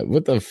 I'm like,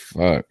 what the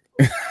fuck?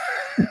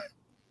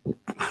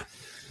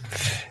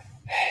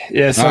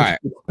 Yeah, some All right.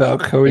 people spell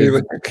Cody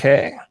with a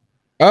K.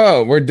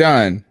 Oh, we're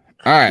done.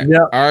 All right.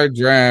 Yep. Our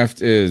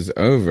draft is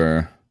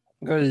over.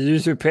 Go to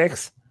user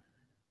picks.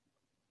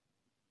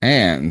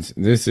 And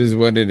this is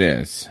what it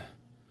is.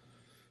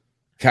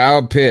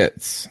 Kyle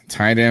Pitts,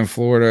 tight end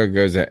Florida,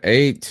 goes at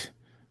 8.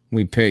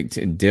 We picked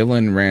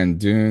Dylan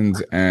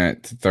Randunes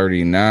at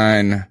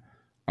 39.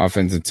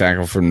 offensive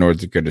tackle from North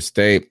Dakota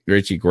State.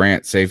 Richie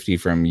Grant, safety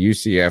from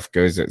UCF,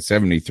 goes at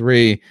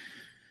 73.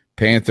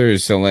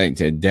 Panthers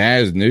selected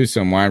Daz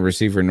Newsome, wide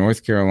receiver,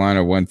 North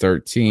Carolina,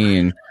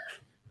 113.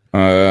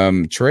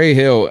 Trey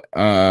Hill,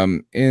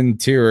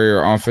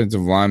 interior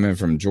offensive lineman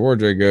from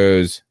Georgia,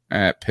 goes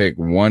at pick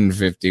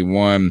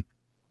 151.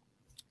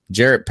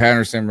 Jarrett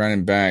Patterson,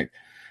 running back,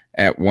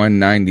 at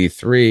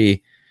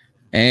 193.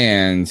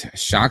 And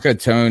Shaka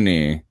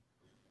Toney,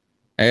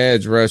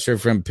 edge rusher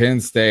from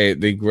Penn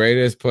State, the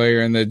greatest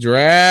player in the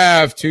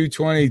draft,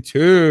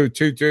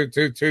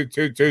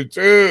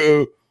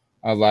 222.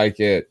 I like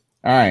it.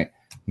 All right.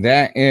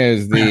 That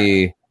is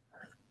the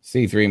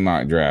C3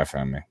 mock draft,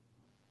 I mean.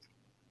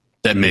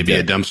 That may be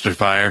a dumpster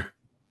fire.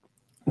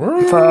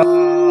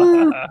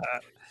 All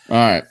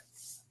right.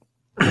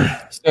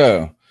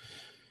 So,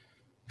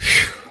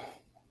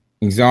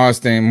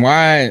 exhausting.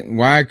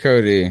 Why,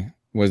 Cody,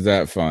 was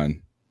that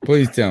fun?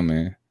 Please tell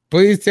me.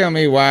 Please tell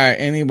me why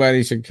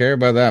anybody should care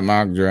about that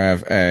mock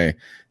draft, A.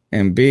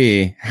 And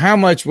B, how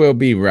much will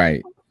be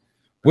right?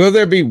 Will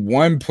there be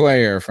one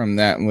player from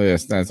that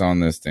list that's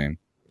on this team?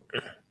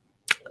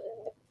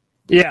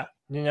 Yeah.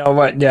 You know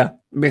what? Yeah.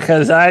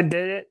 Because I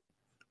did it.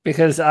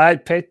 Because I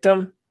picked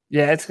them.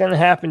 Yeah, it's going to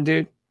happen,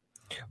 dude.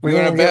 We're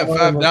going to bet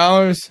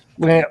 $5?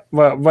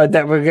 What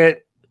that we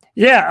get?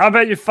 Yeah, I'll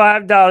bet you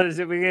 $5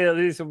 that we get at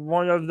least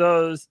one of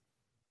those.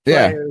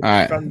 Yeah, all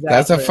right.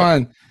 That's a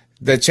fun.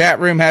 The chat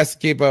room has to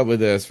keep up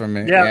with this for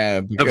me. Yeah.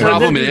 The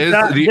problem is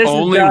the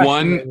only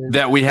one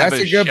that we have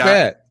a good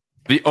bet.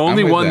 The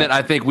only one that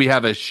I think we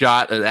have a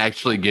shot at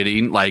actually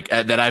getting, like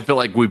that I feel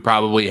like we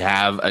probably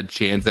have a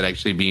chance at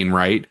actually being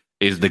right,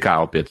 is the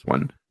Kyle Pitts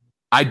one.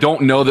 I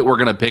don't know that we're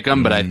going to pick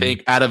him, but I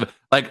think out of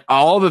like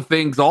all the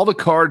things, all the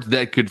cards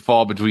that could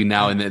fall between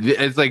now and then,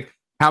 it's like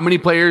how many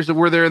players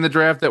were there in the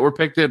draft that were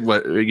picked?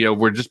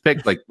 We're just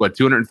picked like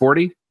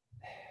 240?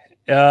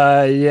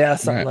 Yeah,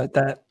 something like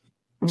that.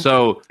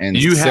 So and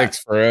you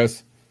 6 for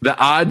us. The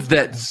odds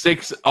that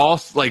 6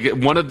 also like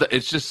one of the,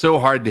 it's just so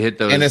hard to hit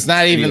those, and it's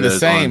not even the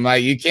same.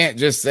 Like you can't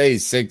just say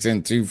 6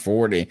 and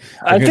 240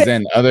 because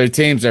then other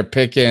teams are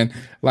picking.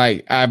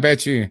 Like I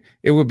bet you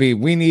it would be.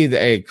 We need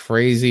a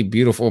crazy,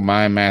 beautiful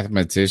mind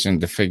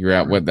mathematician to figure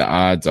out what the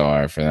odds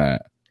are for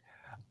that.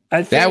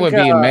 That would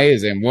be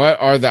amazing.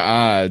 What are the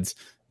odds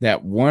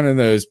that one of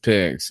those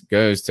picks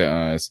goes to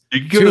us?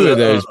 2 of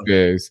those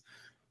picks.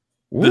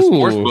 The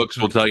sports books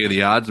will tell you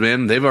the odds,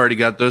 man. They've already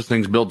got those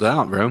things built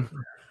out, bro.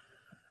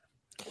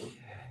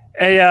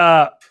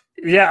 Yeah,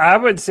 I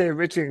would say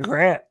Richard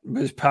Grant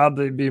would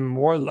probably be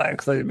more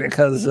likely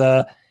because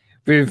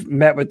we've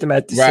met with them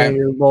at the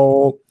Senior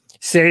Bowl.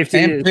 Safety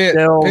is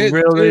still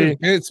really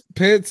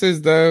Pitts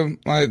is the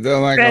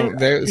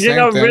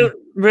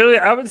really.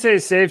 I would say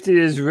safety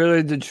is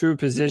really the true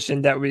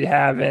position that we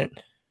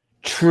haven't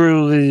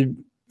truly.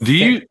 Do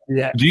you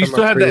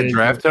still have that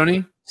draft,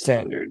 Tony?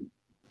 Standard.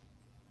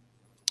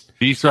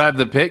 Do you still have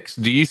the picks?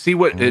 Do you see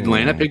what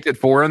Atlanta picked at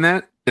 4 on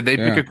that? Did they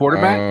pick a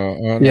quarterback?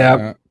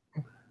 Yeah.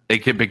 They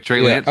can pick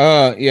Trey Lance.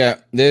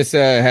 This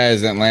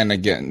has Atlanta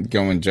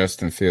going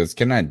Justin Fields.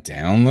 Can I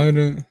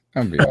download it?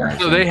 That'd be awesome.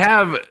 So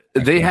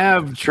they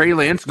have Trey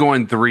Lance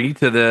going 3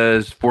 to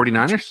the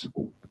 49ers.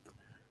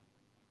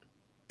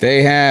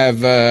 They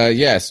have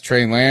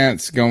Trey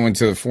Lance going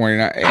to the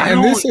 49ers.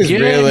 And this is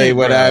really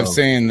what I've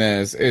seen.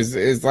 This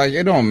is like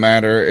it don't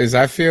matter.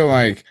 I feel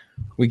like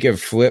we could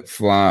flip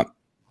flop.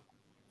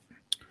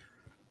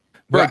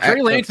 Bro,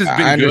 Trey Lance has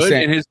been good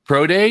in his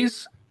pro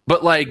days.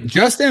 But like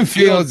Justin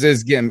Fields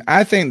is getting,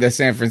 I think the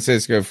San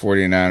Francisco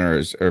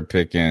 49ers are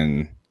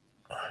picking.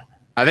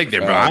 I think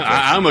they're.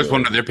 I almost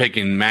wonder they're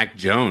picking Mac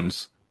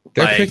Jones.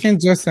 They're picking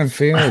Justin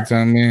Fields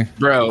on me,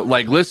 bro.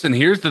 Like, listen.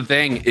 Here's the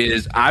thing: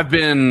 is I've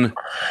been.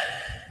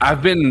 I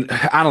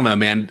don't know,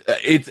 man.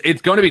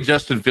 It's going to be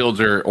Justin Fields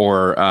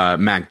or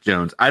Mac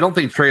Jones. I don't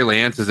think Trey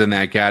Lance is in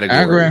that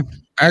category.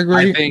 I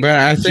agree. But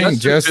I think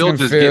Justin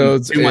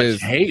Fields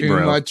is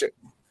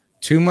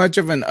too much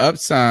of an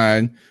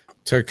upside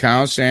to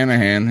Kyle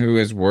Shanahan, who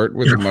has worked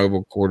with a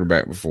mobile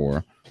quarterback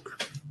before.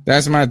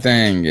 That's my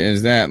thing,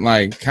 is that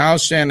like Kyle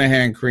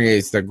Shanahan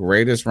creates the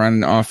greatest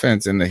running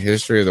offense in the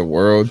history of the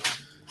world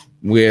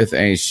with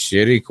a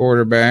shitty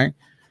quarterback.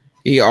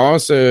 He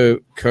also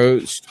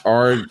coached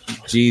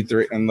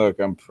RG3. And look,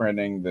 I'm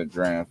printing the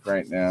draft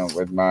right now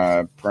with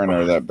my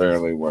printer that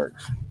barely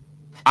works.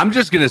 I'm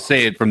just going to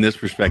say it from this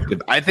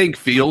perspective. I think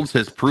Fields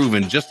has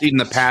proven just in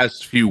the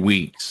past few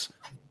weeks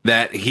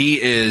that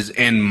he is,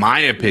 in my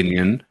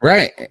opinion,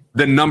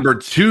 the number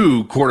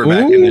 2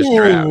 quarterback in this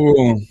draft.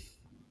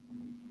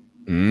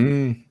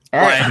 All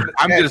right.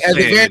 I'm just saying,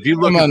 if you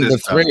look at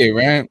this the 3,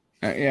 right?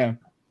 Yeah.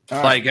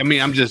 Like, I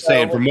mean, I'm just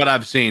saying, from what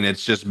I've seen,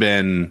 it's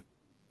been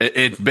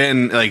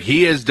like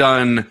he has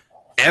done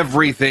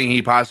everything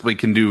he possibly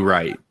can do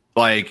right.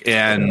 Like,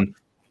 and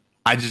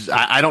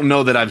I don't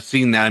know that I've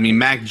seen that. I mean,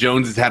 Mac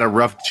Jones has had a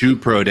rough 2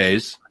 pro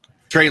days.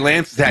 Trey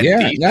Lance has had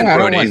decent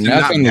pro days.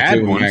 Nothing to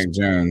do with Mac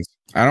Jones.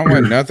 I don't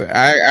want nothing.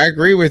 I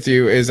agree with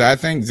you. I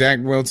think Zach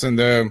Wilson,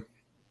 though,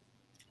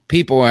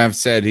 people have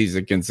said he's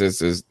a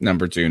consistent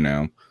number 2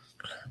 now.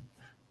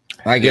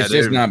 Like, it's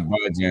just not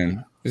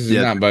budging. This is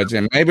not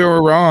budging. Maybe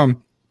we're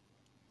wrong.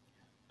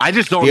 I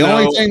just don't know. The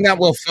only thing that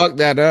will fuck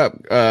that up,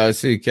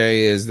 CK,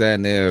 is that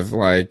if,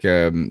 like,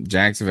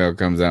 Jacksonville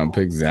comes out and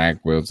picks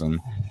Zach Wilson.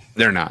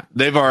 They're not.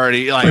 They've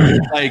already,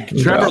 like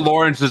Trevor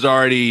Lawrence has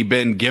already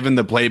been given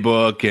the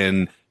playbook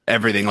and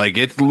everything. Like,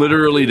 it's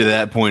literally to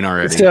that point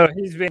already. So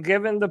he's been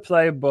given the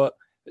playbook.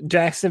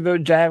 Jacksonville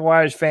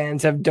Jaguars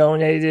fans have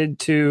donated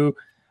to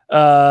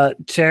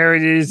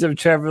charities of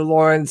Trevor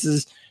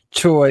Lawrence's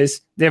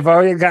choice. They've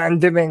already gotten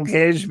them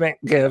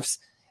engagement gifts.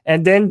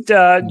 And then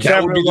that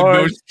Trevor would be Lawrence,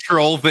 the most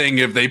troll thing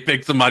if they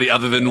pick somebody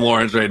other than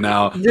Lawrence right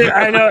now. Yeah,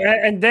 I know.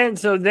 And then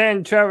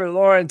Trevor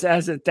Lawrence,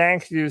 as a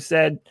thank you,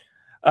 said,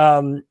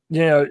 to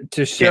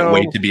show. Can't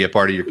wait to be a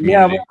part of your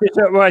community.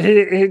 Yeah,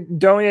 he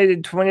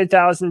donated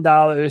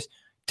 $20,000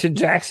 to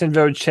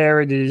Jacksonville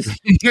charities,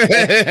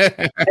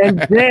 and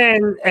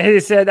then he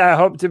said, "I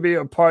hope to be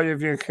a part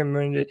of your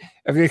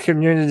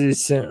community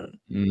soon."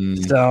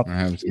 So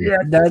yeah,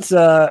 that's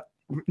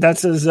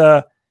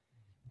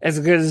as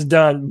good as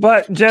done.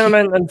 But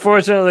gentlemen,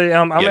 unfortunately,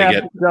 I'm gonna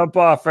have to jump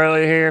off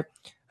early here.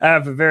 I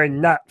have a very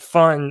not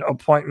fun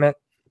appointment,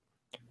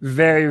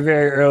 very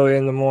very early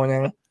in the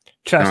morning.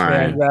 Trust me,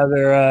 I'd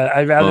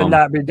rather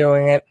not be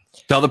doing it.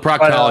 Tell the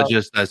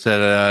proctologist I said,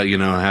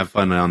 have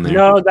fun down there.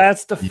 No,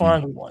 that's the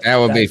fun one. That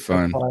would be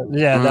fun.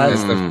 Yeah,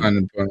 that's the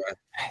fun one.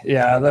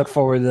 Yeah, I look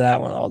forward to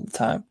that one all the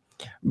time.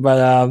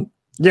 But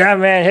yeah,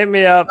 man, hit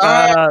me up.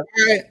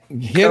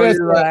 Hit us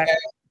up.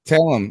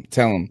 Tell him.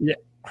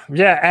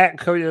 Yeah, at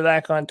Cody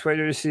Lack on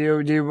Twitter,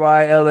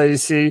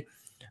 CODYLAC.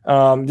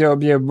 There'll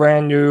be a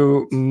brand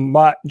new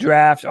mock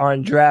draft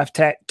on Draft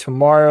Tech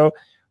tomorrow.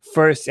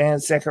 First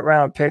and second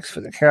round picks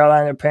for the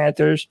Carolina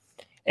Panthers.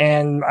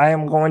 And I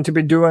am going to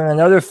be doing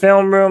another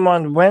film room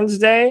on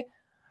Wednesday.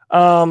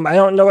 I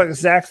don't know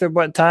exactly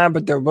what time,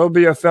 but there will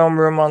be a film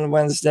room on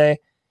Wednesday.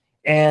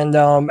 And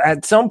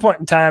at some point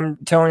in time,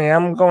 Tony,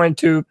 I'm going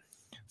to,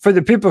 for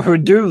the people who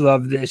do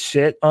love this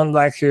shit,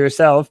 unlike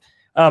yourself,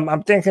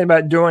 I'm thinking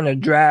about doing a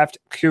draft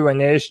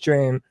Q&A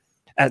stream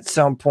at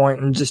some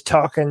point and just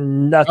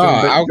talking nothing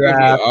but I'll draft.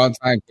 give you all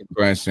types of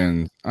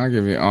questions. I'll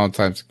give you all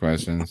types of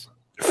questions.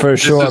 For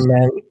sure,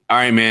 man. All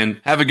right, man.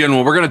 Have a good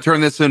one. We're going to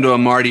turn this into a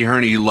Marty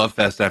Herney love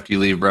fest after you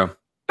leave, bro.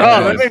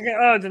 Let me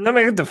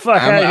get the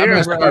fuck out of here. I'm going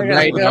to start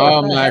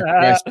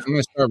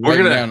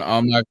writing down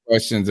all my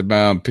questions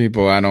about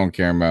people I don't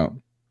care about.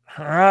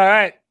 All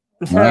right.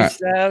 Sounds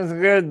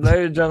good,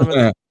 ladies and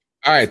gentlemen.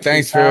 All right.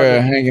 Thanks for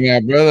hanging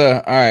out,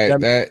 brother. All right.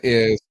 That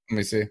is, let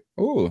me see.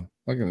 Ooh,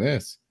 look at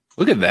this.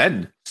 Look at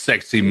that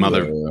sexy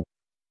mother. Look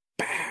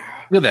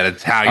at that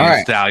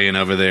Italian stallion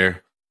over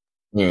there.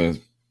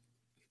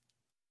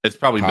 It's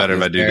probably better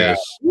if I do this.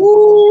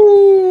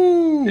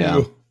 Woo!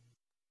 Yeah.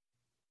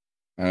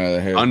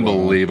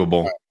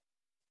 Unbelievable.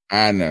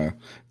 I know.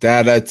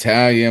 That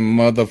Italian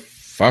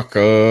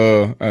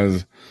motherfucker,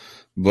 as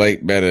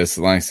Blake Bettis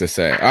likes to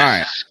say. All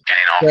right.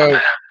 Getting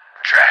on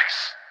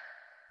tracks.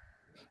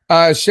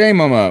 Shame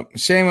him up. All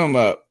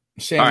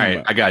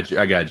right, I got you.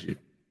 If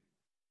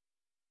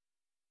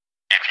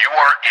you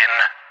are in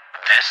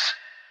this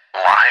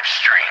live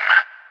stream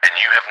and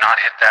you have not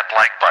hit that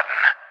like button,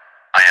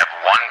 I have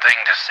one thing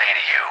to say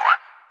to you,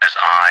 as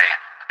I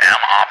am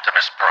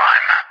Optimus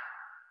Prime.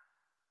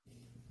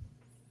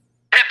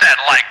 Hit that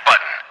like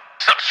button.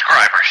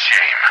 Subscriber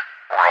shame.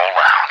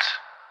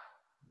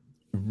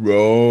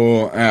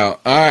 Roll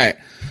out. All right.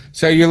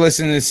 So you're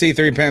listening to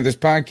C3 Panthers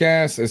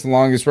podcast. It's the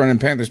longest running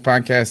Panthers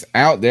podcast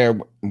out there.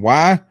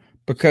 Why?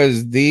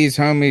 Because these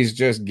homies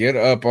just get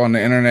up on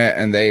the internet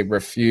and they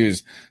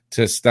refuse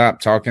to stop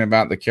talking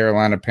about the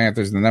Carolina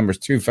Panthers. The number's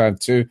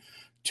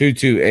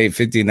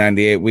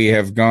 252-228-5098. We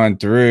have gone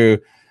through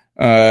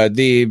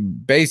the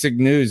basic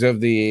news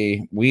of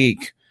the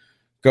week,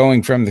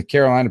 going from the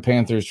Carolina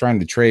Panthers trying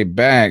to trade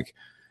back,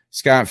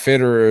 Scott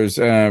Fitterer's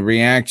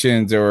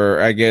reactions, or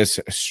I guess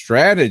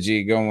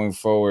strategy going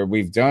forward.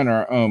 We've done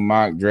our own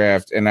mock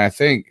draft, and I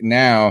think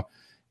now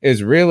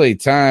is really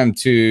time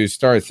to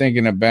start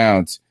thinking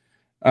about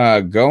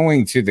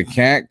going to the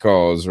cat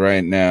calls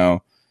right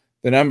now.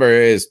 The number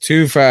is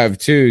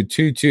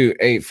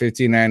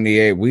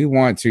 252-228-5098. We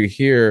want to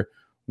hear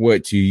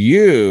what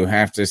you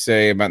have to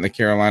say about the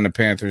Carolina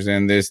Panthers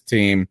and this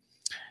team.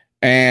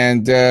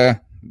 And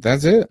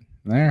that's it.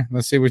 There.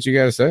 Let's see what you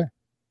got to say.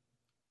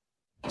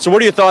 So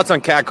what are your thoughts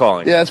on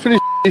catcalling? Yeah, it's pretty.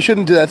 You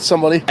shouldn't do that to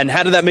somebody. And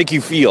how did that make you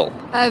feel?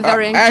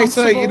 Very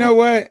actually, you know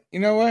what?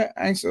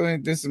 Actually,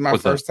 this is my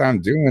first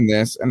time doing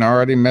this, and I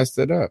already messed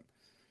it up.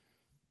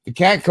 The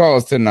cat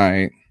calls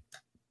tonight.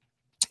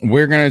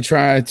 We're going to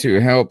try to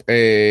help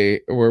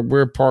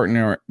we're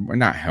partnering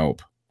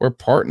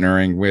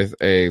with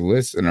a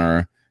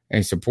listener,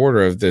 a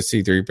supporter of the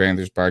C3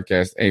 Panthers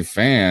podcast, a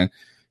fan,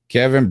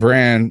 Kevin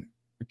Brown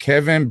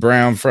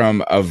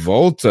from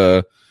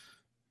Avolta.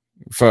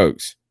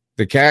 Folks,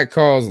 the cat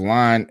calls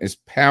line is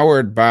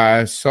powered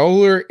by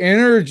solar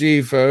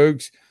energy,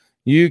 folks.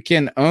 You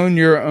can own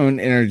your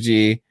own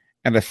energy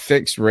at a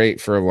fixed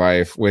rate for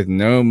life with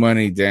no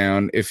money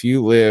down if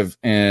you live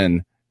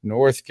in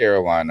North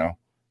Carolina,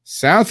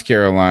 South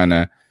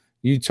Carolina,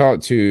 you talk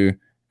to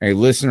a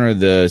listener of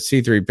the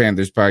C3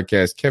 Panthers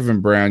podcast,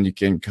 Kevin Brown. You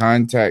can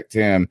contact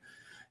him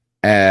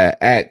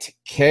at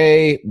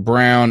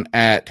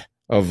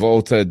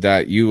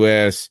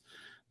kbrown@avolta.us.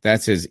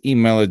 That's his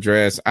email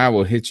address. I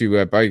will hit you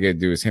up. All you got to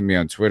do is hit me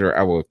on Twitter.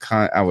 I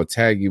will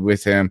tag you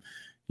with him.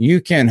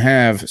 You can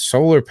have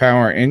solar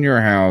power in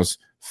your house,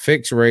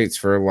 fixed rates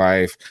for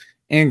life,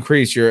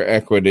 increase your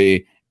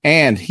equity,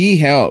 and he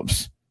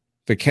helps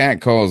the Cat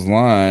Calls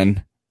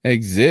line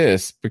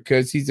exists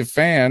because he's a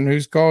fan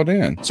who's called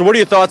in. So what are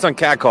your thoughts on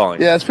catcalling?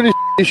 Yeah, it's pretty.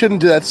 You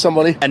shouldn't do that to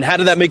somebody. And how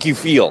did that make you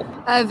feel?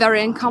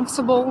 Very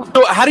uncomfortable.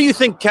 So how do you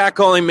think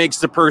catcalling makes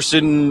the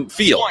person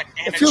feel?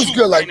 It feels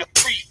good, like. Who's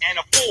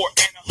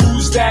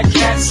that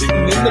cat sitting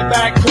in the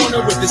back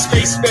corner with his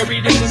face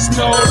buried in his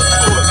nose?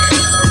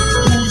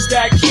 Who's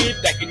that kid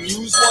that can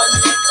use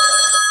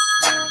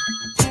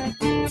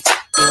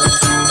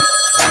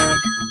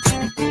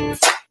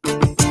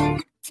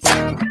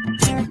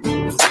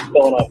What's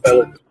going on,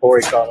 fellas? It's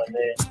Corey calling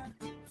in.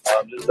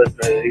 Just listening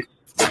to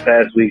this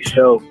past week's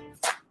show.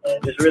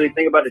 Just really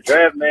think about the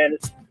draft, man.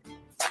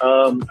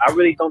 I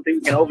really don't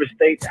think we can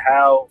overstate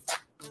how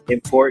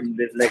important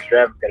this next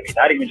draft is going to be.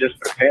 Not even just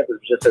for the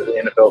Panthers, just as the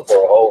NFL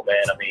for a whole,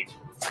 man. I mean,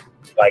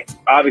 like,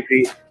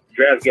 obviously,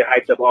 drafts get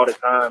hyped up all the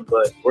time,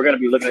 but we're going to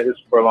be looking at this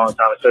for a long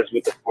time, especially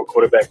with the 4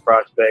 quarterback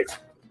prospects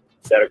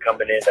that are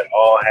coming in that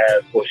all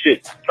have,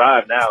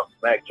 5 now.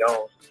 Mac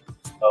Jones.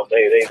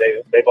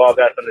 They've all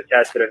got something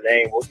attached to their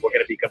name. We're going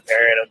to be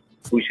comparing them.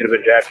 Who should have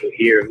been drafted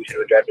here? Who should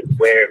have been drafted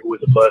where? Who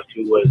was a bust?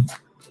 Who was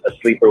a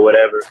sleeper?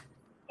 Whatever.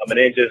 And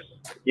then just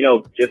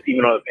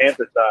even on the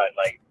Panther side,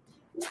 like,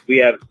 we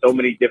have so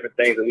many different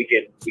things that we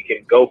can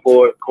go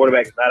for.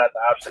 Quarterback is not at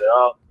the option at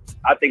all.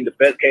 I think the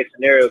best case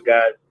scenario,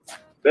 guys.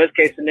 Best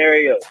case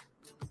scenario.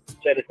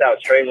 Check this out.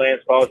 Trey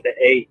Lance falls to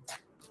 8.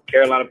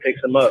 Carolina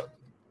picks him up.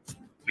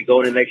 We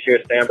go into next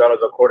year. Sam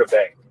Darnold's our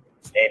quarterback,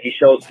 and he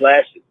shows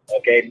flashes.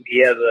 Okay,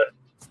 he has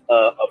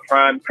a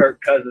prime Kirk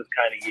Cousins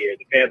kind of year.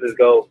 The Panthers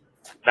go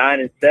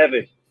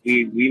 9-7.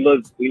 We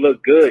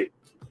look good.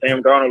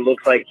 Sam Darnold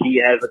looks like he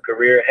has a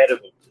career ahead of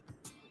him.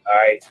 All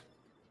right,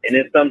 and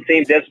then some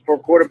team desperate for a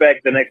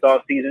quarterback the next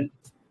offseason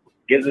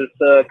gives us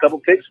a couple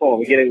picks for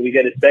him. We get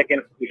a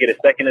second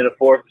and a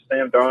fourth for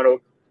Sam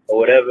Darnold or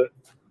whatever.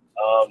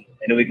 And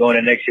then we go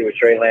into next year with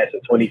Trey Lance,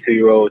 a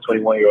 22-year-old,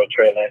 21-year-old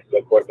Trey Lance is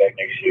our quarterback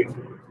next year.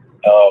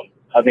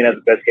 I think that's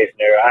the best case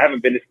scenario. I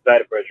haven't been this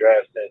excited for a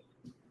draft since,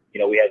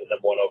 we had the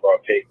number 1 overall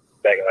pick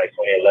back in like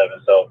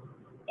 2011. So,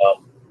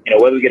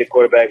 whether we get a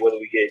quarterback, whether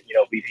we get,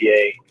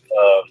 BPA,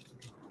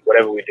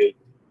 whatever we do,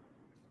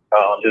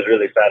 I'm just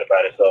really excited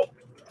about it. So,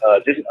 I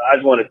just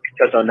want to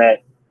touch on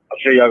that. I'm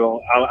sure y'all going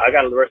to, I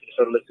got the rest of the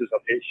show to listen to, so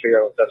I'm sure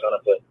y'all going to touch on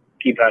it, but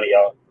keep pounding,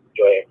 y'all.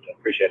 Enjoy it.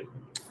 Appreciate it.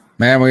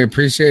 Man, we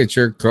appreciate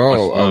your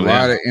call. A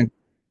lot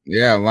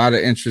of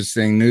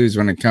interesting news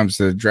when it comes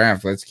to the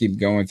draft. Let's keep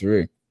going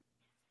through.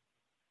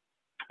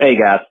 Hey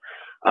guys,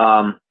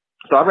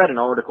 so I read an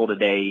article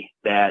today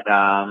that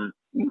kind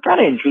of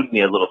intrigued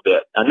me a little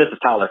bit. This is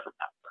Tyler from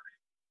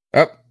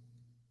Up.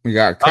 We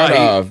got cut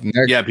off.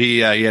 Yep,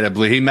 he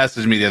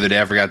messaged me the other day.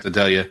 I forgot to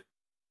tell you.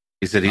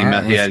 He said he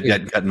had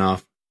gotten cut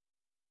off.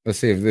 Let's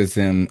see if this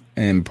is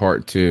in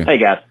part 2. Hey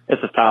guys, this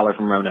is Tyler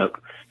from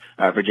Roanoke,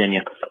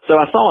 Virginia. So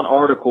I saw an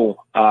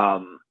article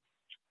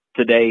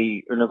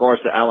today in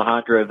regards to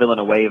Alejandro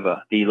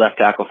Villanueva, the left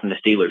tackle from the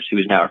Steelers, who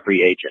is now a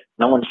free agent.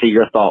 And I want to see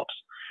your thoughts.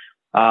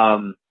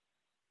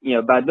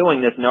 By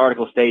doing this, an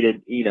article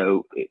stated,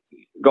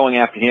 going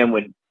after him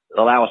would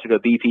allow us to go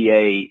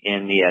BPA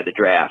in the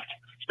draft,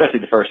 especially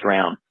the first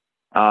round.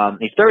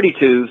 He's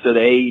 32, so the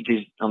age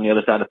is on the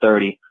other side of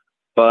 30.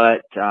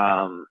 But,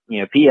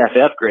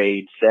 PFF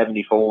grades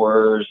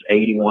 74s,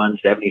 81,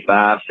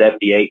 75,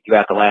 78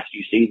 throughout the last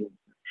few seasons.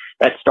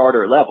 That's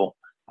starter level.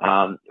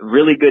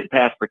 Really good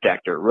pass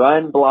protector.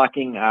 Run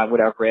blocking, what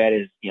I've read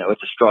is,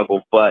 it's a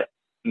struggle, but,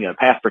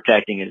 pass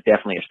protecting is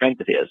definitely a strength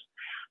of his.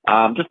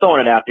 Just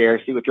throwing it out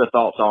there, see what your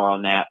thoughts are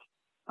on that.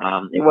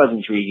 It was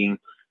intriguing.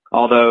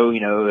 Although,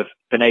 if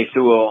Penei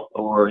Sewell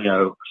or,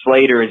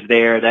 Slater is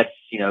there, that's,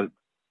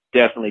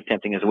 definitely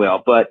tempting as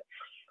well. But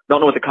don't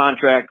know what the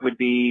contract would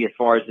be as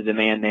far as the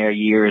demand there,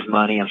 years,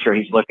 money. I'm sure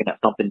he's looking at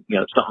something,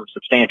 something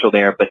substantial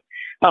there. But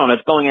I don't know,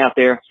 it's going out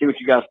there. See what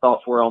you guys'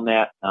 thoughts were on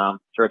that.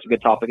 Sure, it's a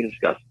good topic to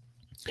discuss.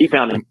 Keep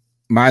pounding.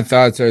 My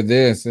thoughts are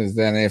is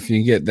that if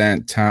you get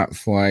that top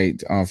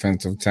flight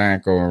offensive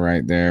tackle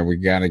right there, we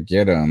got to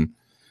get him.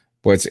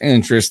 What's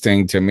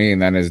interesting to me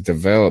that has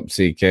developed,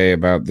 CK,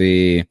 about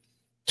the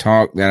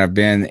talk that I've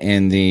been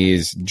in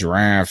these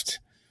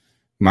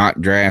mock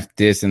draft,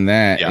 this and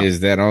that,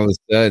 is that all of a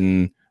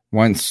sudden,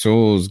 once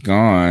Sewell's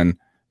gone,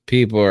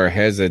 people are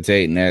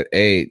hesitating at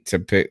 8 to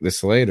pick the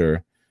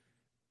Slater,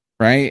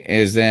 right?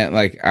 Is that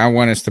like, I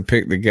want us to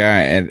pick the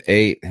guy at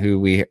 8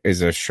 who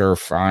is a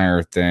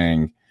surefire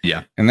thing.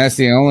 Yeah. And that's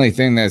the only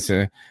thing are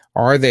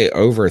they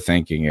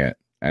overthinking it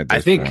at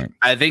this point?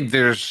 I think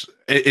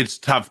it's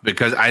tough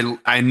because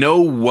I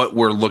know what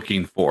we're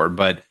looking for,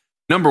 but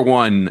number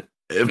one,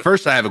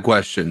 first, I have a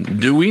question.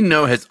 Do we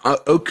know, has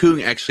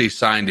Okung actually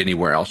signed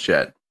anywhere else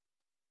yet?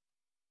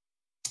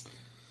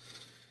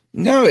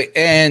 No,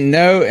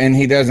 and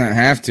he doesn't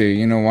have to.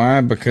 You know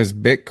why? Because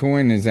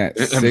Bitcoin is at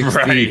 60.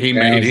 Right. He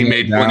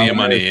made plenty of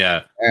money.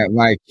 Yeah.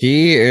 Like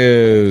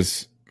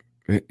he's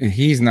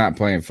not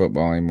playing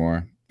football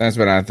anymore. That's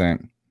what I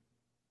think.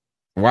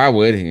 Why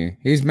would he?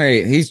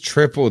 He's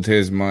tripled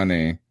his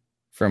money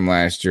from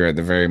last year at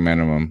the very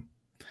minimum.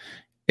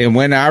 And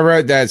when I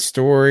wrote that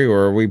story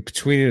or we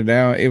tweeted it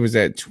out, it was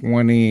at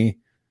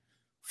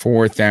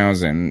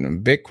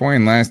 24,000.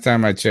 Bitcoin last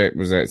time I checked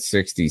was at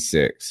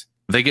 66.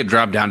 I think it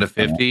dropped down to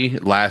 50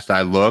 last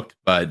I looked,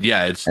 but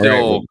yeah, it's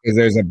still because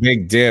there's a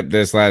big dip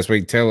this last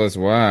week. Tell us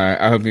why.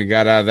 I hope you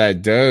got out of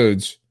that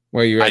Doge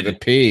while you were at the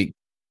peak.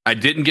 I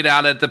didn't get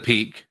out at the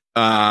peak.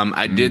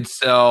 I did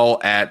sell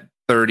at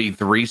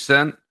 33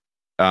 cents.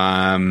 Which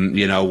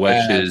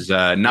is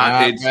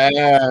not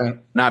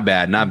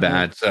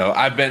bad. So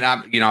I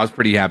was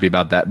pretty happy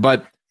about that.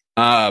 But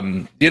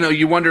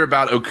you wonder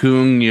about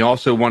Okung. You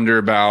also wonder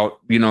about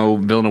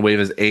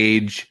Villanueva's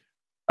age.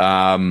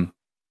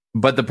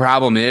 But the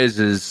problem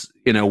is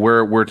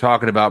we're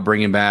talking about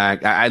bringing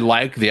back. I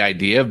like the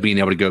idea of being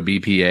able to go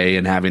BPA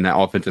and having that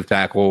offensive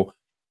tackle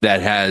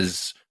that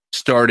has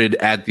started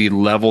at the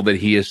level that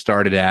he has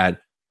started at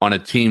on a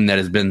team that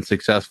has been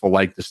successful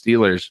like the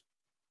Steelers.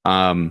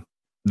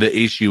 The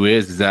issue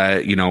is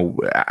that,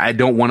 I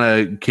don't want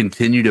to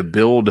continue to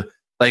build.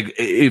 Like,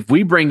 if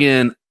we bring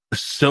in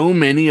so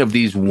many of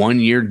these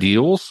 1-year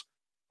deals,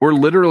 we're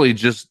literally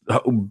just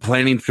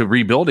planning to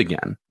rebuild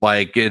again.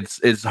 Like,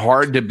 it's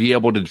hard to be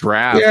able to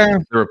draft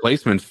the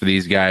replacements for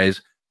these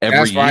guys every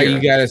year. That's why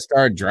you got to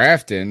start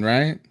drafting,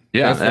 right?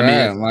 Yeah.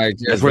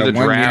 That's where the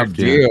draft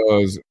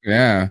deals.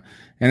 Yeah.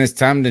 And it's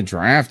time to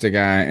draft a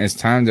guy. It's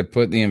time to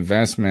put the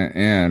investment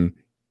in.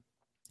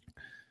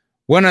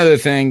 One other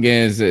thing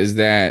is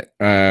that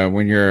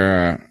when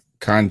you're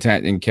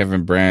contacting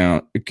Kevin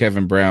Brown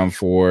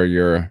for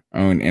your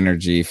own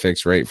energy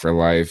fixed rate for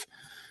life,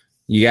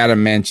 you got to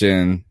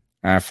mention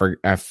I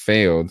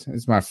failed.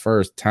 It's my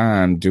first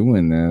time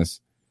doing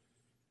this,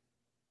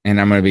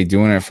 and I'm going to be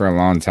doing it for a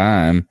long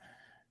time.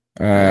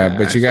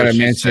 But you got to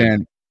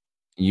mention.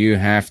 You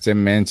have to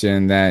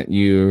mention that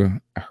you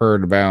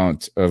heard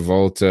about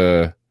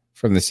Volta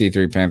from the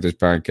C3 Panthers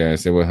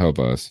podcast. It will help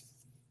us.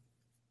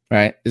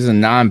 Right, this is a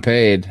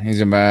non-paid.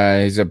 He's a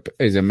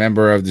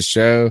member of the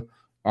show.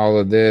 All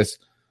of this,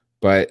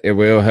 but it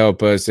will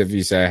help us if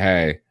you say,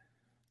 "Hey,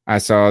 I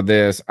saw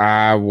this.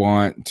 I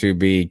want to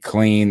be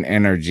clean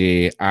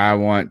energy. I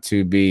want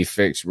to be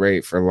fixed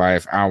rate for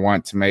life. I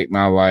want to make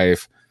my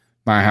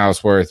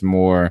house worth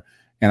more."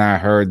 And I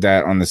heard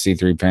that on the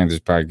C3 Panthers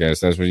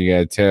podcast. That's what you got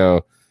to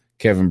tell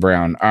Kevin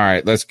Brown. All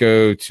right, let's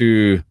go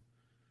to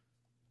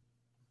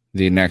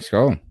the next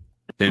call.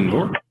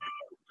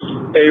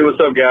 Hey,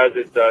 what's up, guys?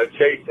 It's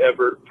Chase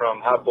Everett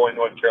from High Point,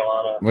 North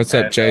Carolina. What's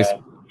up, Chase?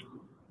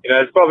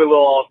 It's probably a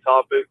little off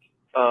topic,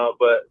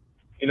 but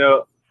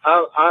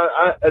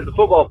I as a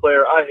football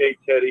player, I hate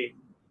Teddy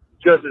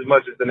just as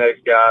much as the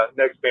next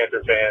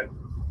Panther fan.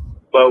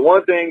 But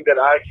one thing that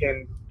I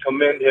can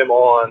commend him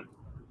on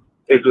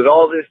is with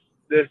all this,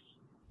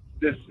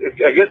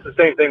 I guess the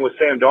same thing with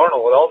Sam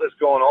Darnold, with all this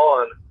going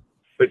on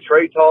with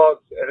trade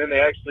talks, and then they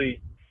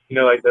actually,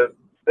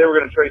 they were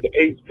going to trade the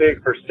 8th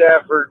pick for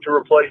Stafford to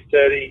replace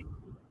Teddy.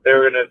 They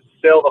were going to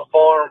sell the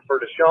farm for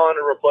Deshaun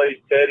to replace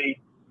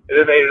Teddy. And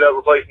then they ended up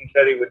replacing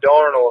Teddy with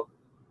Darnold.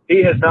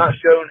 He has not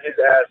shown his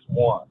ass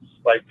once.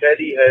 Like,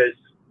 Teddy has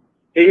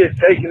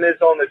taken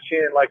this on the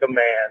chin like a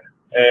man.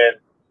 And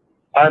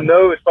I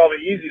know it's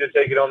probably easy to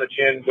take it on the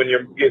chin when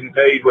you're getting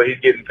paid what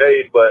he's getting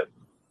paid. But,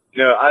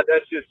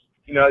 that's just,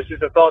 it's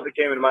just a thought that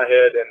came into my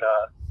head. And,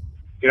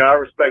 I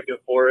respect him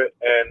for it.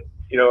 And,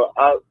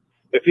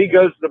 if he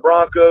goes to the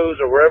Broncos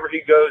or wherever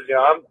he goes,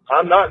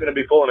 I'm not going to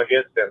be pulling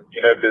against him,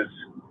 because,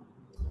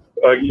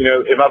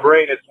 in my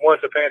brain, it's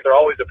once a Panther,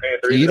 always a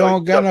Panther. You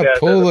don't got to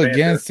pull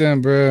against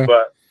him, bro.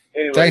 But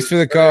anyway, thanks for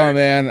the call,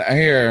 man.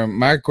 Here,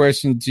 my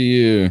question to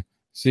you,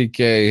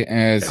 CK,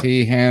 as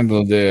he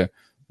handled it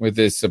with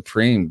his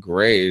supreme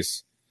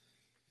grace,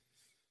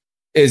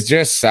 is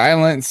just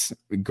silence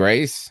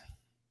grace?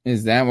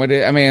 Is that what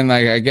it? I mean,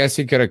 like, I guess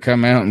he could have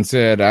come out and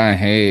said, "I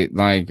hate,"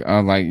 like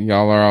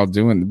y'all are all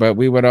doing, but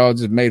we would all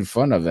just made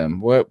fun of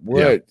him. What?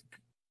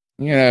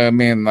 Yeah. I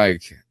mean,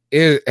 like,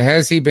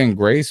 has he been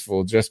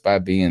graceful just by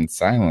being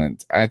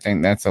silent? I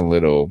think that's a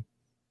little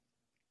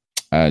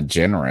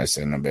generous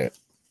in a bit.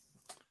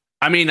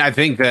 I mean, I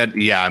think that,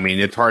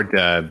 it's hard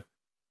to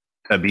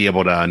be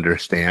able to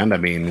understand. I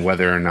mean,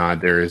 whether or not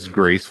there is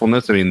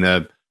gracefulness. I mean,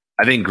 I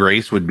think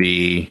grace would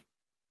be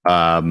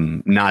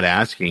not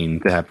asking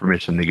to have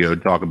permission to go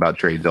talk about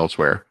trades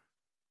elsewhere,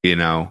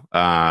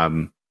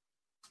 that,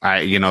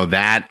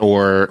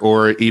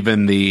 or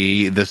even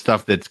the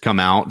stuff that's come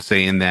out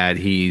saying that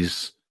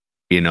he's,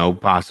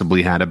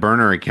 possibly had a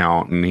burner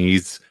account and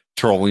he's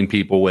trolling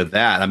people with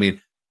that. I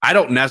mean, I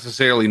don't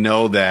necessarily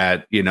know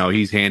that,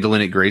 he's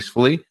handling it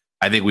gracefully.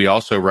 I think we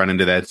also run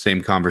into that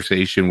same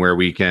conversation where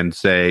we can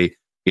say,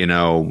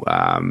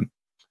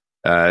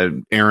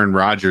 Aaron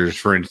Rodgers,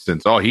 for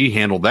instance. Oh, he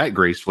handled that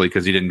gracefully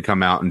because he didn't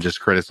come out and just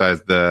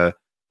criticize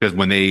because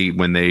when they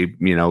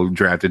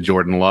drafted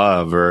Jordan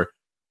Love or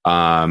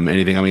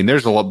anything. I mean,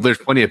 there's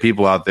plenty of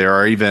people out there,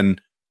 or even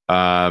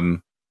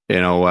there's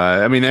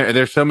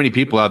so many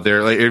people out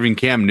there, like even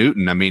Cam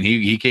Newton. I mean,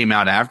 he came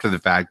out after the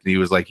fact and he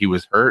was like he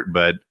was hurt,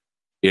 but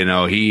I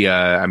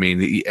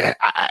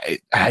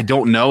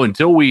don't know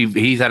until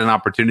he's had an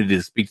opportunity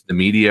to speak to the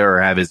media or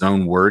have his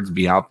own words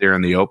be out there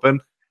in the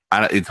open.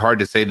 It's hard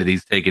to say that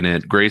he's taken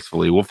it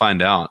gracefully. We'll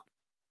find out.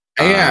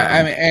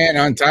 Yeah, and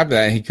on top of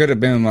that, he could have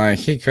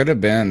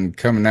been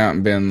coming out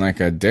and been like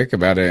a dick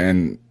about it,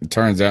 and it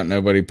turns out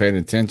nobody paid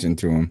attention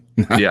to him.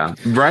 Yeah,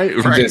 right.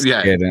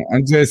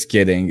 I'm just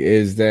kidding.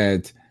 Is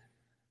that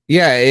he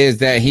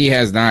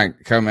has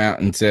not come out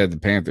and said the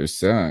Panthers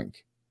suck.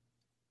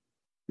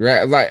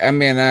 Right, like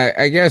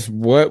I guess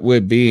what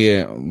would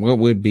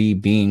be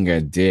being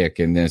a dick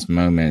in this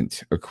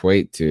moment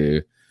equate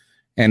to?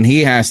 And he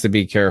has to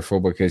be careful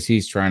because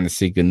he's trying to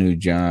seek a new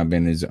job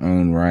in his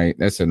own right.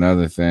 That's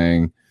another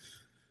thing.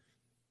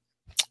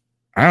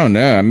 I don't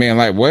know. I mean,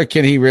 like, what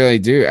can he really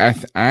do?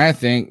 I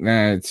think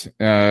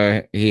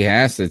that he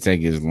has to take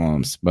his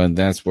lumps, but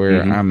that's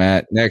where I'm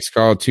at. Next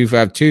call,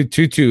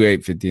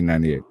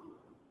 252-228-5098.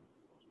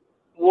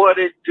 What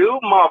it do,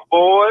 my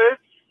boys?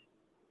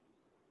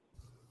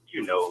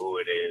 You know who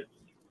it is.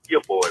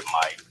 Your boy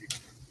Mike.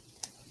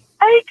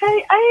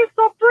 AKA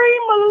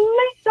Supreme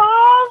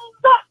Militias.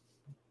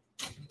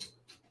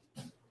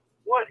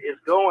 What is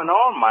going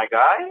on, my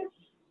guys?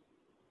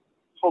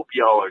 Hope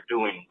y'all are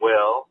doing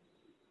well.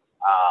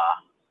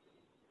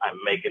 I'm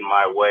making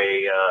my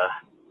way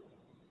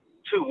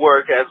to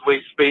work as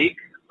we speak.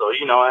 So,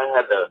 I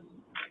had to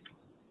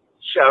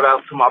shout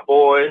out to my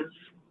boys,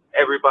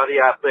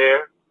 everybody out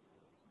there.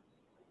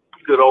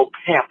 Good old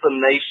Panther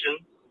Nation.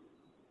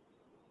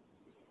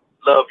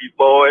 Love you,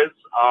 boys.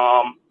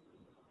 I'm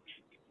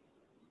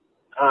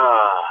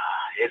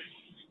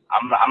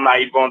not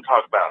even going to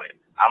talk about it.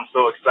 I'm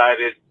so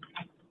excited.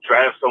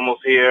 Draft's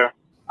almost here.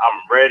 I'm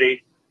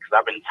ready because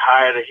I've been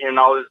tired of hearing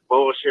all this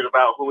bullshit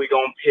about who we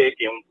going to pick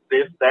and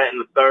this, that,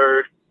 and the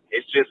third.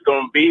 It's just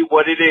going to be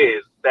what it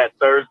is that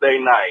Thursday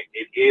night.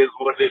 It is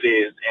what it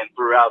is, and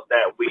throughout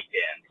that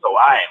weekend. So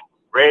I am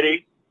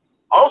ready.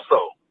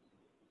 Also,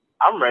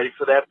 I'm ready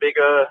for that big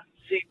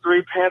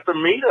C3 Panther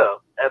meetup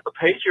at the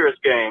Patriots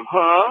game,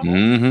 huh?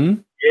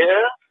 Mm-hmm.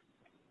 Yeah?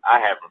 I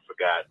haven't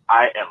forgot.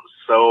 I am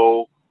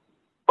so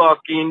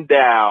fucking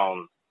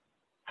down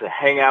to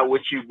hang out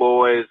with you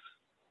boys,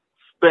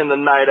 spend the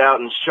night out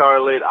in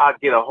Charlotte. I'll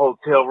get a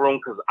hotel room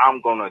because I'm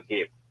going to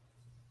get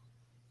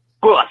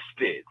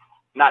busted.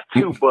 Not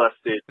too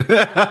busted.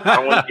 I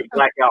don't want to get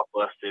blackout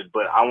busted,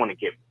 but I want to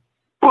get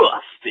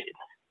busted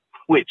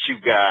with you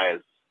guys.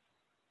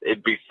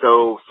 It'd be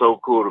so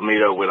cool to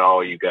meet up with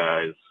all you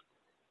guys,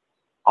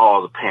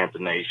 all the Panther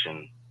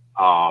Nation.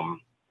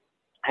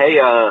 Hey,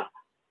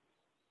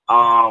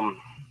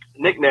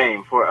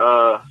 nickname for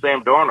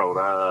Sam Darnold.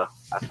 I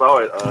saw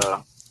it.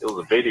 It was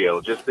a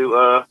video. Just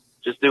do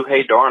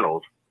Hey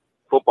Darnold,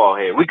 football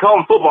head. We call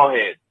him football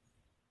head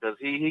because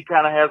he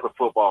kind of has a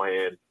football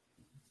head.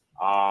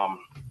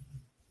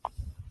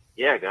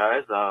 Yeah,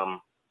 guys.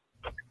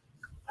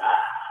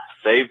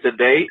 Save the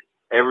date,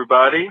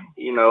 everybody.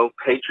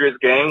 Patriots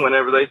game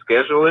whenever they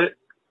schedule it.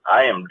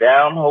 I am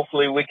down.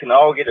 Hopefully, we can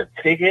all get a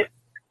ticket.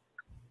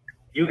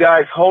 You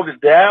guys hold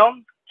it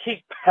down.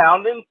 Keep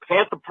pounding.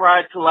 Panther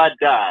pride till I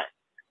die.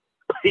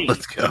 Peace.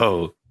 Let's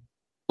go.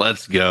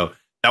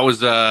 That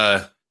was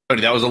a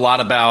lot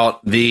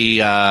about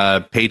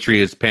the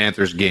Patriots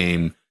Panthers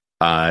game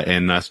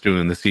and us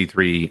doing the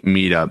C3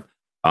 meetup.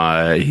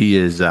 He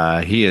is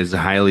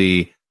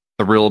highly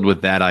thrilled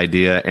with that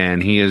idea,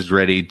 and he is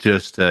ready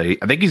just to.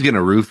 I think he's going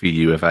to roofie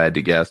you, if I had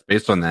to guess,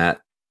 based on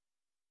that.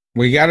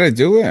 We got to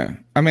do it.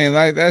 I mean,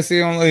 like that's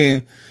the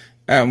only.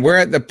 We're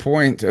at the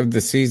point of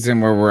the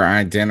season where we're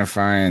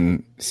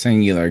identifying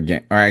singular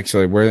game. Or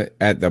actually, we're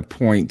at the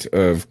point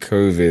of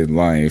COVID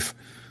life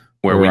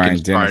where we can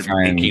start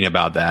thinking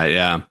about that.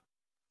 Yeah,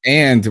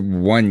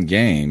 and one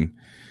game.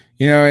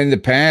 In the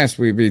past,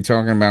 we'd be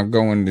talking about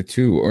going to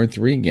 2 or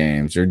 3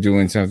 games or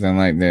doing something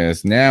like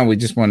this. Now we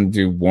just want to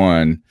do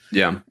one.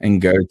 Yeah,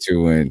 and go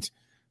to it.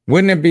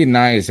 Wouldn't it be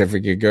nice if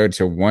we could go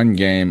to one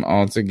game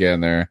all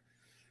together?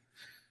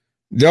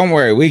 Don't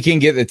worry, we can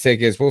get the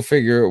tickets.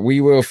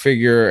 We will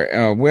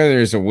figure where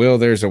there's a will,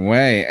 there's a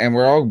way, and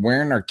we're all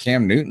wearing our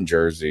Cam Newton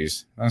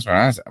jerseys. That's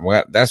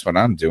what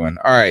I'm doing.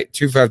 All right,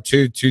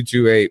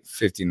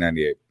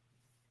 252-228-5098.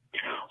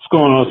 What's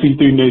going on,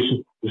 C3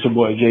 Nation? It's your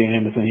boy Jay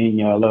Anderson hitting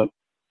y'all up.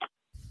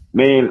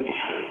 Man,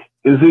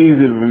 it's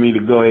easy for me to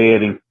go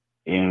ahead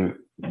and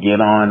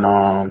get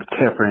on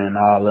Tepper and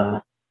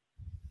all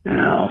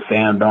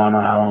Sam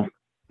Darnold,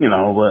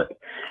 but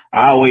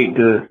I'll wait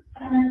to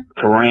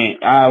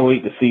rant. I'll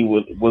wait to see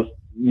what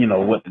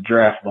the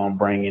draft gonna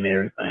bring and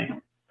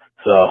everything.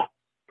 So,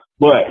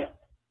 but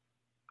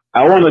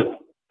I want to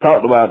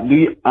talk about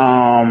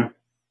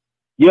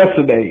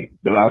yesterday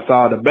that I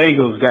saw the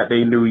Bengals got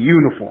their new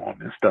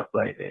uniform and stuff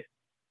like that.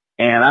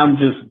 And I'm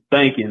just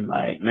thinking,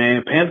 like,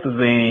 man,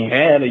 Panthers ain't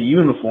had a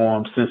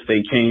uniform since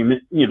they came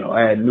in,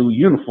 had new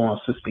uniforms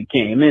since they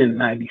came in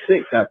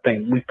 '96. I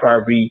think we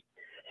probably,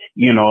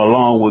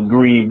 along with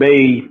Green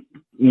Bay,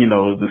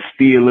 the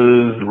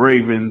Steelers,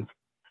 Ravens,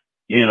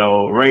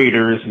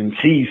 Raiders and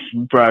Chiefs,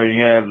 we probably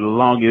have the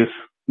longest,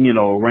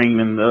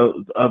 reigning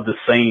of the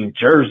same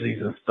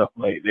jerseys and stuff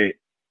like that,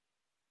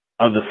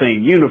 of the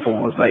same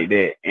uniforms like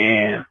that.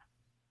 And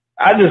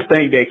I just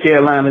think that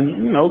Carolina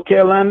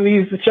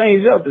needs to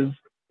change up.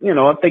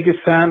 I think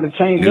it's time to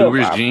change New up.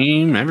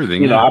 regime,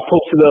 everything. I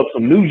posted up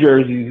some new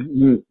jerseys.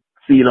 You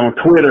see it on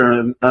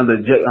Twitter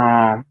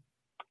under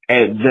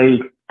at J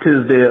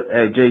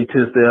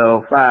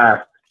Tisdale 5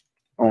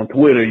 on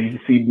Twitter. You can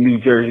see the new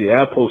jersey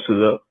I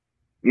posted up.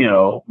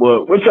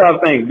 But what y'all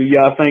think? Do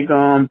y'all think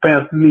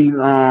Panthers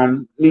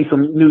need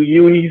some new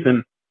unis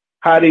and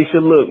how they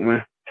should look,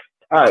 man?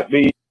 All right,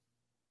 B.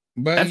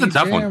 But that's a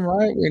tough one.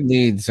 Right, we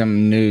need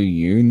some new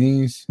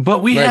unis.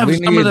 But we have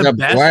some of the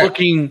best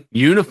looking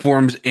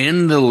uniforms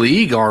in the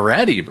league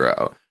already,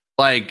 bro.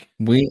 Like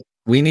we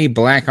need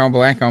black on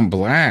black on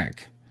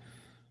black,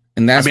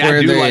 and that's where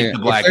I do they like the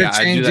black. If they're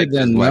changing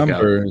the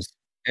numbers.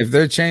 If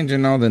they're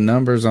changing all the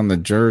numbers on the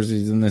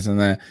jerseys and this and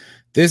that,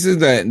 this is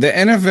the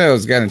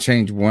NFL's got to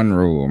change one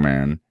rule,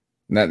 man.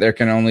 That there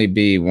can only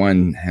be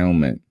one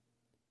helmet.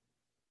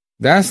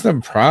 That's the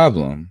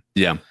problem.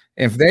 Yeah.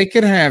 If they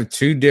could have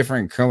two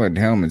different colored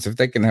helmets, if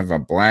they can have a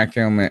black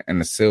helmet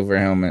and a silver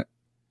helmet,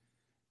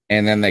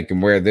 and then they can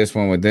wear this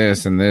one with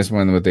this and this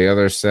one with the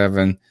other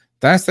 7,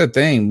 that's the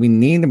thing. We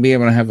need to be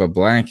able to have a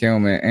black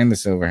helmet and a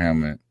silver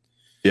helmet.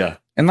 Yeah.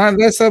 And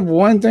that's the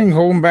one thing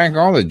holding back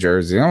all the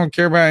jerseys. I don't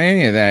care about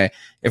any of that.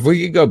 If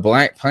we could go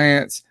black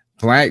pants,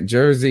 black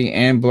jersey,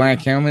 and black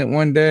helmet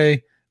one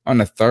day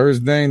on a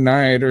Thursday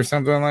night or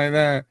something like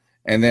that,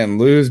 and then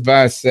lose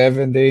by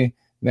 70,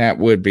 that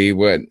would be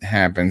what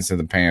happens to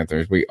the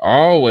Panthers. We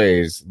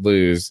always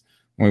lose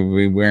when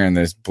we're wearing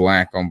this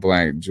black on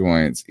black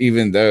joints,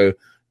 even though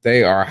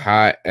they are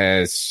hot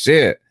as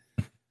shit.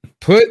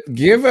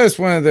 Give us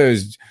one of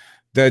those,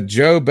 the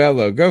Joe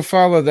Bello. Go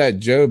follow that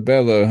Joe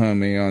Bello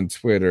homie on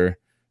Twitter,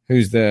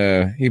 he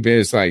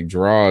just like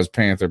draws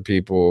Panther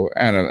people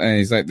out of, and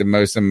he's like the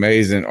most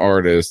amazing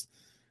artist.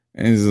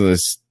 And he's a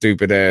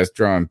stupid ass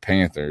drawing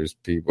Panthers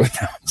people. No,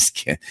 I'm just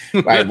kidding.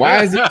 Like,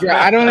 why is he?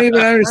 I don't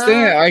even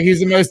understand. Like, he's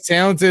the most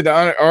talented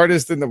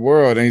artist in the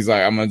world, and he's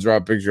like, I'm gonna draw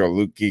a picture of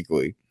Luke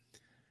Kuechly.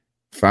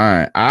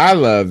 Fine, I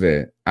love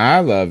it.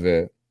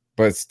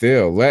 But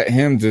still, let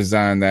him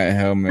design that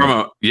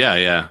helmet.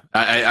 Yeah.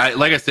 I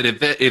like I said,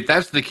 if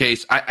that's the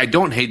case, I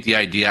don't hate the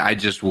idea. I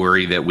just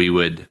worry that we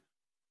would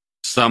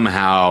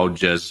somehow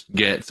just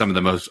get some of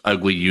the most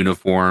ugly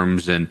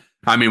uniforms. And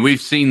I mean,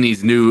 we've seen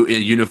these new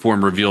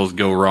uniform reveals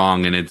go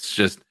wrong, and it's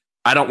just,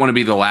 I don't want to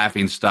be the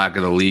laughing stock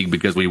of the league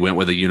because we went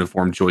with a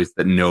uniform choice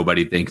that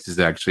nobody thinks is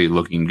actually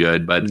looking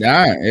good. But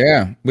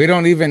yeah, we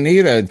don't even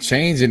need a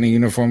change in the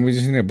uniform. We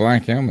just need a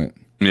black helmet.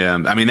 Yeah,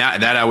 I mean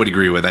that I would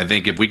agree with. I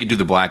think if we could do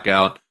the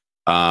blackout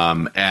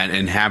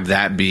and have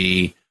that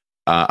be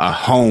a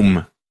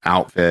home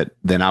outfit,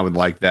 then I would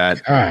like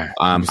that.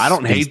 I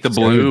don't hate the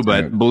blue,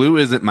 but blue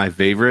isn't my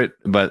favorite.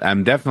 But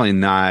I'm definitely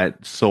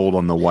not sold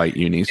on the white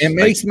unis. It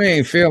makes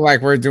me feel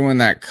like we're doing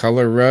that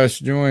color rush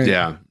joint.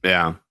 Yeah.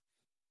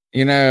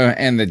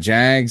 And the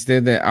Jags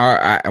did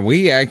that.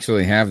 We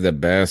actually have the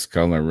best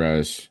color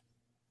rush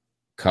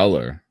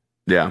color.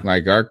 Yeah.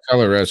 Like our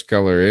color rush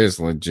color is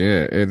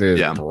legit. It is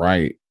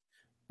bright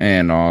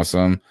and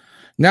awesome.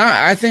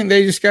 Now, I think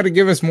they just got to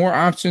give us more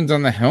options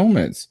on the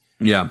helmets.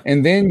 Yeah.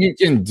 And then you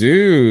can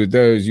do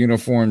those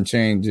uniform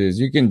changes.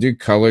 You can do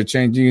color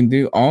change. You can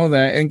do all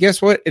that. And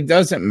guess what? It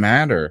doesn't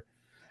matter.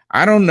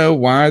 I don't know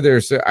why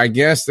I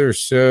guess they're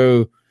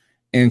so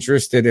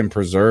interested in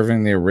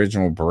preserving the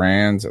original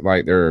brands.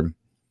 Like they're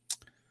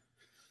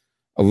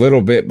a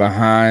little bit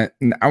behind.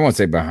 I won't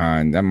say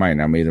behind. That might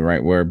not be the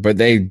right word, but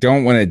they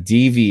don't want to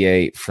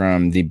deviate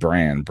from the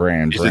brand.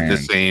 Is it the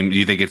same? Do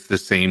you think it's the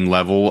same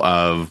level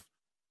of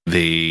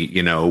the,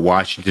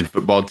 Washington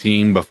football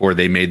team before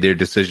they made their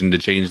decision to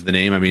change the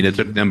name? I mean, it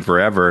took them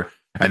forever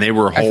and they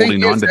were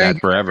holding on to that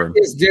forever.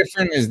 It's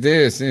different as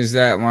this is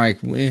that like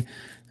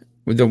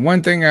the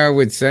one thing I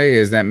would say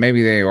is that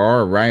maybe they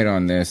are right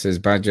on this is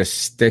by just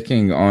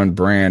sticking on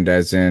brand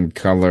as in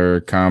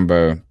color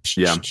combo.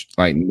 Yeah.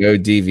 Like no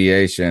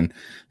deviation.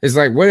 It's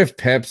like, what if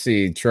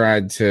Pepsi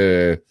tried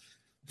to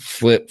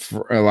flip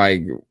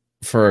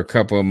for a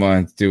couple of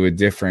months, do a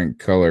different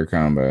color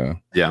combo?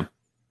 Yeah.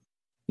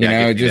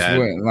 You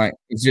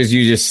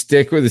just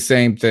stick with the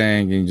same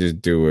thing and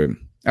just do it.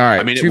 All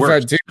right. I mean, it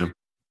works.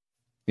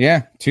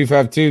 Yeah.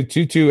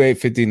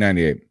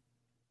 252-228-5098.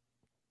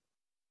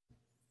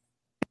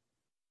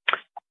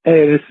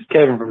 Hey, this is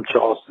Kevin from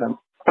Charleston.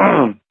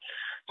 So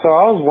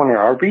I was wondering,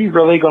 are we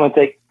really going to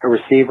take a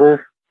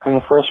receiver in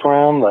the first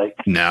round? Like,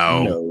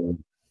 no.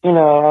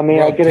 I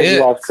mean, I get it.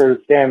 You lost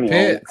Curtis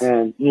Samuel,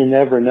 and you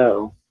never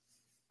know.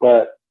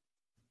 But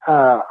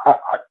I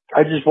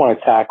just want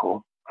a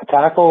tackle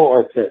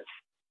or Pitts.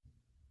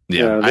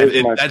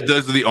 Yeah,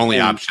 those are the only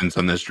and options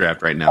on this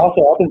draft right now.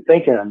 Also, I've been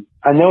thinking,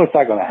 I know it's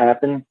not going to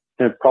happen,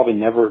 and it probably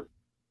never,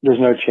 there's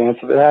no chance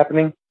of it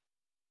happening.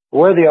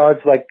 What are the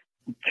odds like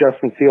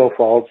Justin Fields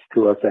falls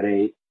to us at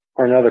 8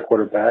 or another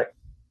quarterback,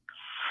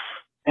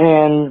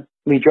 and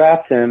we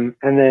draft him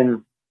and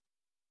then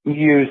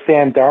use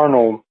Sam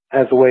Darnold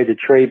as a way to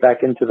trade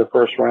back into the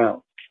first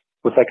round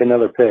with like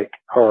another pick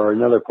or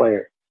another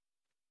player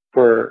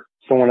for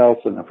someone else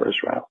in the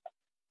first round?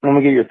 I'm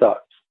going to get your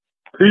thoughts.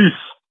 Peace.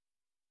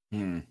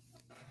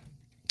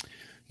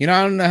 You know,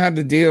 I don't know how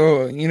to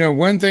deal. You know,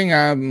 one thing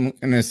I'm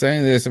going to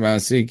say this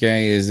about CK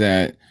is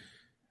that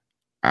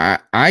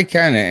I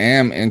kind of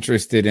am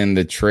interested in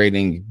the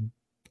trading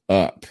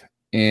up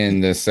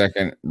in the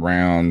second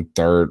round,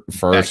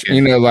 first.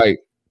 You know, like,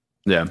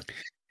 yeah,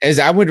 as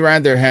I would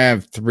rather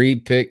have 3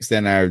 picks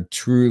than I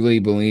truly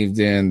believed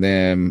in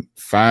than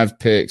 5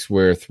 picks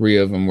where 3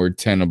 of them were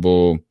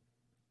tentative,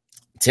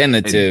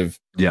 and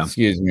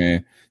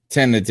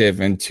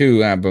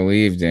 2 I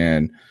believed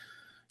in.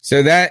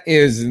 So that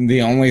is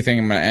the only thing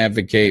I'm going to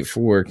advocate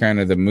for, kind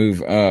of the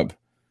move up.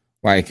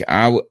 Like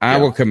I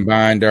will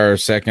combine our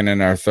second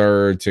and our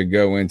third to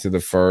go into the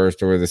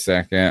first or the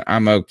second.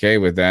 I'm okay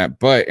with that.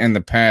 But in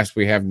the past,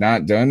 we have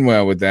not done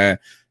well with that.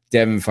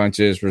 Devin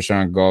Funchess,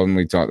 Rashawn Golden,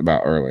 we talked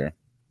about earlier.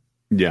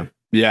 Yeah.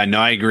 Yeah,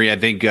 no, I agree. I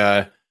think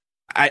I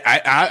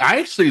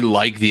actually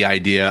like the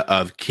idea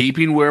of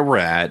keeping where we're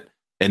at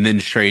and then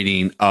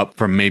trading up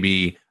from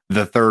maybe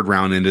the third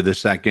round into the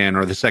second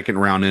or the second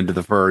round into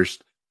the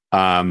first.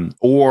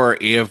 Or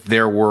if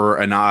there were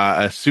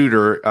a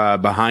suitor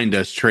behind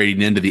us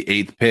trading into the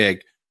 8th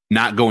pick,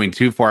 not going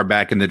too far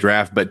back in the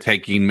draft, but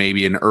taking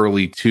maybe an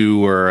early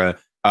 2 or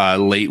a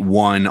late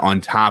 1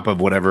 on top of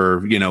whatever,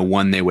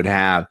 one they would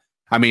have.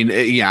 I mean,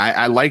 yeah,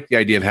 I like the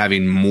idea of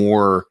having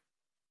more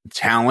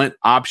talent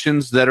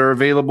options that are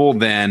available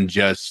than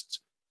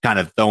just kind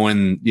of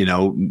throwing,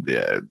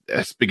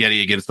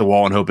 spaghetti against the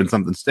wall and hoping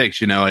something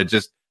sticks. It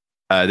just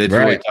it's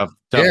really tough.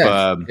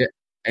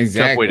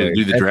 Exactly. Tough way to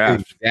do the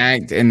draft.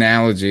 Exact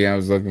analogy I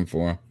was looking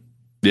for.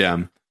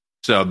 Yeah.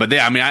 So, but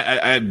yeah, I mean,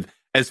 I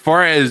as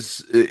far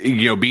as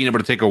being able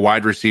to take a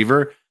wide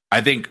receiver,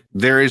 I think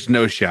there is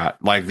no shot.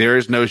 Like there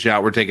is no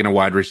shot we're taking a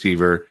wide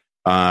receiver.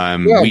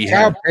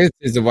 Kyle Pitts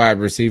is a wide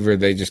receiver.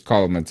 They just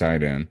call him a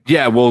tight end.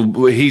 Yeah, well,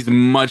 he's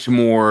much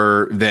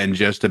more than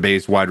just a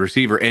base wide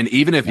receiver. And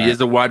even if he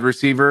is a wide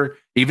receiver,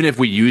 even if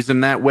we use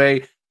him that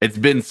way, it's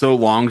been so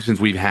long since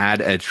we've had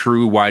a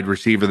true wide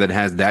receiver that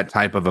has that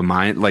type of a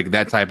mind, like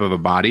that type of a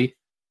body,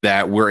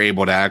 that we're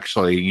able to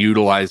actually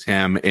utilize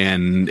him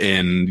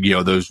in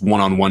those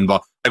one-on-one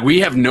ball. Like we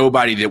have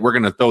nobody that we're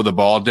going to throw the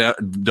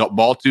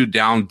ball to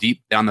down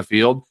deep down the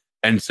field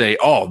and say,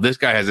 "Oh, this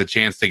guy has a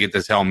chance to get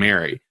this Hail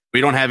Mary."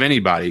 We don't have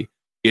anybody.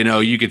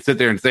 You could sit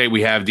there and say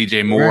we have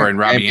DJ Moore and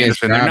Robbie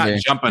Anderson. They're not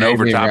jumping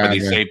over top of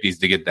these safeties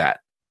to get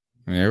that.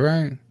 You're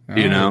right.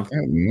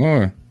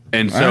 More.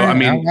 And so, I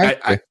mean,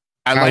 I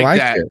like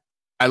that.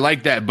 I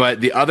like that.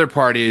 But the other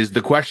part is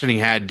the question he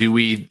had, do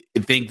we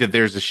think that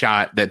there's a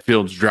shot that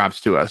Fields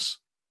drops to us?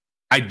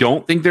 I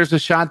don't think there's a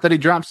shot that he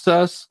drops to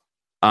us.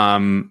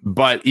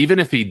 But even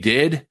if he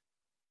did,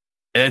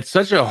 it's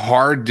such a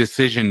hard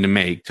decision to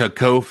make, to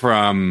go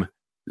from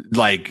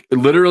like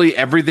literally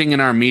everything in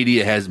our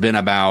media has been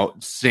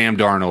about Sam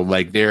Darnold.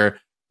 Like they're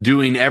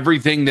doing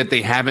everything that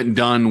they haven't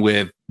done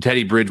with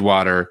Teddy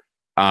Bridgewater,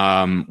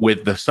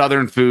 with the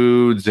Southern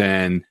foods.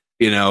 And,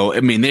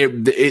 I mean,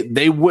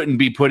 they wouldn't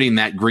be putting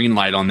that green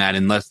light on that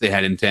unless they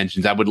had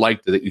intentions. I would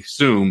like to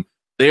assume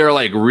they are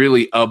like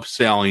really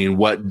upselling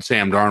what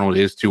Sam Darnold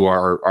is to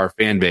our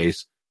fan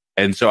base.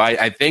 And so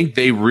I think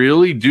they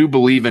really do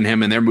believe in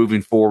him and they're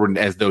moving forward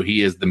as though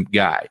he is the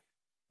guy.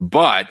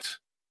 But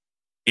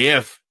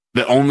if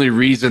the only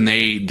reason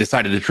they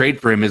decided to trade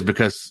for him is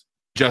because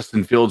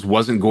Justin Fields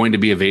wasn't going to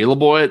be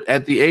available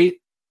at the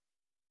 8,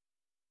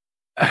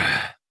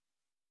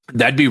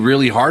 that'd be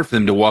really hard for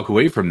them to walk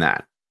away from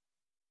that.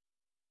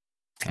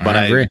 But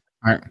I agree.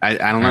 I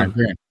don't know. I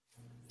agree.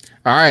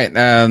 All right.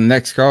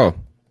 Next call.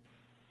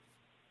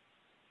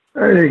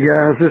 Hey,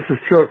 guys. This is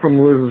Chuck from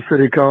Elizabeth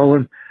City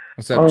calling.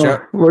 What's up,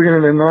 Chuck? Looking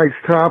at a nice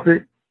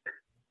topic.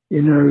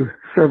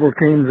 Several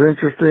teams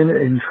interested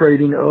in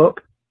trading up.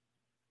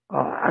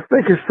 I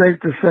think it's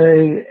safe to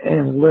say,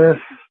 unless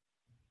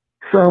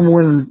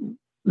someone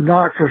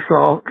knocks their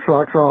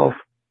socks off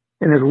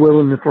and is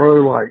willing to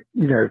throw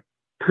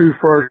 2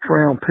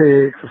 first-round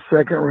picks, a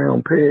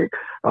second-round pick,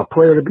 a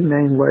player to be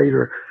named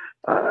later,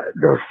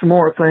 the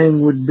smart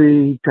thing would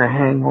be to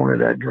hang on to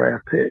that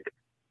draft pick.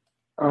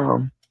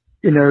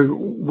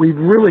 We've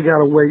really got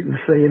to wait and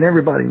see, and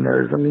everybody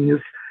knows. I mean,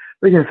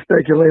 we can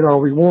speculate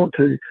all we want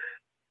to.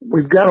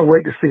 We've got to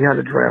wait to see how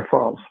the draft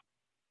falls.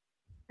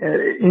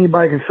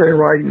 Anybody can say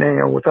right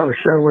now without a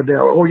shadow of a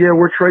doubt, "Oh yeah,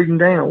 we're trading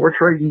down. We're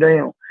trading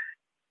down."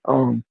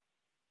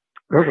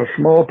 There's a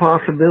small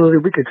possibility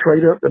we could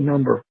trade up to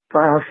number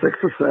 5, 6,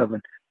 or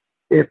 7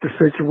 if the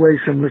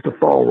situation was to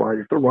fall right.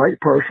 If the right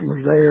person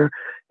was there,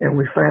 and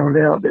we found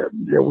out that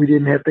we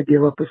didn't have to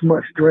give up as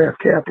much draft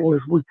capital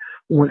as we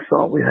once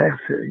thought we'd have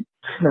to.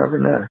 Just never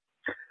know.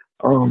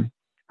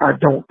 I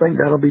don't think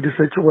that'll be the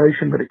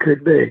situation, but it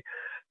could be.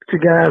 But you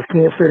guys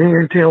can't sit here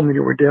and tell me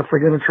that we're definitely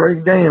going to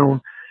trade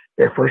down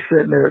if we're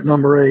sitting there at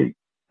number 8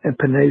 and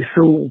Panay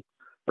Sewell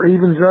or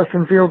even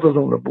Justin Fields is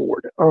on the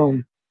board.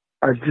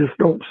 I just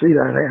don't see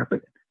that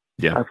happening.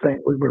 Yeah. I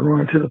think we would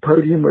run to the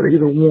podium with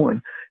either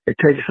one. It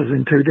takes us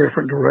in two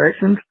different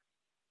directions.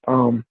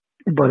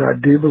 But I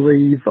do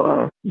believe,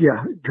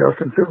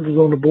 Justin Fields is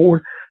on the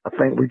board. I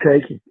think we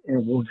take him,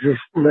 and we'll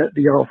just let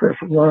the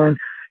offensive line,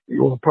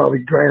 we'll probably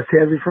draft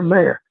heavy from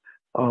there.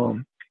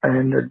 And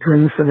the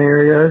dream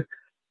scenario,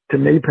 to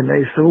me,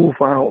 Panay Sewell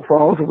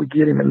falls, and we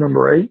get him at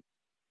number 8.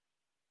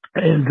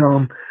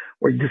 And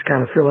we just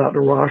kind of fill out the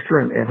roster,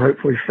 and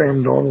hopefully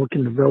Sam Darnold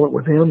can develop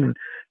with him,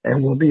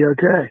 and we'll be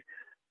okay.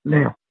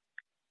 Now,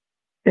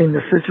 in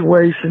the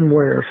situation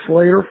where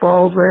Slater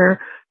falls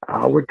there,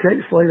 I would take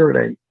Slater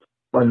at 8,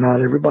 but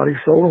not everybody's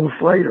sold on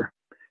Slater.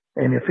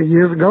 And if he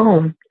is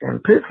gone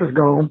and Pitts is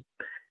gone,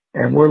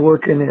 and we're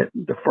looking at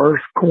the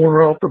first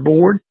corner off the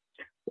board,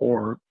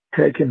 or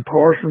taking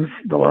Parsons,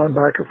 the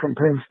linebacker from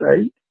Penn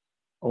State,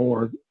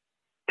 or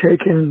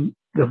taking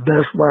the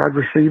best wide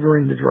receiver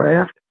in the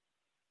draft,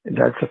 and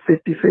that's a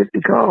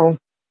 50-50 call.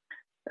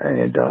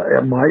 And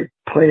it might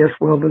play us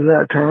well to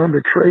that time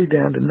to trade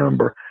down to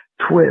number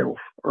 12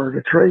 or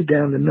to trade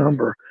down to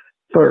number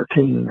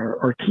 13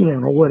 or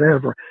 10 or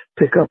whatever,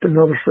 pick up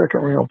another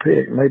second-round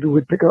pick. Maybe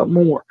we'd pick up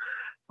more.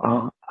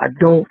 I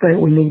don't think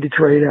we need to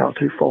trade out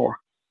too far.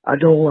 I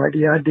don't like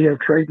the idea of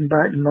trading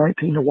back to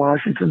 19 to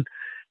Washington.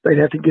 They'd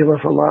have to give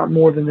us a lot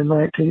more than the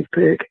 19th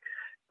pick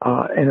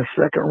and a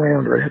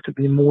second-rounder. It'd have to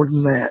be more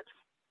than that.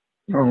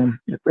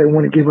 If they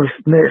want to give us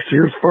next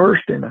year's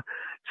first and a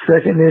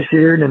second this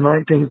year and a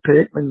 19th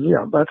pick, then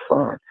yeah, that's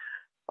fine.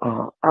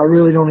 I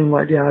really don't even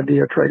like the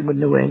idea of trading with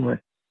New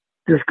England,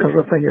 just because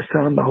I think it's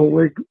time the whole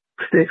league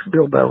sticks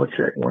Bill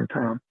Belichick one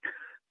time.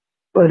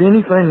 But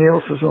anything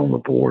else is on the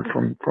board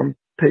from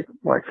pick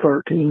like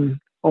 13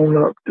 on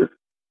up to.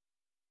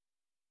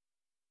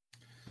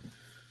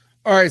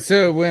 All right,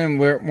 so when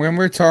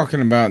we're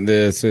talking about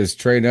this is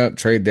trade up,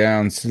 trade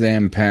down,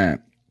 slam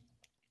pat,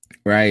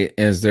 right?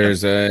 Is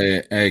there's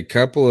a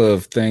couple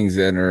of things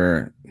that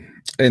are,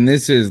 and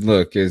this is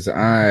this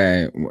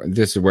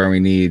is where we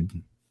need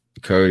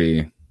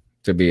Cody,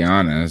 to be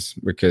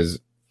honest, because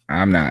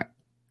I'm not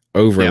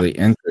overly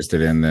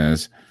interested in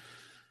this.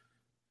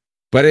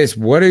 But it's,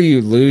 what are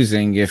you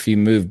losing if you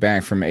move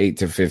back from 8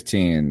 to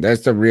 15?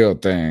 That's the real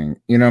thing.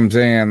 You know what I'm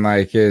saying?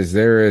 Like,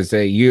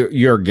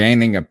 you're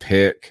gaining a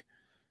pick.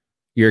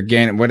 You're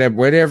gaining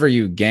whatever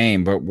you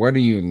gain, but what are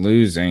you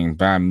losing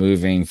by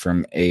moving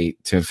from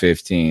 8 to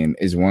 15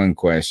 is one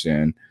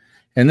question.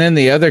 And then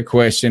the other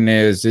question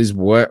is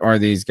what are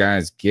these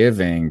guys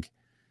giving?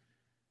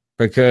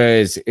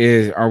 Because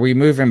are we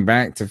moving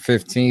back to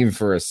 15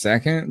 for a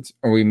second?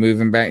 Are we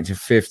moving back to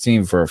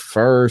 15 for a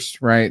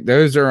first? Right?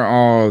 Those are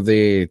all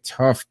the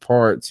tough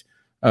parts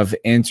of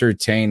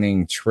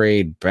entertaining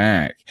trade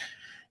back.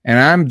 And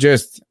I'm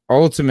just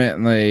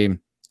ultimately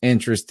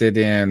interested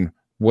in,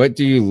 what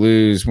do you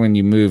lose when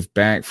you move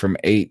back from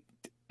 8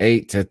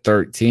 to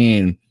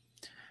 13?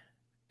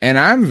 And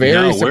I'm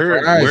very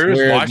surprised.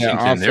 Where's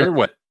Washington? They're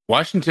what?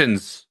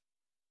 Washington's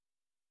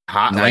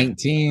hot,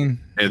 19.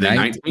 Like,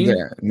 19?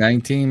 Yeah,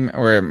 19,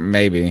 or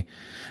maybe.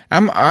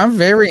 I'm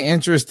very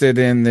interested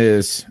in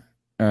this.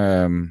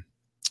 The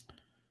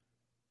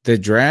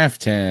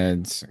draft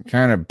heads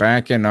kind of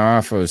backing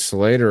off of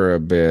Slater a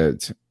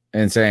bit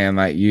and saying,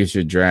 like, you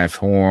should draft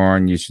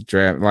Horn, you should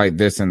draft like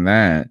this and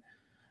that.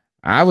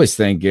 I was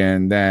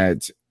thinking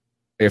that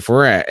if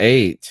we're at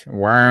 8,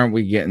 why aren't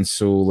we getting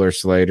Sewell or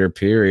Slater,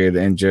 period,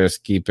 and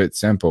just keep it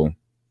simple?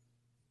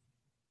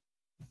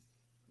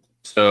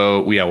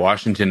 So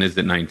Washington is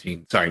at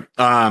 19. Sorry. It's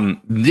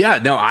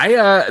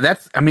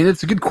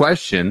a good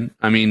question.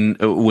 I mean,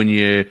 when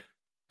you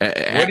what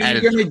are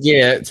you gonna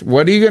get?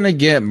 What are you gonna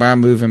get by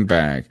moving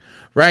back?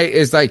 Right?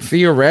 It's like,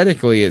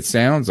 theoretically it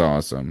sounds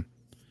awesome.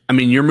 I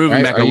mean, you're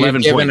moving back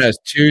 11 points. Are you giving us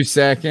 2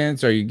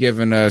 seconds? Are you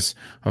giving us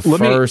a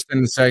first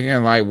and a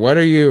second? Like, what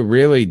are you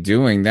really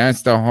doing?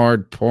 That's the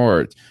hard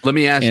part. Let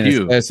me ask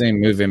you,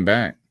 assessing moving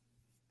back.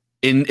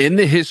 In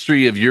the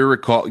history of your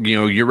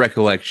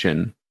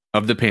recollection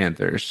of the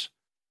Panthers,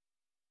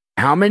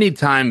 how many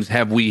times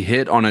have we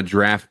hit on a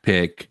draft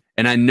pick?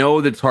 And I know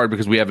that's hard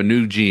because we have a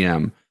new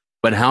GM,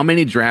 but how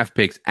many draft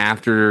picks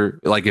after,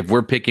 like, if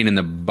we're picking in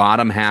the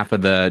bottom half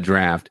of the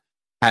draft,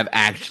 have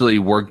actually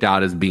worked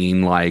out as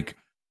being like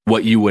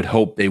what you would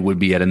hope they would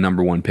be at a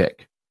number 1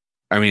 pick?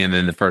 I mean, and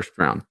then the first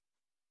round.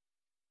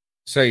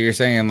 So you're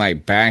saying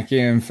like back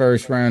end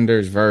first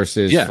rounders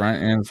versus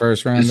front end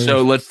first rounders?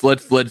 So let's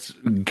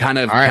kind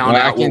of count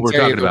out what we're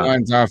talking about.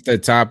 Ones off the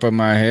top of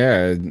my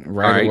head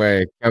right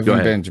away. Kelvin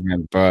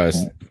Benjamin,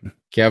 bust.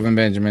 Kelvin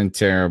Benjamin,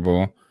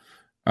 terrible.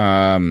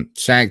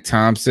 Shaq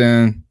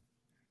Thompson,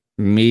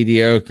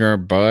 mediocre,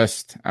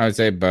 bust. I would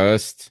say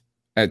bust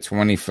at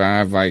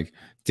 25. Like,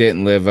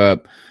 didn't live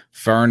up.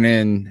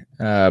 Vernon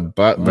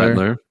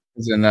Butler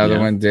is another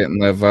one, didn't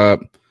live up.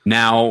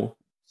 Now,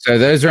 So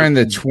those are in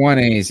the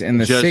 20s. In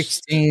the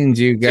Just 16s,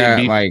 you got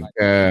to be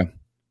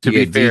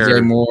fair,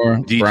 DJ Moore,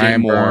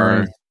 Brian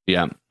Burns.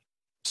 Yeah.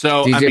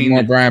 So DJ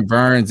Moore, Brian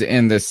Burns.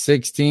 In the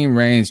 16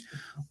 range,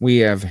 we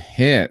have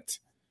hit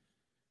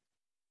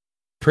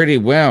pretty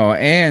well.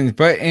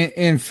 But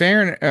in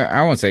fairness,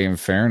 I won't say in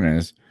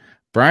fairness,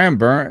 Brian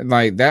Burns,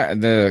 like that,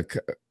 the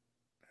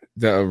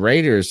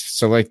Raiders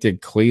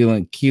selected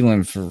Cleveland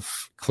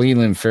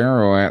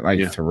Farrell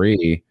at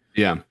 3.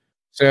 Yeah.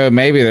 So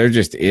maybe they're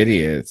just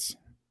idiots.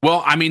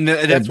 Well, I mean,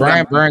 that's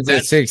Brian Burns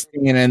at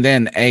 16 and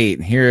then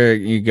 8. Here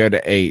you go to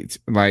 8.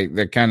 Like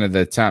they're kind of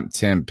the top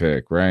 10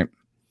 pick, right?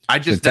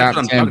 The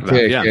top 10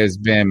 pick has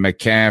been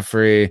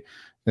McCaffrey.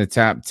 The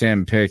top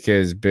 10 pick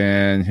has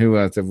been, who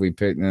else have we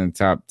picked in the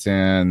top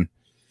 10?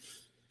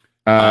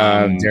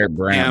 Derek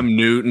Brown. Cam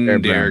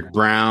Newton, Derek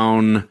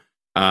Brown.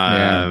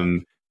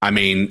 I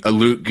mean,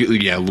 Luke.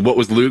 Yeah, what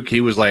was Luke?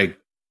 He was like,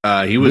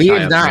 he was. We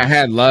have not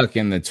had luck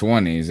in the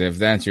 20s, if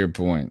that's your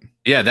point.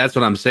 Yeah, that's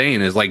what I'm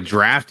saying. Is like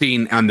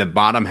drafting on the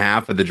bottom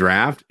half of the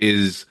draft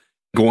is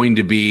going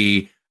to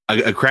be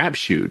a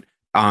crapshoot.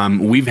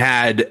 We've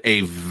had a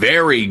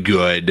very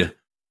good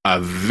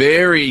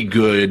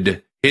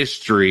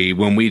history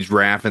when we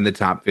draft in the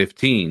top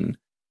 15,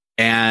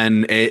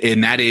 and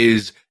that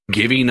is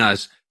giving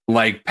us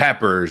like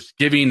Peppers,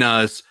 giving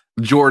us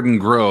Jordan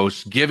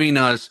Gross, giving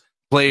us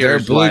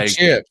players like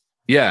chip.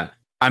 Yeah.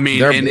 I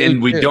mean,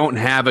 and we don't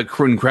have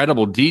a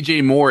incredible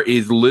DJ Moore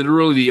is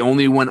literally the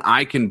only one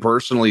I can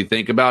personally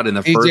think about in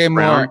the first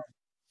round.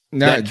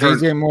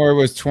 DJ Moore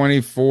was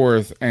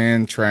 24th,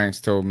 and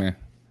Tranks told me.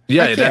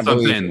 Yeah, that's what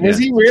I'm saying. Was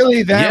he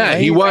really that? Yeah,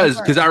 he was,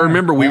 because I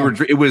remember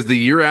it was the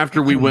year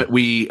after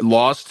we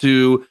lost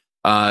to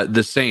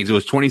the Saints. It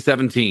was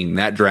 2017,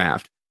 that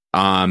draft.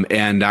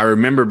 And I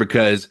remember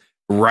because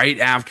right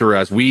after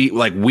us, we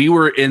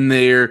were in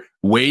there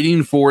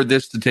waiting for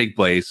this to take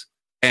place.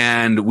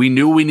 And we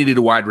knew we needed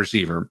a wide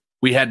receiver.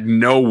 We had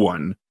no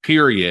one,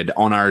 period,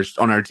 on our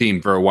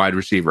team for a wide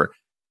receiver,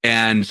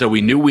 and so we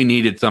knew we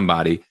needed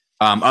somebody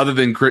other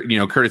than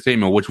Curtis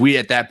Samuel, which we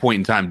at that point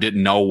in time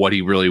didn't know what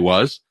he really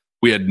was.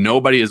 We had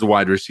nobody as a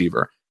wide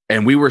receiver,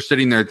 and we were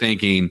sitting there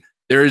thinking,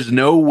 there is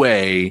no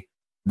way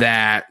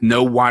that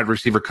no wide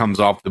receiver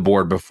comes off the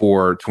board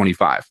before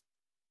 25.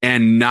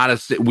 And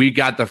we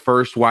got the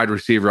first wide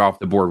receiver off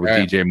the board with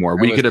DJ Moore.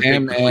 We could have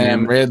picked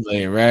him,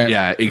 Ridley, right?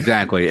 Yeah,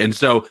 exactly. And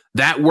so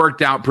that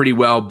worked out pretty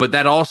well. But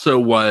that also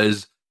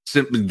was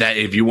simply that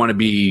if you want to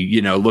be,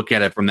 look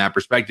at it from that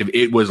perspective,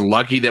 it was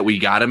lucky that we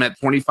got him at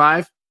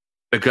 25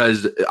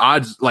 because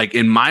odds, like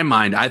in my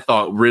mind, I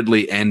thought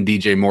Ridley and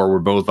DJ Moore were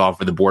both off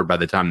of the board by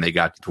the time they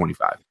got to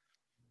 25.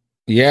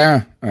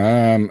 Yeah.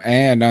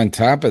 And on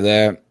top of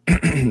that,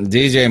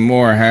 DJ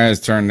Moore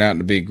has turned out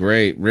to be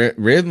great.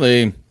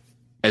 Ridley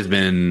has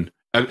been,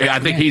 I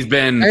think he's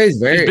been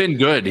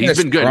good. He's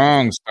been good.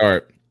 Strong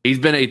start. He's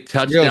been a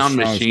touchdown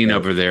machine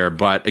over there.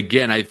 But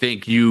again, I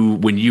think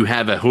when you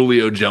have a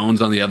Julio Jones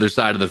on the other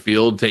side of the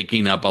field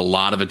taking up a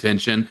lot of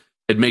attention,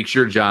 it makes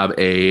your job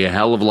a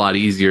hell of a lot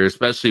easier,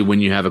 especially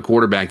when you have a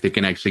quarterback that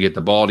can actually get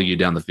the ball to you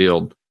down the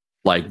field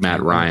like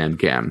Matt Ryan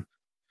can.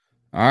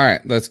 All right,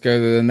 let's go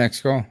to the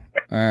next call.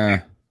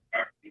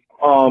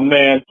 Oh,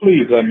 man,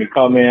 please let me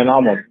come in.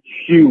 I'm a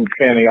huge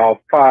fan of y'all's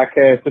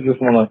podcast. I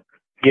just want to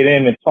get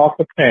in and talk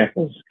to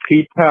Panthers.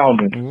 Keep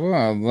pounding.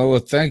 Well,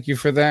 thank you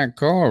for that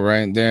call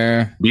right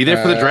there. Be there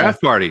for the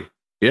draft party.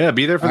 Yeah,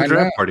 be there for the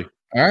draft party.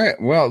 All right.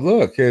 Well,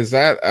 look, those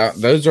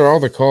are all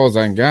the calls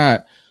I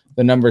got.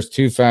 The number is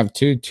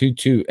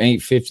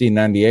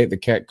 252-228-5098. The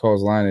Cat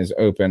Calls line is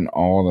open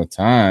all the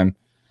time.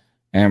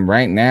 And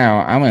right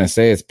now, I'm going to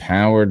say it's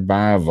powered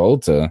by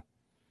Volta.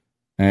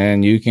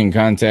 And you can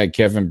contact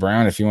Kevin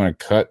Brown if you want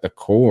to cut the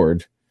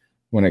cord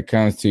when it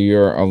comes to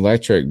your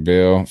electric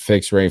bill,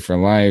 fixed rate for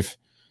life.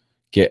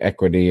 Get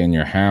equity in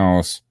your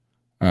house.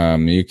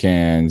 You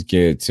can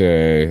get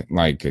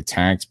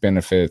tax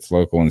benefits,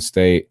 local and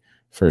state,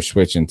 for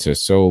switching to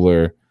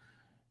solar.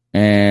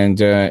 And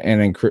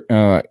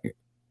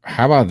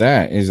how about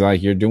that? Is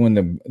like you're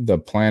doing the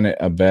planet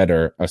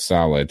a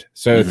solid.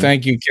 So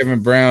thank you,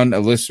 Kevin Brown, a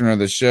listener of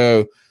the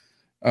show,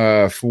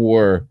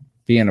 for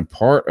being a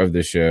part of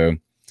the show.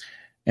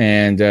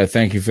 And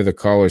thank you for the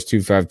callers,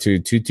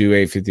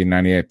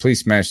 252-228-5098. Please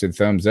smash the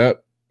thumbs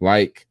up,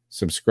 like,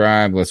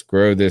 subscribe. Let's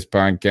grow this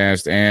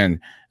podcast. And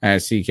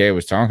as CK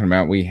was talking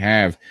about, we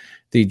have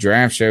the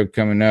draft show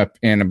coming up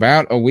in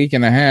about a week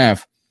and a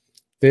half.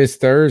 This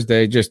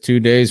Thursday, just 2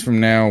 days from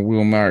now,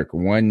 we'll mark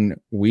 1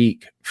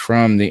 week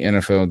from the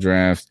NFL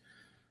draft.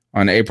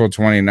 On April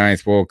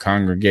 29th, we'll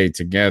congregate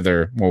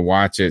together. We'll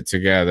watch it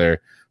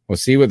together. We'll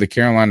see what the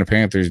Carolina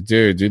Panthers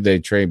do. Do they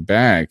trade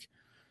back?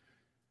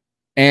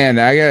 And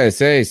I got to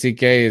say,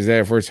 CK, is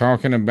that if we're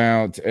talking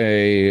about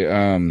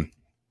a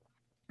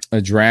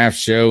draft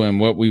show and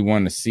what we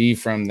want to see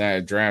from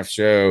that draft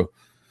show,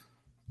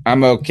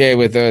 I'm okay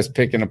with us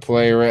picking a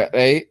player at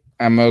 8.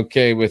 I'm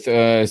okay with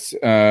us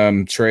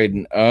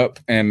trading up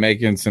and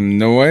making some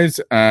noise.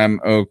 I'm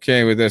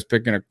okay with us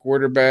picking a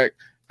quarterback.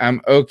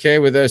 I'm okay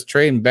with us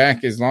trading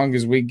back as long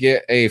as we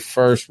get a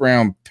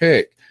first-round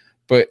pick.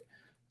 But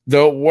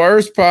The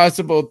worst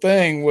possible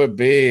thing would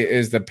be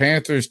is the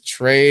Panthers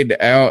trade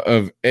out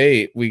of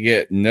 8. We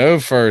get no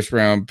first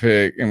round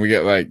pick and we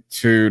get like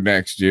 2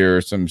 next year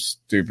or some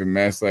stupid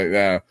mess like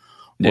that,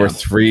 or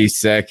 3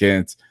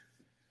 seconds.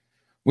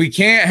 We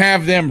can't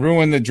have them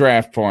ruin the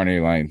draft party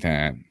like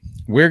that.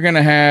 We're going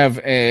to have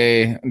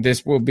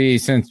this will be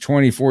since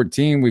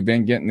 2014. We've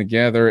been getting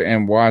together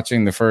and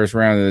watching the first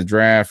round of the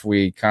draft.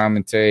 We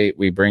commentate,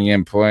 we bring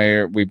in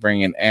we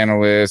bring in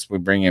analysts, we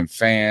bring in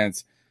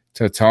fans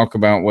to talk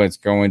about what's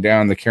going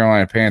down. The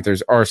Carolina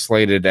Panthers are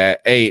slated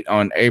at 8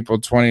 on April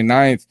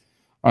 29th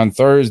on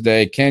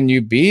Thursday. Can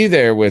you be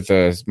there with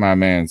us, my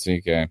man,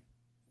 CK?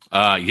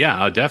 Yeah,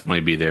 I'll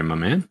definitely be there, my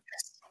man.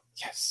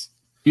 Yes.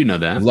 You know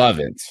that. Love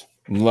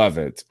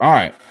it. All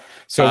right.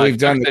 So we've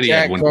done the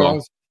chat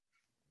calls.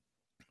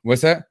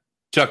 What's that?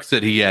 Chuck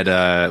said he had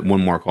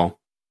one more call.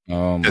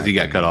 Oh, because he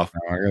got cut off.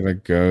 I got to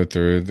go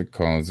through the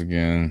calls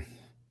again.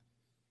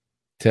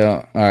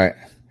 All right.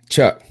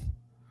 Chuck.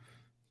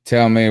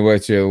 Tell me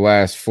what your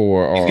last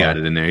 4 are. He's got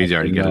it in there. He's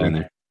already got it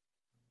in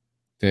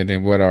there.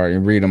 What are you?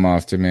 Read them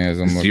off to me as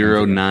I'm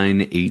looking.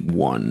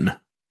 0981.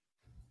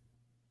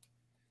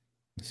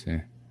 Let's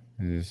see.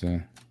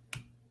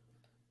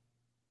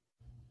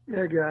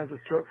 Yeah, guys,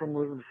 it's Chuck from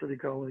Elizabeth City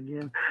calling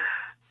again.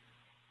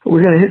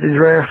 We're going to hit the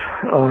draft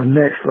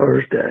next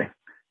Thursday,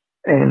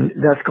 and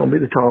that's going to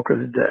be the talk of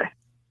the day.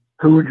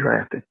 Who we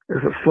drafted?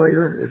 Is it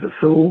Slater? Is it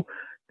Sewell?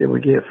 Did we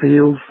get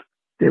Fields?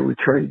 Did we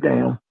trade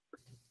down?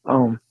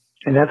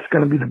 And that's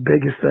going to be the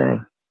biggest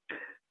thing.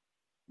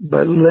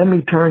 But let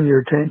me turn your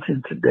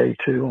attention to day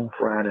 2 on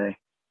Friday,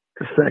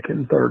 the 2nd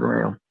and 3rd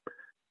round.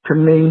 To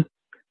me,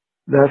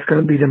 that's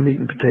going to be the meat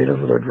and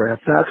potatoes of the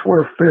draft. That's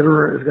where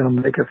Fitterer is going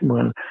to make us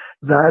money.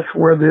 That's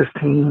where this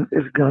team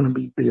is going to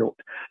be built.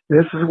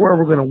 This is where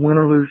we're going to win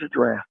or lose the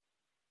draft.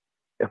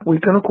 If we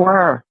can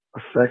acquire a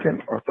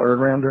 2nd or 3rd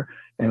rounder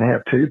and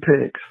have 2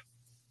 picks,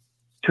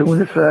 2 in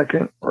the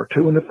 2nd or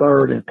 2 in the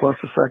 3rd and plus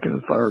the 2nd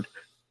and 3rd,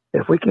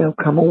 if we can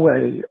come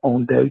away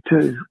on day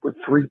 2 with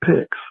 3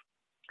 picks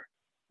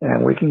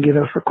and we can get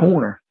us a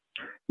corner,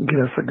 get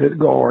us a good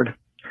guard,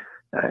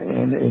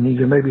 and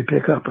either maybe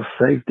pick up a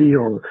safety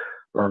or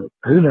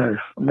who knows,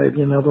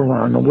 maybe another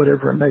line or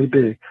whatever it may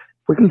be.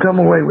 If we can come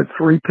away with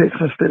 3 picks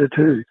instead of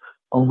 2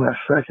 on that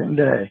 2nd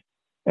day,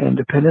 and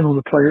depending on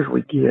the players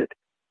we get,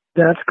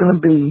 that's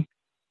going to be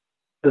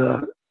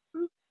the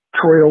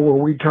trail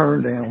where we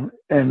turn down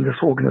and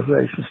this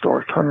organization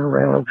starts turning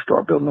around and we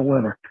start building a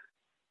winner.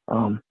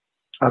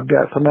 I've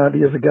got some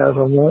ideas of guys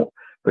I want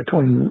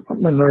between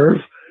Miner's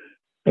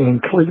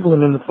and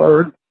Cleveland in the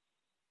 3rd.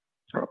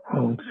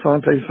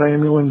 Sante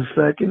Samuel in the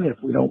 2nd.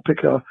 If we don't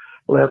pick a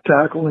left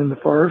tackle in the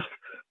 1st,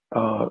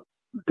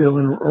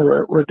 Dylan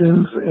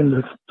Reddins in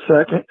the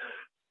 2nd.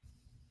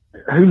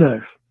 Who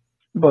knows?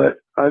 But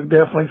I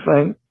definitely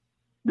think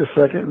the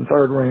 2nd and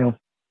 3rd round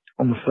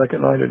on the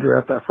 2nd night of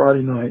draft, that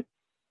Friday night,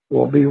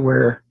 will be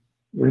where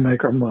we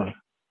make our money.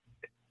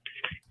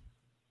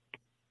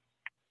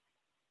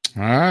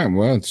 All right,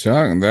 well,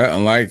 Chuck,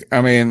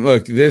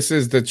 look, this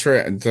is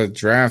the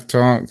draft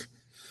talk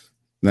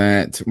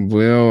that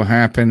will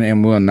happen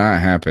and will not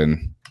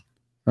happen,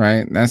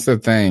 right? That's the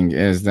thing,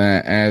 is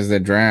that as the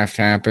draft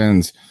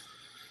happens,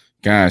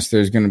 gosh,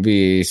 there's going to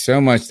be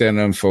so much that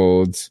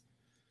unfolds.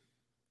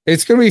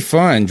 It's going to be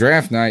fun.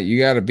 Draft night, you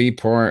got to be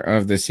part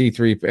of the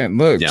C3. And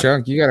look,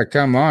 Chuck, you got to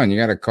come on. You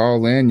got to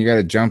call in. You got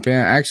to jump in.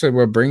 Actually,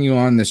 we'll bring you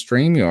on the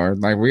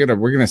StreamYard. Like, we're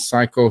going to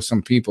cycle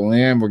some people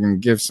in. We're going to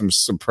give some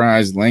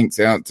surprise links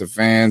out to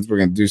fans. We're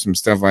going to do some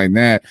stuff like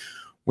that.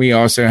 We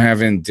also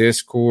have in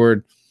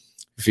Discord.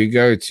 If you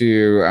go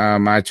to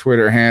my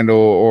Twitter handle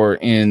or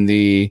in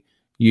the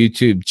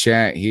YouTube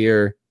chat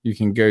here, you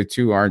can go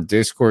to our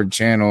Discord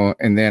channel.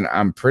 And then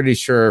I'm pretty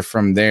sure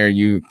from there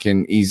you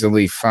can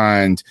easily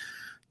find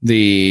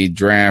the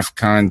draft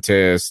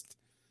contest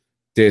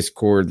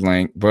Discord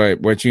link. But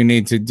what you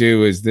need to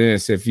do is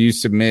this: if you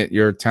submit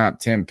your top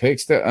 10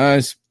 picks to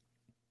us,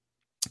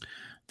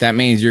 that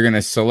means you're going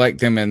to select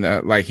them in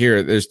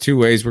here. There's 2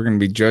 ways we're going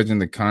to be judging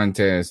the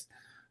contest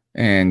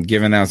and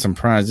giving out some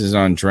prizes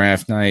on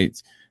draft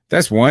nights.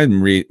 That's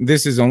one.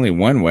 This is only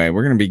one way.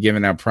 We're going to be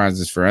giving out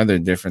prizes for other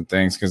different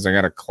things because I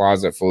got a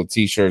closet full of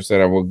t-shirts that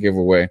I will give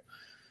away.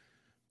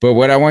 But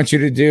what I want you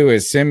to do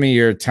is send me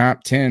your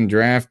top 10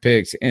 draft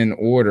picks in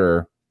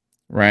order,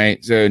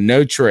 right? So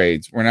no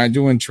trades. We're not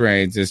doing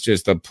trades. It's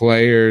just the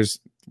players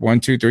 1,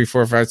 2, 3,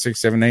 4, 5, 6,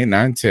 7, 8,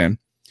 9, 10.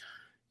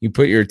 You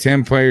put your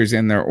 10 players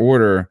in their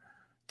order.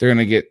 They're going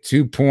to get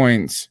 2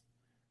 points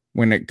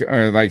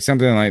or like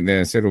something like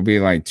this. It'll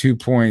be like 2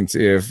 points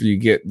if you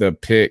get the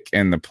pick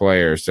and the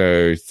player.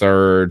 So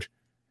the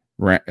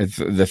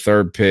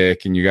 3rd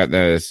pick, and you got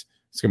this.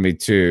 It's going to be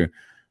 2.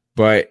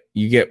 But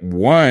you get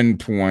 1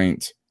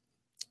 point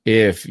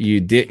if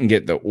you didn't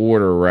get the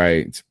order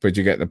right, but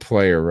you got the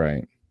player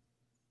right.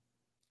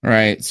 All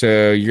right.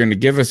 So you're going to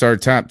give us our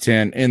top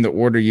 10 in the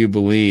order you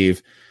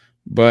believe,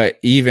 but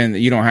even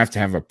you don't have to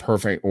have a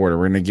perfect order.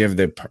 We're going to give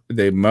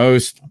the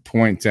most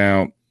points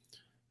out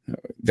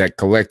that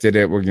collected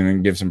it. We're going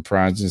to give some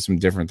prizes, some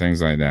different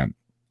things like that.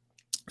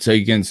 So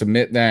you can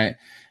submit that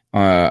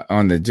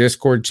on the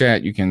Discord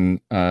chat. You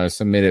can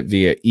submit it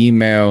via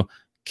email,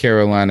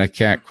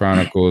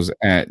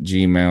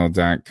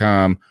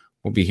 carolinacatchronicles@gmail.com.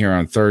 We'll be here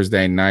on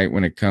Thursday night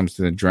when it comes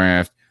to the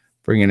draft,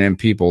 bringing in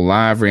people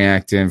live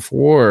reacting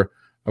for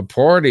a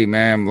party,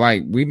 man.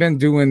 Like, we've been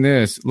doing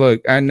this.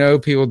 Look, I know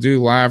people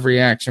do live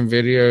reaction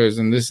videos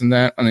and this and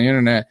that on the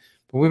internet,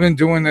 but we've been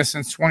doing this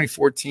since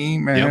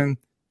 2014, man. Yep.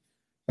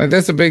 Like,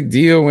 that's a big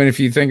deal when if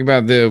you think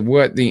about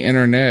what the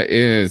internet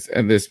is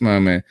at this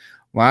moment.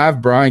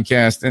 Live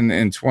broadcasting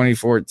in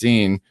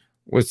 2014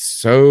 was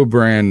so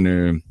brand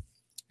new.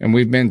 And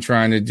we've been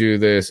trying to do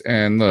this.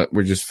 And look,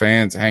 we're just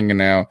fans hanging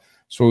out.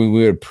 So we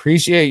would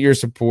appreciate your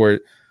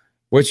support.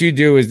 What you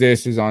do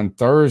is on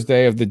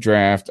Thursday of the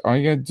draft. All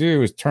you got to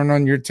do is turn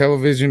on your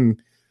television.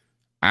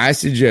 I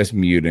suggest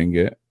muting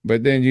it.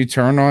 But then you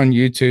turn on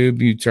YouTube,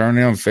 you turn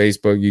on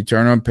Facebook, you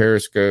turn on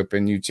Periscope,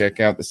 and you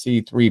check out the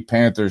C3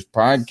 Panthers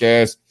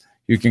podcast.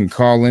 You can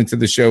call into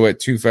the show at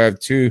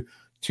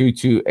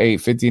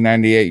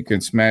 252-228-5098. You can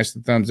smash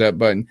the thumbs up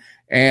button.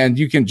 And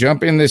you can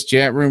jump in this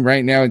chat room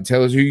right now and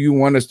tell us who you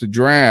want us to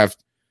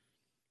draft.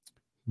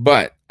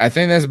 But I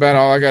think that's about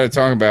all I got to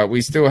talk about.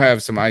 We still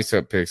have some ice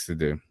up picks to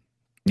do.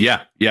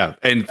 Yeah.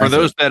 And for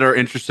those that are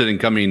interested in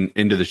coming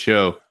into the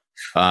show,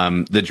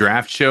 the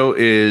draft show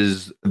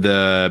is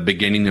the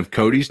beginning of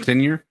Cody's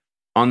tenure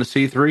on the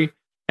C3.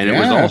 And it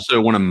was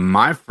also one of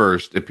my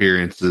first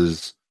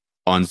appearances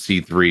on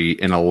C3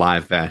 in a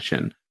live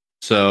fashion.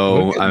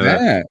 So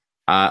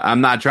I'm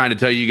not trying to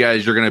tell you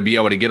guys you're going to be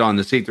able to get on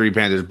the C3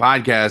 Panthers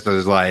podcast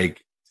as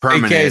like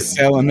permanent. AK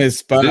selling his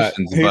spot.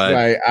 He's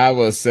like, I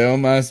will sell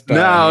my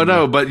spot.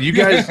 No, but you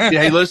guys,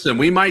 hey, listen,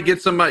 we might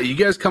get somebody. You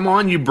guys come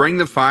on, you bring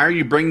the fire,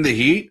 you bring the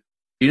heat.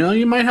 You know,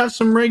 you might have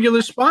some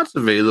regular spots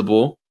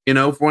available, you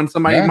know, for when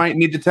somebody might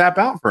need to tap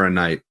out for a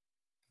night.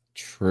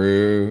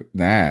 True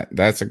that.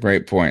 That's a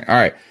great point. All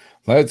right.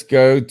 Let's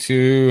go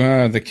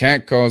to the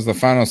cat calls. The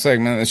final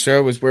segment of the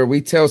show is where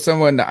we tell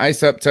someone to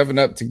ice up, toughen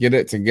up, to get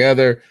it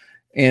together.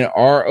 In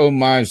our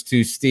homage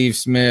to Steve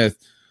Smith,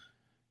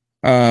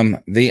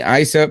 the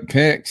ice up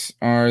picks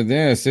are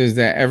is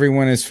that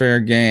everyone is fair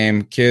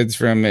game. Kids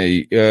from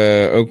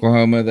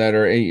Oklahoma that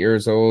are 8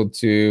 years old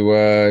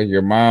to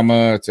your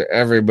mama, to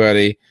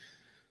everybody.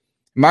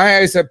 My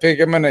ice up pick,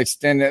 I'm going to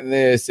extend it.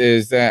 This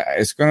is that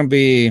it's going to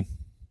be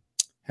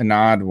an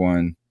odd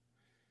one.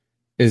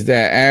 Is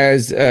that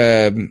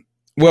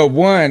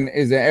one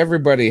is that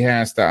everybody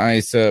has to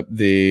ice up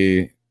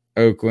the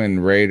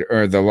Oakland Raiders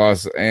or the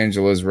Los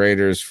Angeles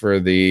Raiders for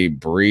the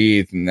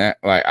breathe and that,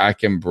 like, I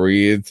can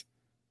breathe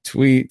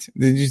tweet.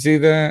 Did you see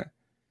that?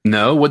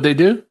 No, what'd they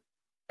do?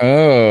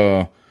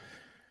 Oh,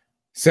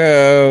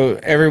 so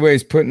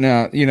everybody's putting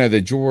out, you know,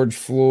 the George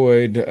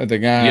Floyd, the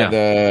guy,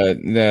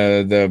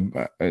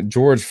 the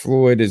George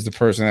Floyd is the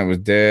person that was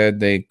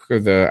dead. I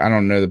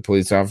don't know the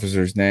police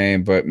officer's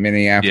name, but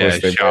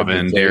Minneapolis, Derek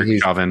Chauvin.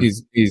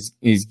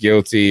 He's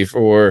guilty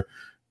for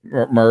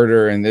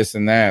murder and this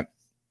and that.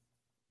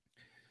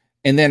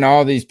 And then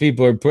all these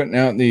people are putting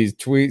out these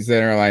tweets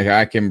that are like,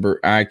 I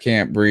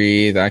can't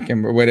breathe,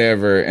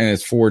 whatever. And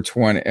it's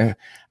 420.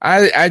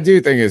 I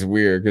do think it's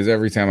weird because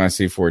every time I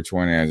see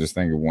 420, I just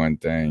think of one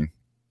thing.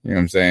 You know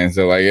what I'm saying?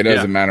 So, like, it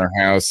doesn't matter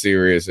how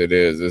serious it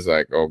is. It's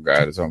like, oh,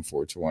 God, it's on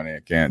 420.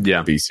 It can't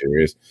be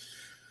serious.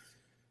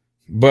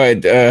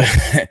 But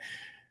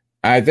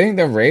I think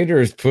the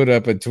Raiders put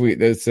up a tweet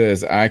that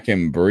says, I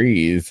can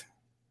breathe.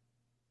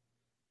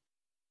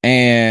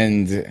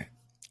 And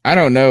I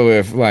don't know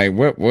if, like,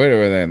 what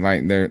are they,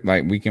 like, they're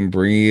like, we can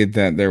breathe,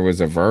 that there was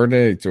a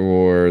verdict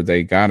or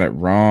they got it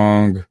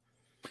wrong.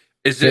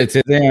 Is it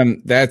to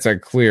them? That's a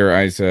clear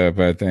ice up.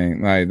 I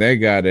think, like, they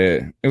got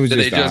it. It was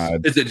just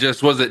odd.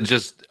 Was it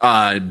just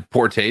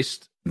poor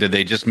taste? Did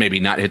they just maybe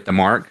not hit the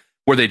mark?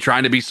 Were they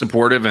trying to be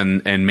supportive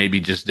and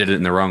maybe just did it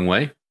in the wrong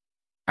way?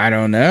 I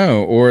don't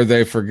know. Or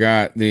they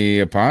forgot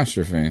the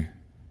apostrophe.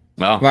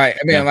 Well, like, I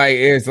mean, like,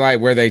 it's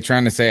like, were they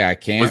trying to say I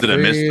can't? Was it a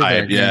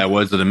mistype? Yeah,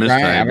 was it a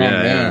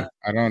mistype?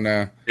 I don't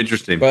know.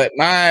 Interesting. But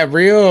I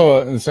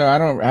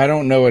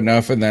don't know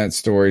enough of that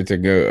story to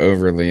go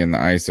overly in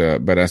the ice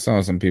up, but I saw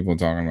some people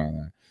talking about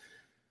that.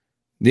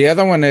 The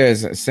other one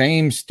is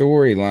same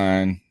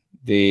storyline,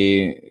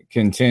 the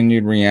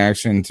continued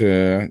reaction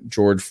to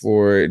George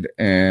Floyd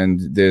and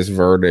this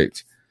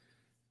verdict.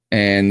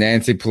 And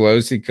Nancy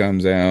Pelosi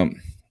comes out.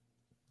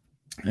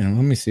 And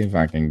let me see if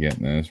I can get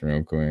this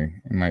real quick.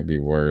 It might be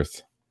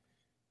worth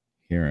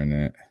hearing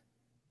it.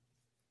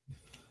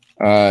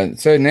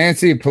 So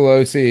Nancy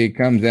Pelosi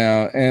comes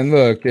out, and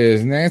look,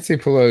 Nancy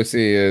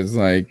Pelosi is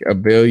like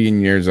 1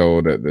 billion years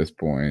old at this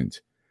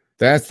point.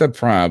 That's the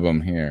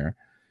problem here.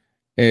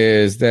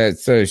 Is that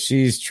so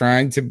she's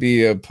trying to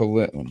be a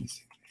let me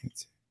see.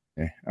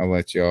 I'll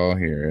let you all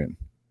hear it.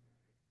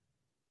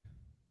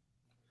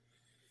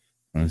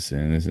 Let's see.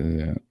 This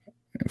is it.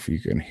 If you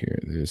can hear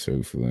this,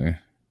 hopefully.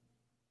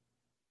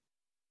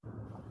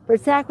 For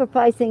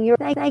sacrificing your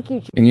thank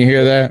you. Can you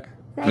hear that?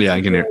 Yeah,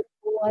 I can hear.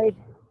 Floyd,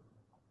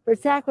 for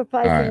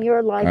sacrificing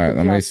your life. All right,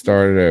 let me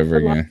start it over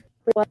again.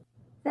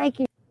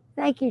 Thank you.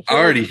 Thank you, I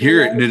already George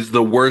hear it, Floyd, and it's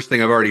the worst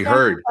thing I've already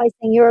heard.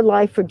 sacrificing your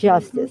life for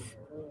justice.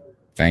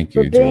 Thank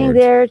For you, being George.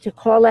 there to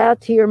call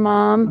out to your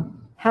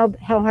mom. How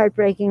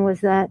heartbreaking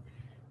was that?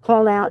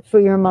 Call out for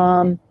your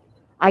mom.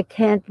 I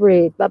can't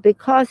breathe. But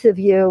because of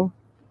you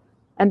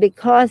and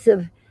because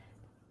of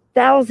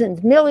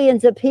thousands,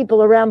 millions of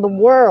people around the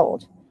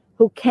world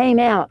who came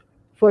out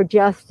for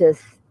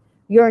justice,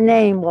 your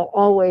name will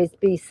always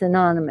be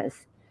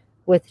synonymous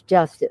with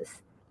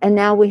justice. And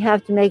now we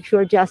have to make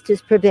sure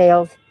justice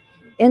prevails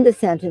in the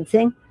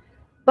sentencing.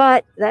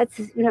 But that's,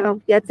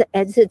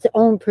 it's its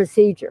own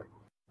procedure.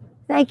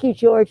 Thank you,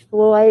 George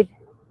Floyd,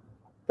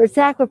 for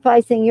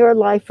sacrificing your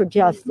life for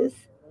justice,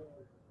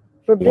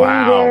 for being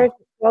there to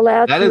call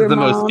out That to is your the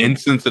mom. most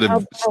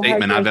insensitive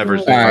statement I've ever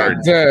All right,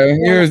 heard. so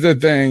here's the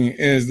thing: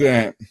 is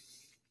that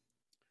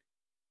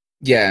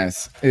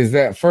is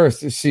that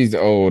first she's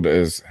old,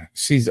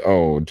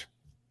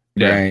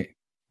 Yeah. right?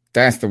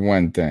 That's the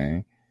one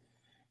thing.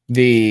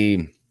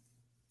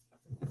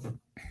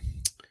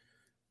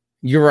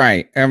 You're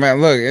right. I mean,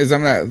 look,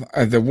 I'm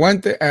not the one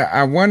thing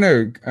I want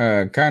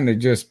to kind of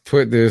just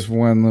put this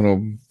one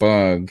little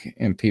bug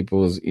in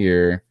people's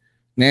ear.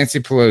 Nancy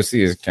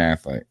Pelosi is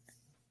Catholic,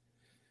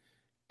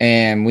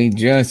 and we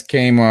just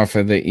came off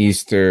of the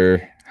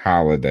Easter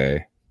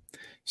holiday.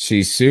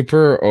 She's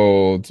super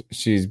old.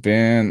 She's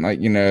been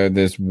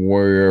this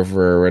warrior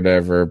for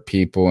whatever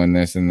people and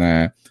this and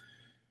that.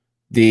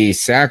 The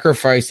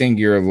sacrificing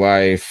your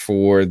life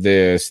for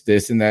this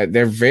and that.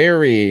 They're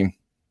very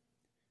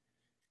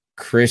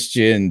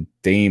Christian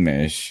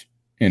theme-ish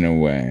in a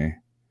way.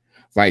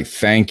 Like,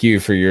 thank you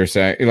for your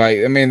that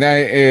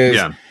is,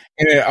 and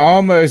it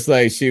almost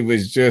like she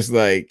was just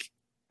like,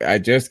 I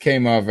just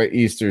came off of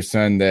Easter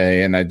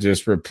Sunday and I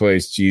just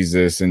replaced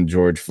Jesus and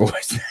George Floyd.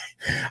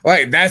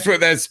 Like, that's what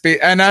that's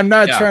and I'm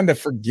not trying to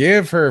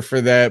forgive her for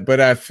that, but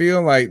I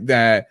feel like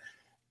that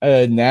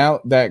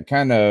now that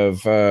kind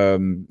of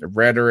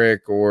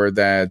rhetoric or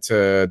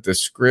that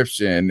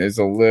description is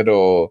a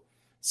little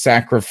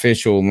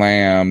sacrificial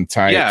lamb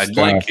type stuff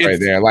right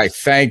there. Like,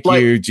 thank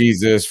you,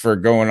 Jesus, for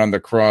going on the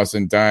cross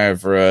and dying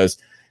for us.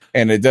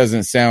 And it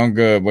doesn't sound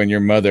good when your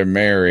mother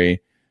Mary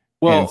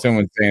and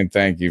someone's saying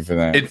thank you for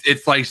that.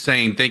 It's like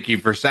saying thank you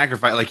for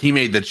sacrifice. Like, he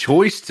made the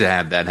choice to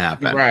have that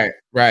happen. Right.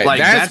 Like,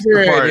 that's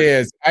where it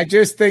is. I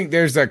just think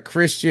there's a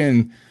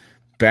Christian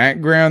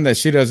background that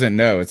she doesn't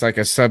know. It's like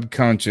a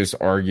subconscious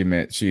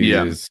argument she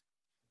is.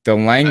 The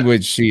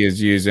language she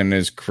is using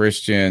is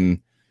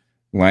Christian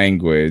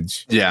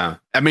language. Yeah.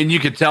 I mean, you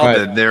could tell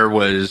that there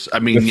was,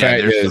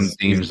 there's some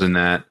themes in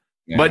that.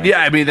 Yeah. But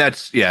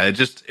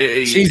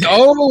she's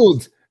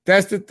old.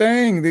 That's the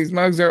thing. These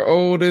mugs are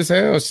old as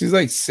hell. She's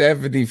like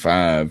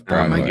 75.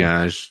 Probably. Oh my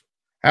gosh.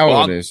 How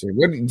old is she?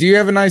 What do you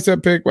have a nice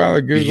up pick while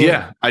I Google?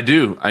 Yeah, I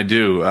do.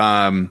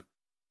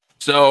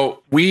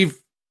 So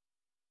we've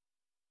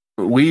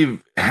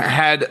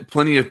had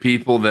plenty of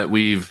people that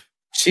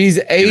she's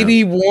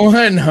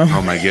 81.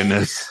 Oh my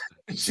goodness.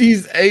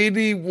 She's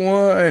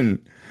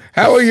 81.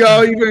 How are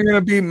y'all even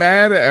gonna be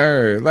mad at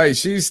her? Like,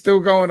 she's still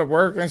going to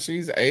work and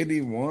she's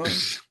 81.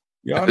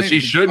 She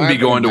shouldn't be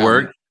going to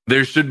work.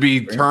 There should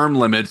be term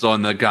limits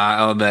on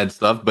that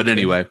stuff. But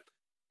anyway,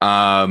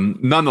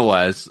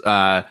 nonetheless,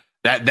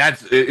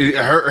 that's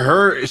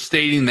her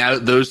stating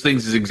that those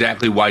things is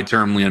exactly why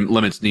term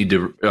limits need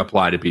to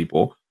apply to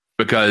people,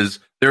 because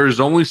there is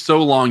only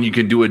so long you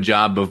can do a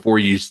job before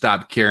you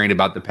stop caring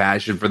about the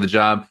passion for the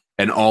job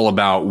and all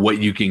about what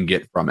you can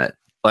get from it.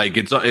 Like,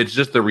 it's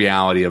just the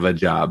reality of a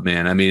job,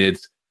 man. I mean,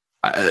 it's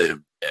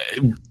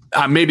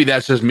maybe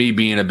that's just me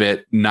being a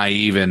bit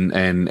naive and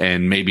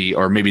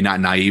maybe not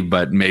naive,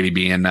 but maybe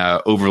being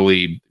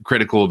overly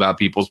critical about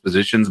people's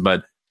positions.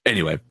 But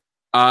anyway,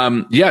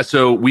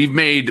 so we've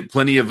made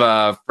plenty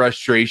of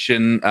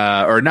frustration,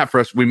 or not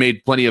frustration. We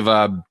made plenty of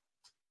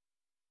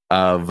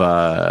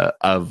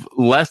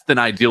less than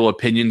ideal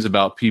opinions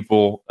about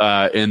people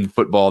in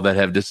football that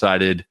have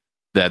decided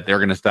that they're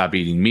going to stop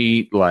eating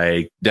meat.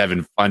 Like,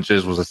 Devin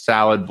Funches was a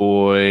salad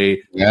boy.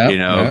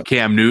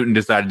 Cam Newton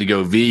decided to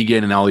go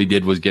vegan and all he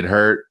did was get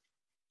hurt.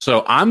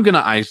 So I'm going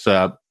to ice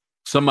up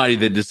somebody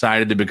that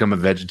decided to become a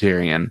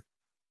vegetarian.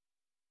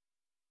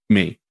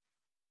 Me.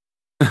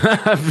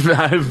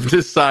 I've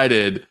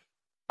decided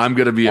I'm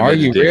going to be a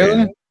vegetarian. Are you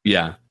really?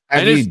 Yeah.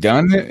 Have you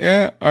done it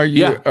yet? Are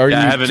you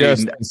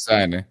just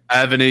deciding? I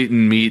haven't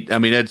eaten meat. I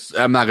mean,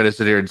 I'm not going to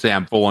sit here and say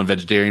I'm full on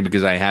vegetarian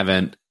because I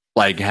haven't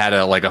had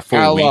a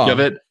full week of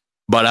it.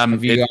 But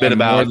it's been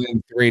about more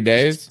than 3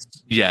 days.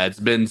 Yeah,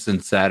 it's been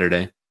since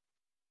Saturday.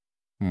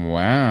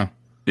 Wow.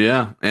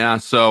 Yeah.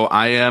 So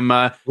I am.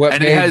 What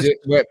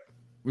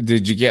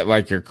did you get,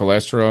 like, your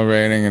cholesterol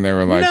rating? And they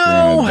were like,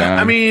 no.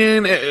 I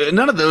mean,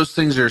 none of those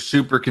things are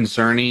super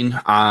concerning.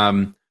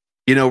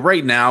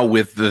 Right now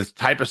with the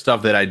type of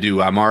stuff that I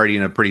do, I'm already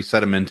in a pretty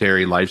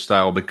sedimentary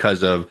lifestyle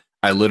because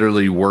I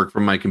literally work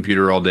from my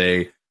computer all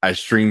day. I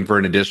stream for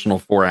an additional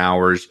 4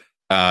 hours.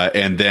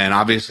 And then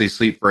obviously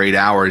sleep for 8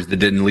 hours. That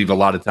didn't leave a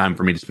lot of time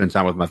for me to spend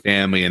time with my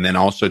family, and then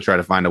also try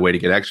to find a way to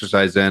get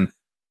exercise in.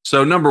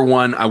 So number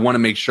one, I want to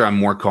make sure I'm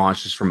more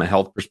cautious from a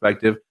health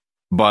perspective.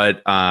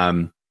 But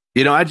I'd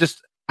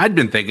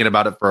been thinking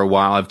about it for a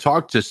while. I've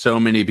talked to so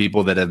many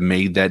people that have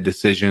made that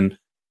decision,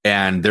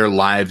 and their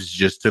lives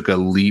just took a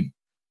leap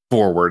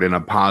forward in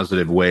a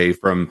positive way,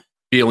 from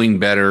feeling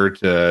better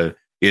to,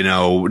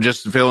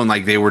 just feeling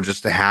like they were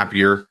just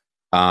happier.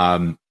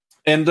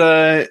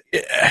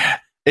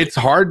 It's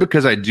hard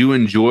because I do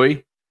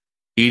enjoy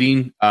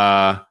eating,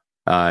 burgers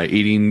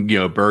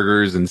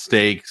and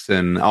steaks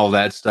and all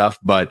that stuff.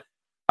 But,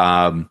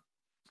 from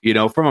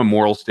a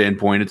moral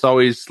standpoint, it's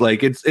always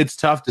like, it's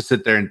tough to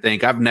sit there and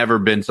think. I've never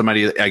been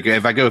somebody, like,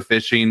 if I go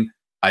fishing,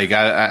 I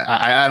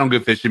don't go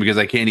fishing because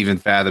I can't even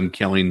fathom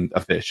killing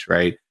a fish.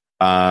 Right.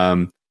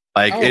 Come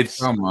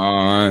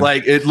on.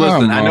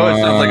 Listen, I know it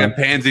sounds like a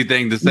pansy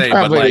thing to say,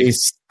 but like,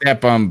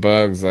 step on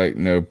bugs, like,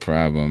 no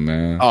problem,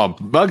 man. Oh,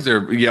 bugs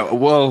are,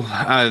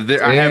 I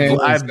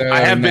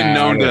have been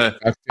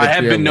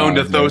known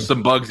to throw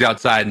some bugs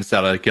outside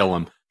instead of kill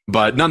them.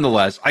 But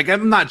nonetheless,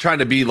 I'm not trying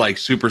to be like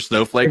super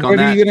snowflake on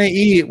that. What are you gonna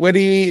eat? What do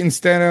you eat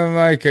instead of,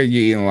 like? Are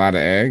you eating a lot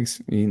of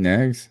eggs? Eating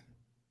eggs?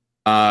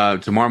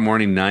 Tomorrow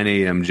morning, 9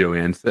 a.m.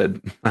 Joanne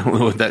said. I don't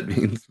know what that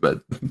means,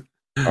 but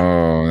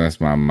oh, that's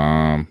my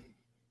mom.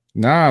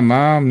 Nah,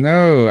 Mom,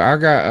 no. I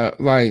got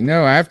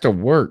no. I have to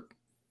work.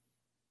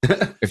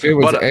 If it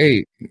was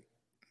 8.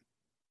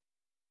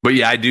 But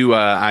yeah, I do.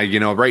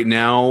 Right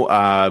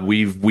now,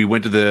 we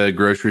went to the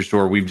grocery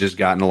store. We've just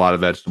gotten a lot of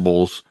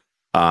vegetables.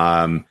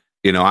 I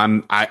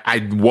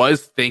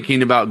was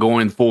thinking about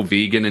going full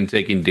vegan and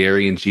taking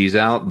dairy and cheese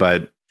out,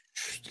 but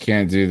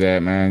can't do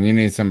that, man. You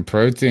need some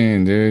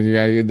protein, dude. You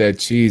gotta get that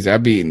cheese.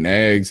 I've eaten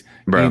eggs.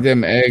 Bro. Eat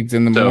them eggs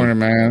in the morning,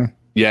 man.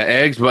 Yeah,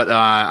 eggs, but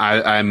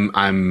I'm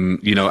I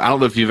don't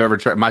know if you've ever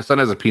tried. My son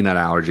has a peanut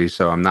allergy,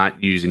 so I'm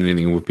not using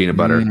anything with peanut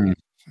butter.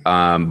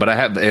 But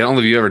I don't know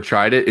if you ever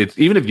tried it. It's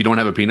even if you don't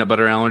have a peanut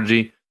butter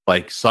allergy,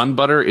 like sun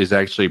butter is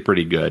actually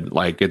pretty good.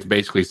 Like, it's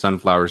basically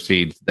sunflower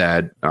seeds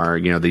that are,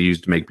 they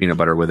use to make peanut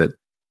butter with it.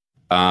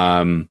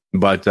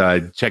 But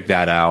check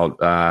that out.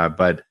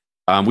 But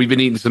we've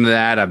been eating some of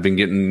that. I've been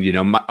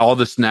getting, all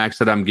the snacks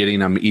that I'm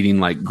getting, I'm eating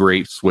like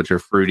grapes, which are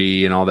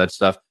fruity and all that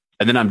stuff.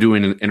 And then I'm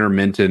doing an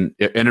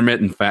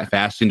intermittent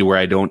fasting to where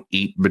I don't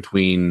eat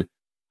between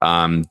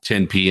 10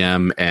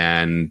 p.m.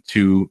 and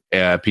 2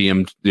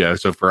 p.m.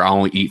 So I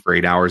only eat for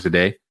 8 hours a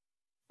day.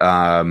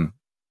 So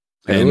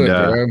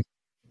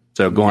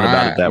going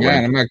about it that way.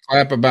 I'm gonna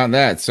clap about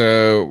that.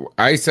 So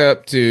ice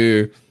up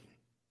to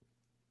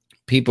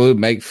people who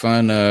make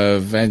fun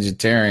of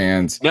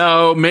vegetarians.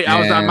 No,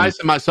 I'm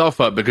icing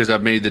myself up because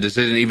I've made the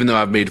decision, even though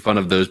I've made fun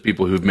of those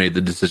people who've made the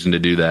decision to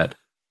do that.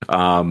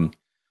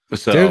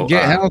 So dude,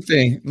 get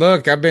healthy.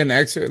 Look,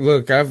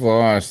 I've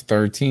lost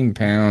 13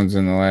 pounds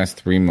in the last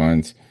 3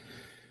 months.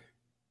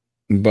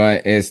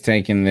 But it's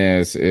taking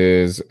this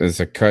is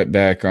a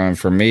cutback on,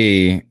 for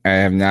me. I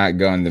have not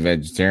gone the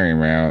vegetarian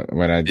route.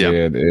 What I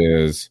did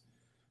is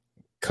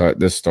cut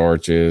the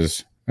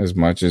starches as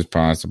much as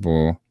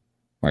possible.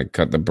 Like,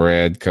 cut the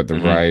bread, cut the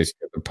rice,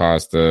 cut the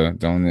pasta.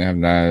 Don't have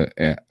that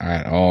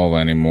at all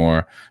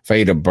anymore. If I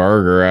eat a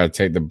burger, I'd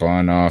take the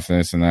bun off,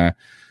 this and that.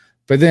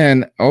 But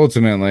then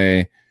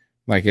ultimately,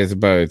 like, it's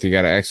both. You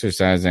got to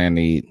exercise and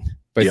eat.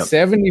 But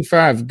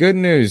 75, good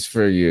news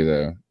for you,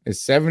 though.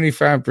 It's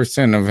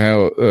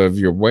 75% of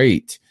your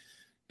weight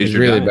is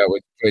really about what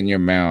you put in your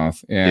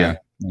mouth. Yeah,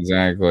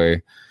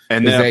 exactly.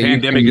 And the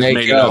pandemic has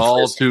made it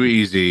all too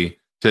easy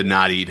to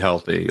not eat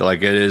healthy.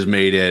 Like, it has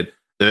made it,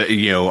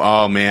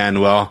 oh man,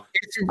 well,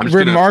 it's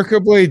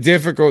remarkably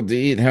difficult to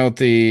eat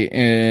healthy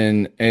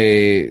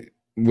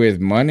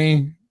with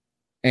money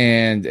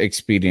and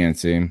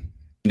expediency.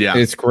 Yeah,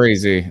 it's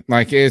crazy.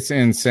 Like, it's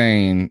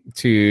insane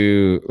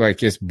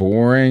it's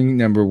boring.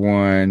 Number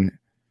one.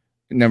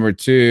 Number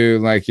two,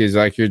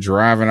 you're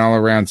driving all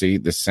around to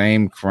eat the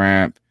same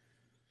crap.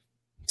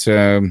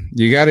 So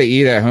you got to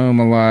eat at home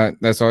a lot.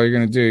 That's all you're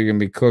going to do. You're going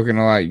to be cooking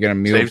a lot. You're going to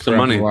meal prep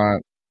a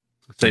lot.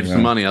 Save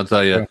some money, I'll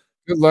tell you. So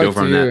good luck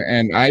to you,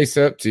 and ice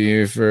up to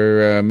you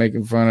for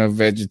making fun of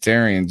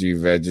vegetarians, you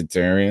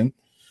vegetarian.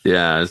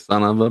 Yeah,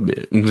 son of a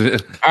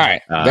bitch. All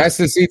right. That's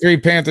the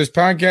C3 Panthers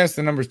podcast.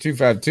 The number's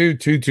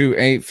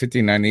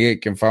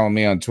 252-228-5098. Can follow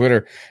me on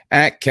Twitter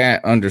at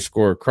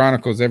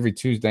 @cat_chronicles. Every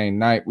Tuesday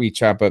night, we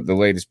chop up the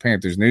latest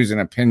Panthers news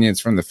and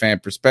opinions from the fan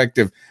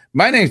perspective.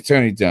 My name's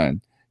Tony Dunn.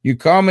 You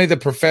call me the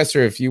professor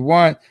if you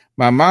want.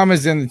 My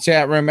mama's in the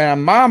chat room.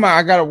 And Mama,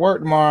 I got to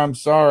work tomorrow. I'm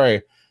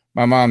sorry.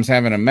 My mom's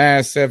having a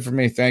mass said for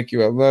me. Thank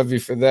you. I love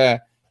you for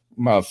that.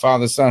 My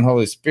Father, Son,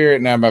 Holy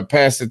Spirit. Now my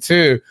pastor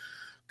too.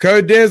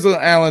 Cody Dizzle,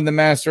 Alan, the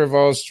master of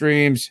all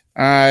streams.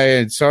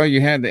 I saw you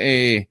had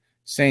a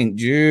St.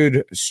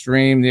 Jude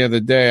stream the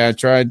other day. I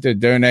tried to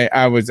donate.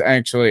 I was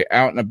actually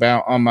out and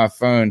about on my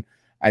phone.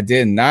 I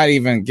did not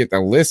even get to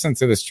listen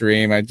to the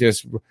stream. I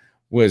just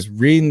was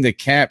reading the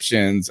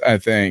captions, I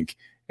think,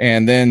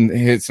 and then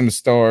hit some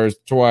stars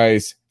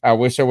twice. I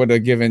wish I would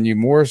have given you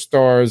more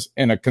stars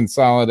in a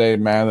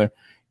consolidated manner.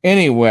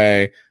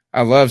 Anyway,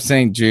 I love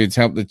St. Jude's.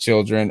 Help the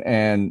children.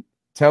 And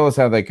tell us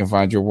how they can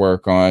find your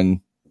work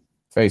on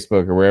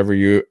Facebook or wherever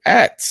you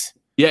at.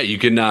 Yeah, you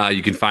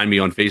can find me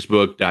on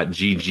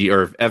Facebook.gg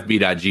or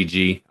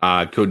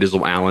FB.gg, Code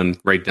Dizzle Allen,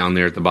 right down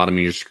there at the bottom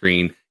of your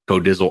screen,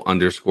 Code Dizzle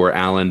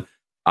 _Allen.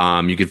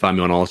 You can find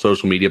me on all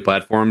social media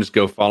platforms.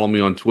 Go follow me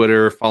on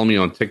Twitter, follow me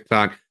on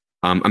TikTok.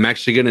 I'm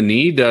actually going to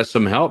need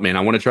some help, man.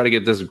 I want to try to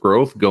get this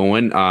growth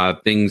going. I'd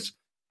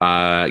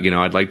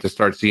like to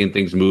start seeing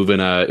things move in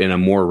a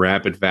more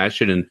rapid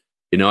fashion.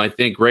 And, I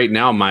think right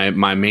now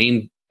my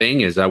main thing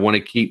is I want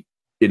to keep,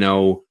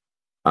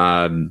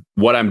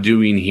 what I'm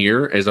doing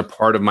here as a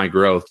part of my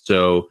growth.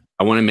 So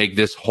I want to make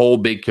this whole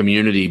big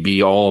community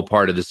be all a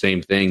part of the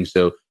same thing.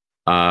 So,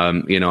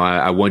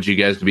 I want you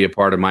guys to be a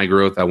part of my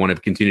growth. I want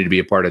to continue to be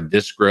a part of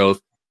this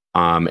growth.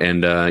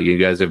 You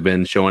guys have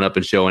been showing up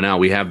and showing out.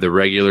 We have the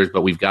regulars,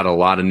 but we've got a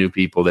lot of new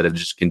people that have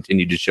just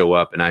continued to show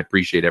up, and I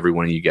appreciate every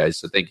one of you guys.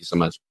 So thank you so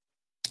much.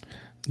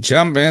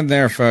 Jump in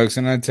there, folks,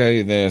 and I tell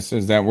you this,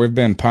 is that we've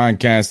been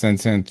podcasting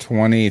since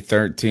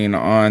 2013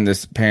 on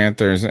this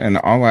Panthers, and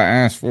all I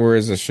ask for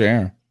is a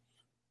share.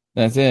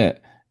 That's it.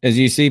 As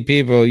you see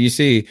people, you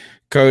see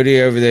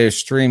Cody over there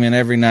streaming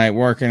every night,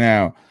 working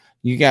out.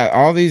 You got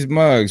all these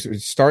mugs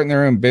starting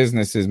their own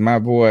businesses. My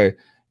boy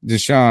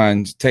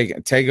Deshaun,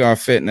 take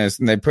off fitness,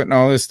 and they putting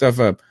all this stuff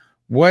up.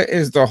 What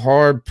is the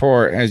hard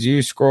part as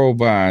you scroll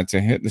by to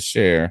hit the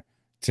share,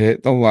 to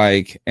hit the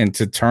like, and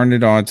to turn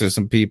it on to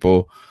some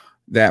people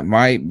that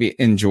might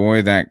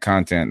enjoy that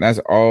content? That's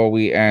all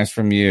we ask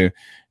from you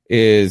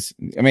is,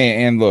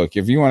 and look,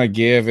 if you want to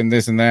give and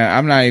this and that,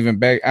 I'm not even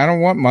begging. I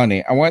don't want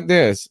money. I want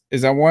this,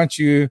 I want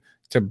you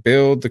to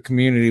build the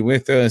community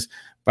with us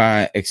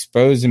by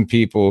exposing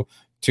people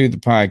to the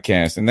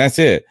podcast. And that's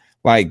it.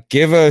 Like,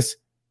 give us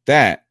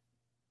that.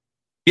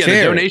 Yeah,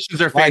 Share. The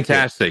donations are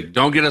fantastic.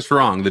 Don't get us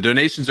wrong. The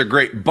donations are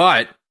great,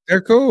 but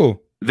they're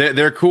cool.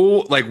 They're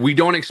cool. Like, we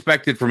don't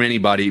expect it from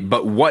anybody,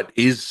 but what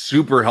is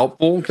super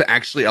helpful to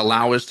actually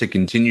allow us to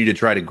continue to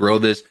try to grow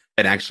this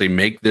and actually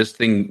make this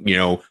thing,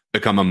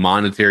 become a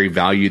monetary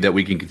value that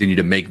we can continue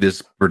to make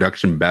this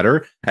production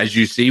better. As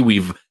you see,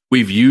 we've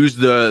used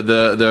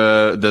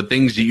the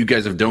things that you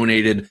guys have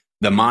donated,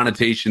 the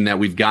monetization that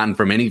we've gotten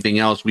from anything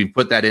else. We've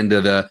put that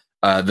into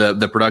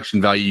the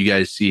production value you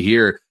guys see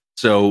here.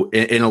 So,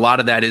 and a lot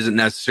of that isn't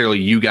necessarily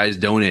you guys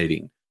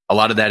donating. A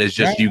lot of that is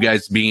just you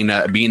guys being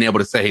able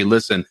to say, hey,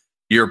 listen,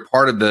 you're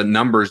part of the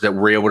numbers that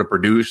we're able to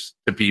produce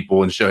to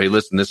people and show, hey,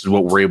 listen, this is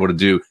what we're able to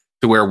do,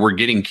 to where we're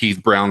getting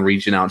Keith Brown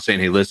reaching out and saying,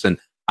 hey, listen,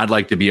 I'd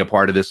like to be a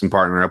part of this and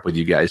partner up with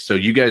you guys. So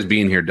you guys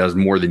being here does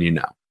more than you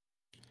know.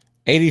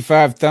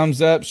 85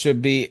 thumbs up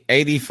should be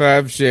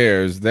 85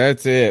 shares.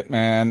 That's it,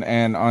 man.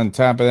 And on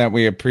top of that,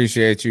 we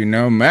appreciate you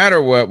no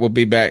matter what. We'll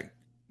be back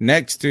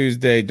next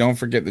Tuesday. Don't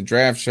forget the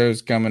draft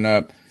show's coming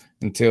up.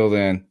 Until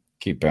then,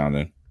 keep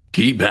pounding.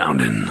 Keep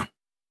pounding.